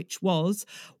 7, which was,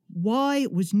 why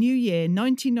was New Year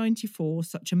 1994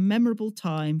 such a memorable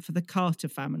time for the Carter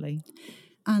family?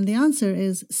 And the answer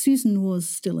is Susan was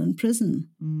still in prison.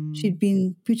 She'd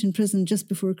been put in prison just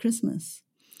before Christmas.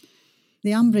 The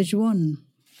Ambridge won.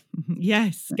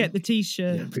 Yes, get the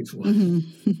T-shirt. The Ambridge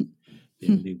won. The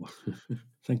only one.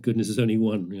 Thank goodness there's only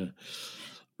one. Yeah.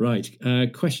 Right.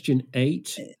 Question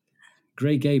 8.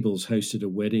 Grey Gables hosted a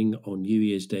wedding on New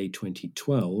Year's Day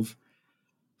 2012.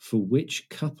 For which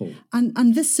couple?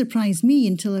 And this surprised me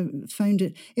until I found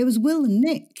it. It was Will and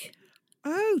Nick.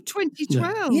 Oh,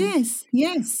 2012. Yes.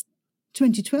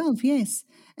 2012, yes.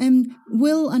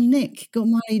 Will and Nick got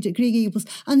married at Grey Gables.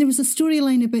 And there was a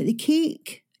storyline about the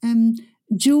cake.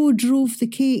 Joe drove the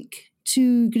cake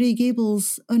to Grey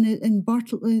Gables in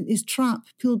his trap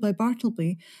pulled by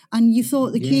Bartleby, and you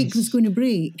thought the cake was going to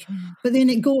break, but then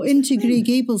it got into Grey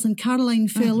Gables and Caroline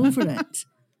fell over it.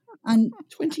 And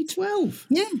 2012.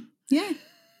 Yeah.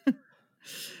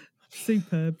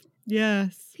 Superb.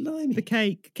 Yes. Blimey. The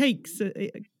cakes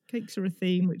are a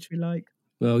theme which we like.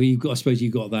 Well, I suppose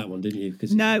you got that one, didn't you?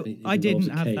 No, I didn't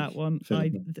have that one.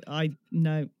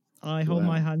 I hold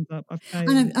my hands up.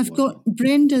 And I've got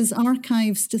Brenda's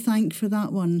archives to thank for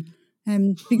that one.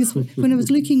 Because when I was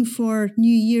looking for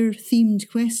New Year themed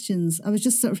questions, I was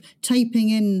just sort of typing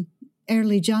in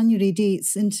early January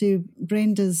dates into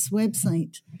Brenda's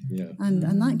website. Yeah. And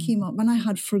that came up, and I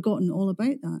had forgotten all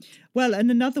about that. Well, and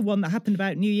another one that happened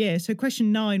about New Year. So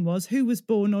question 9 was, who was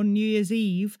born on New Year's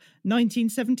Eve,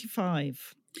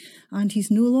 1975? And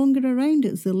he's no longer around.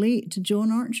 It's the late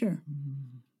John Archer.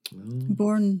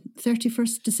 Born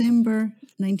 31st December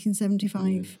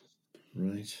 1975.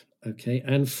 Right. Okay.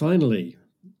 And finally,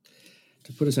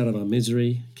 to put us out of our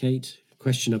misery, Kate,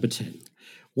 question number 10.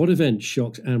 What event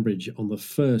shocked Ambridge on the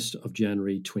 1st of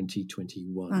January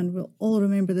 2021? And we'll all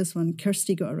remember this one.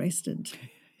 Kirsty got arrested.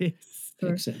 Yes.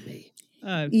 Except me.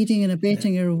 Aiding and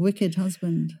abetting her wicked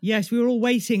husband. Yes, we were all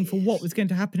waiting for what was going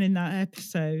to happen in that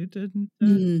episode.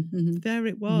 And there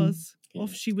it was.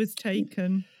 Off she was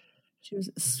taken. She was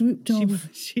swooped off.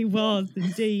 She was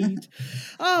indeed.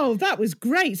 Oh, that was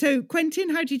great. So, Quentin,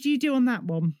 how did you do on that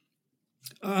one?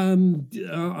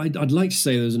 I'd like to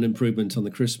say there was an improvement on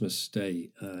the Christmas Day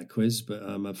quiz, but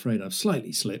I'm afraid I've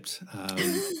slightly slipped.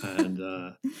 And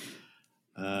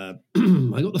I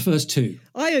got the first 2.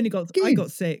 I got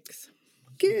 6.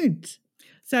 Good.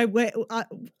 So why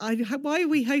are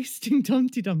we hosting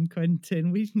Dumpty Dum,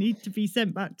 Quentin? We need to be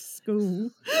sent back to school.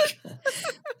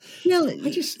 Well,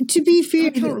 to be fair, I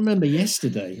can't remember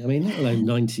yesterday. I mean, let alone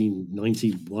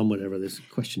 1991, whatever this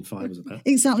question 5 was about.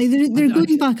 Exactly. They're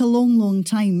going back a long, long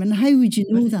time. And how would you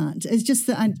know that? It's just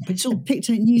that I picked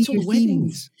out New Year's all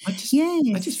weddings. I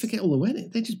just forget all the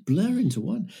weddings. They just blur into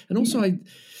one. And also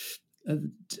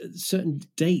certain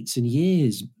dates and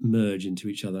years merge into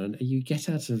each other. And you get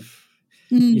out of...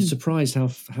 You're surprised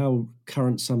how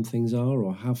current some things are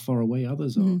or how far away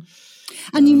others are.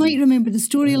 And you might remember the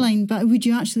storyline, but would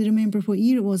you actually remember what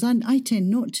year it was? I tend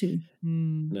not to.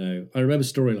 No, I remember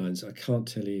storylines. I can't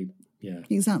tell you,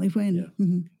 exactly when.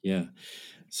 Yeah. Yeah.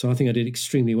 So I think I did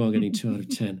extremely well getting 2 out of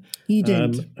 10. You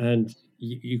did. And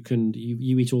you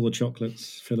eat all the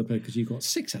chocolates, Philippa, because you got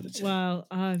 6 out of 10. Well,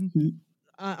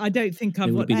 I don't think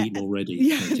I've got... They've been eaten already.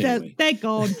 Yeah, they're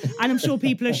gone. And I'm sure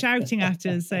people are shouting at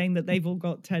us saying that they've all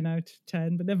got 10 out of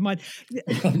 10, but never mind.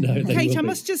 Oh, no, Kate, I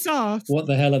must just ask. What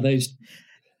the hell are those...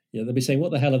 Yeah, they'll be saying,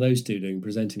 what the hell are those two doing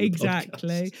presenting the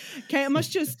Exactly. podcast? Kate, I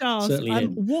must just ask,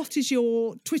 what is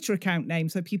your Twitter account name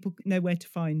so people know where to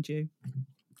find you?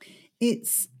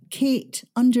 It's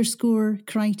Kate_Crichton.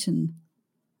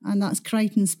 And that's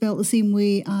Crichton spelt the same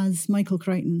way as Michael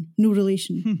Crichton. No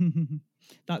relation.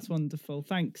 That's wonderful.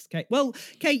 Thanks, Kate. Well,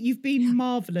 Kate, you've been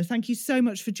marvellous. Thank you so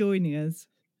much for joining us.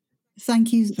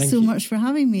 Thank you so much for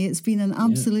having me. It's been an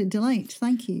absolute delight.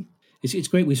 Thank you. It's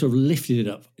great we sort of lifted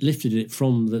it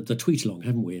from the tweet along,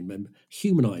 haven't we? And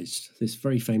humanised this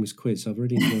very famous quiz. I've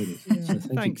really enjoyed it.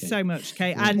 So Thanks so much,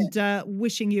 Kate. And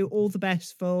wishing you all the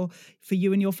best for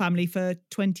you and your family for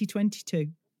 2022.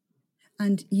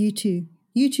 And you too.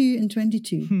 You too in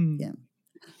 22. Yeah.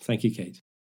 Thank you, Kate.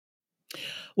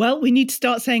 Well, we need to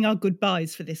start saying our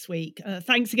goodbyes for this week.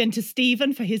 Thanks again to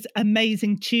Stephen for his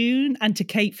amazing tune, and to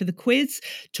Kate for the quiz,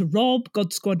 to Rob,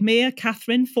 God Squad Mia,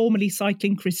 Catherine, formerly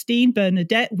Cycling Christine,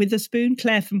 Bernadette, Witherspoon,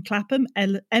 Claire from Clapham,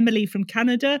 Emily from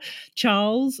Canada,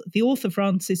 Charles, the author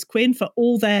Francis Quinn, for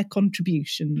all their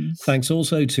contributions. Thanks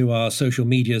also to our social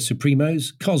media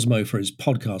supremos, Cosmo for his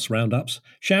podcast roundups,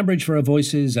 Shambridge for her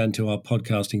voices, and to our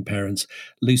podcasting parents,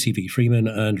 Lucy V. Freeman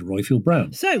and Royfield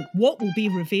Brown. So, what will be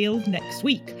revealed next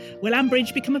week? Will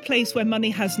Ambridge become a place where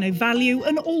money has no value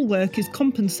and all work is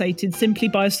compensated simply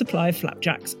by a supply of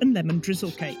flapjacks and lemon drizzle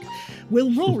cake?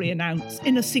 Will Rory announce,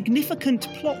 in a significant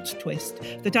plot twist,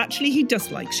 that actually he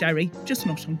does like sherry, just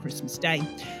not on Christmas Day?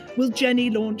 Will Jenny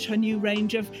launch her new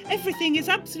range of everything is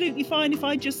absolutely fine if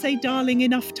I just say darling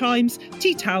enough times,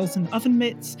 tea towels and oven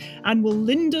mitts? And will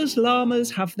Linda's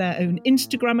Llamas have their own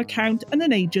Instagram account and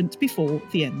an agent before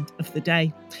the end of the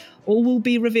day? All will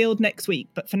be revealed next week,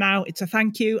 but for now, it's a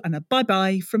thank you and a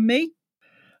bye-bye from me.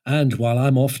 And while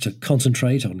I'm off to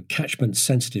concentrate on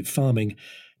catchment-sensitive farming,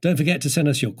 don't forget to send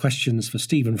us your questions for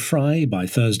Stephen Fry by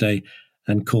Thursday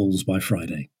and calls by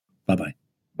Friday. Bye-bye.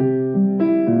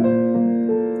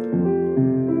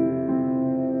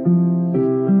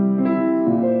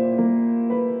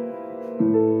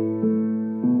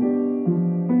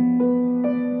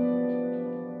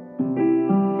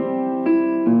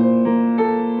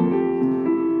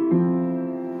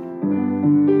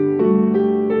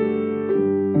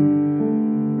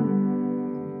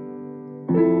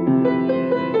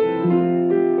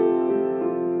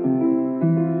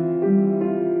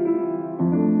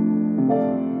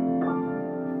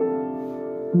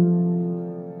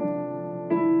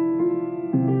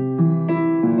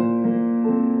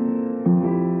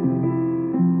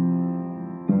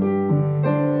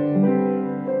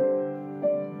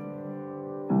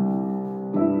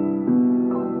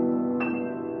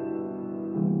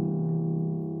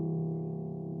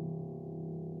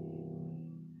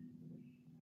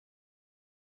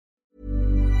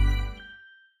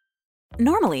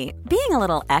 Normally, being a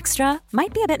little extra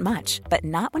might be a bit much, but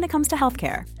not when it comes to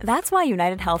healthcare. That's why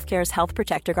United Healthcare's Health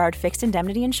Protector Guard fixed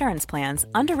indemnity insurance plans,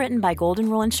 underwritten by Golden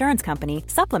Rule Insurance Company,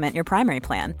 supplement your primary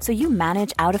plan so you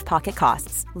manage out-of-pocket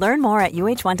costs. Learn more at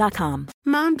uh1.com.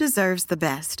 Mom deserves the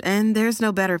best, and there's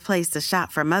no better place to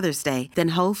shop for Mother's Day than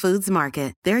Whole Foods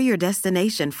Market. They're your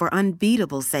destination for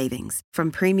unbeatable savings, from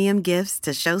premium gifts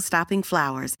to show-stopping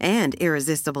flowers and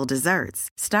irresistible desserts.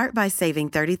 Start by saving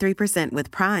 33% with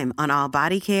Prime on all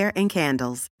body care and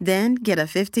candles. Then get a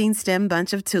 15-stem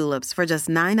bunch of tulips for just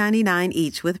 $9.99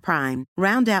 each with Prime.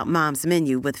 Round out Mom's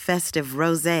menu with festive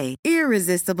rosé,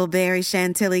 irresistible berry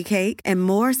chantilly cake, and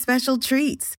more special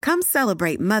treats. Come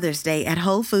celebrate Mother's Day at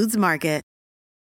Whole Foods Market.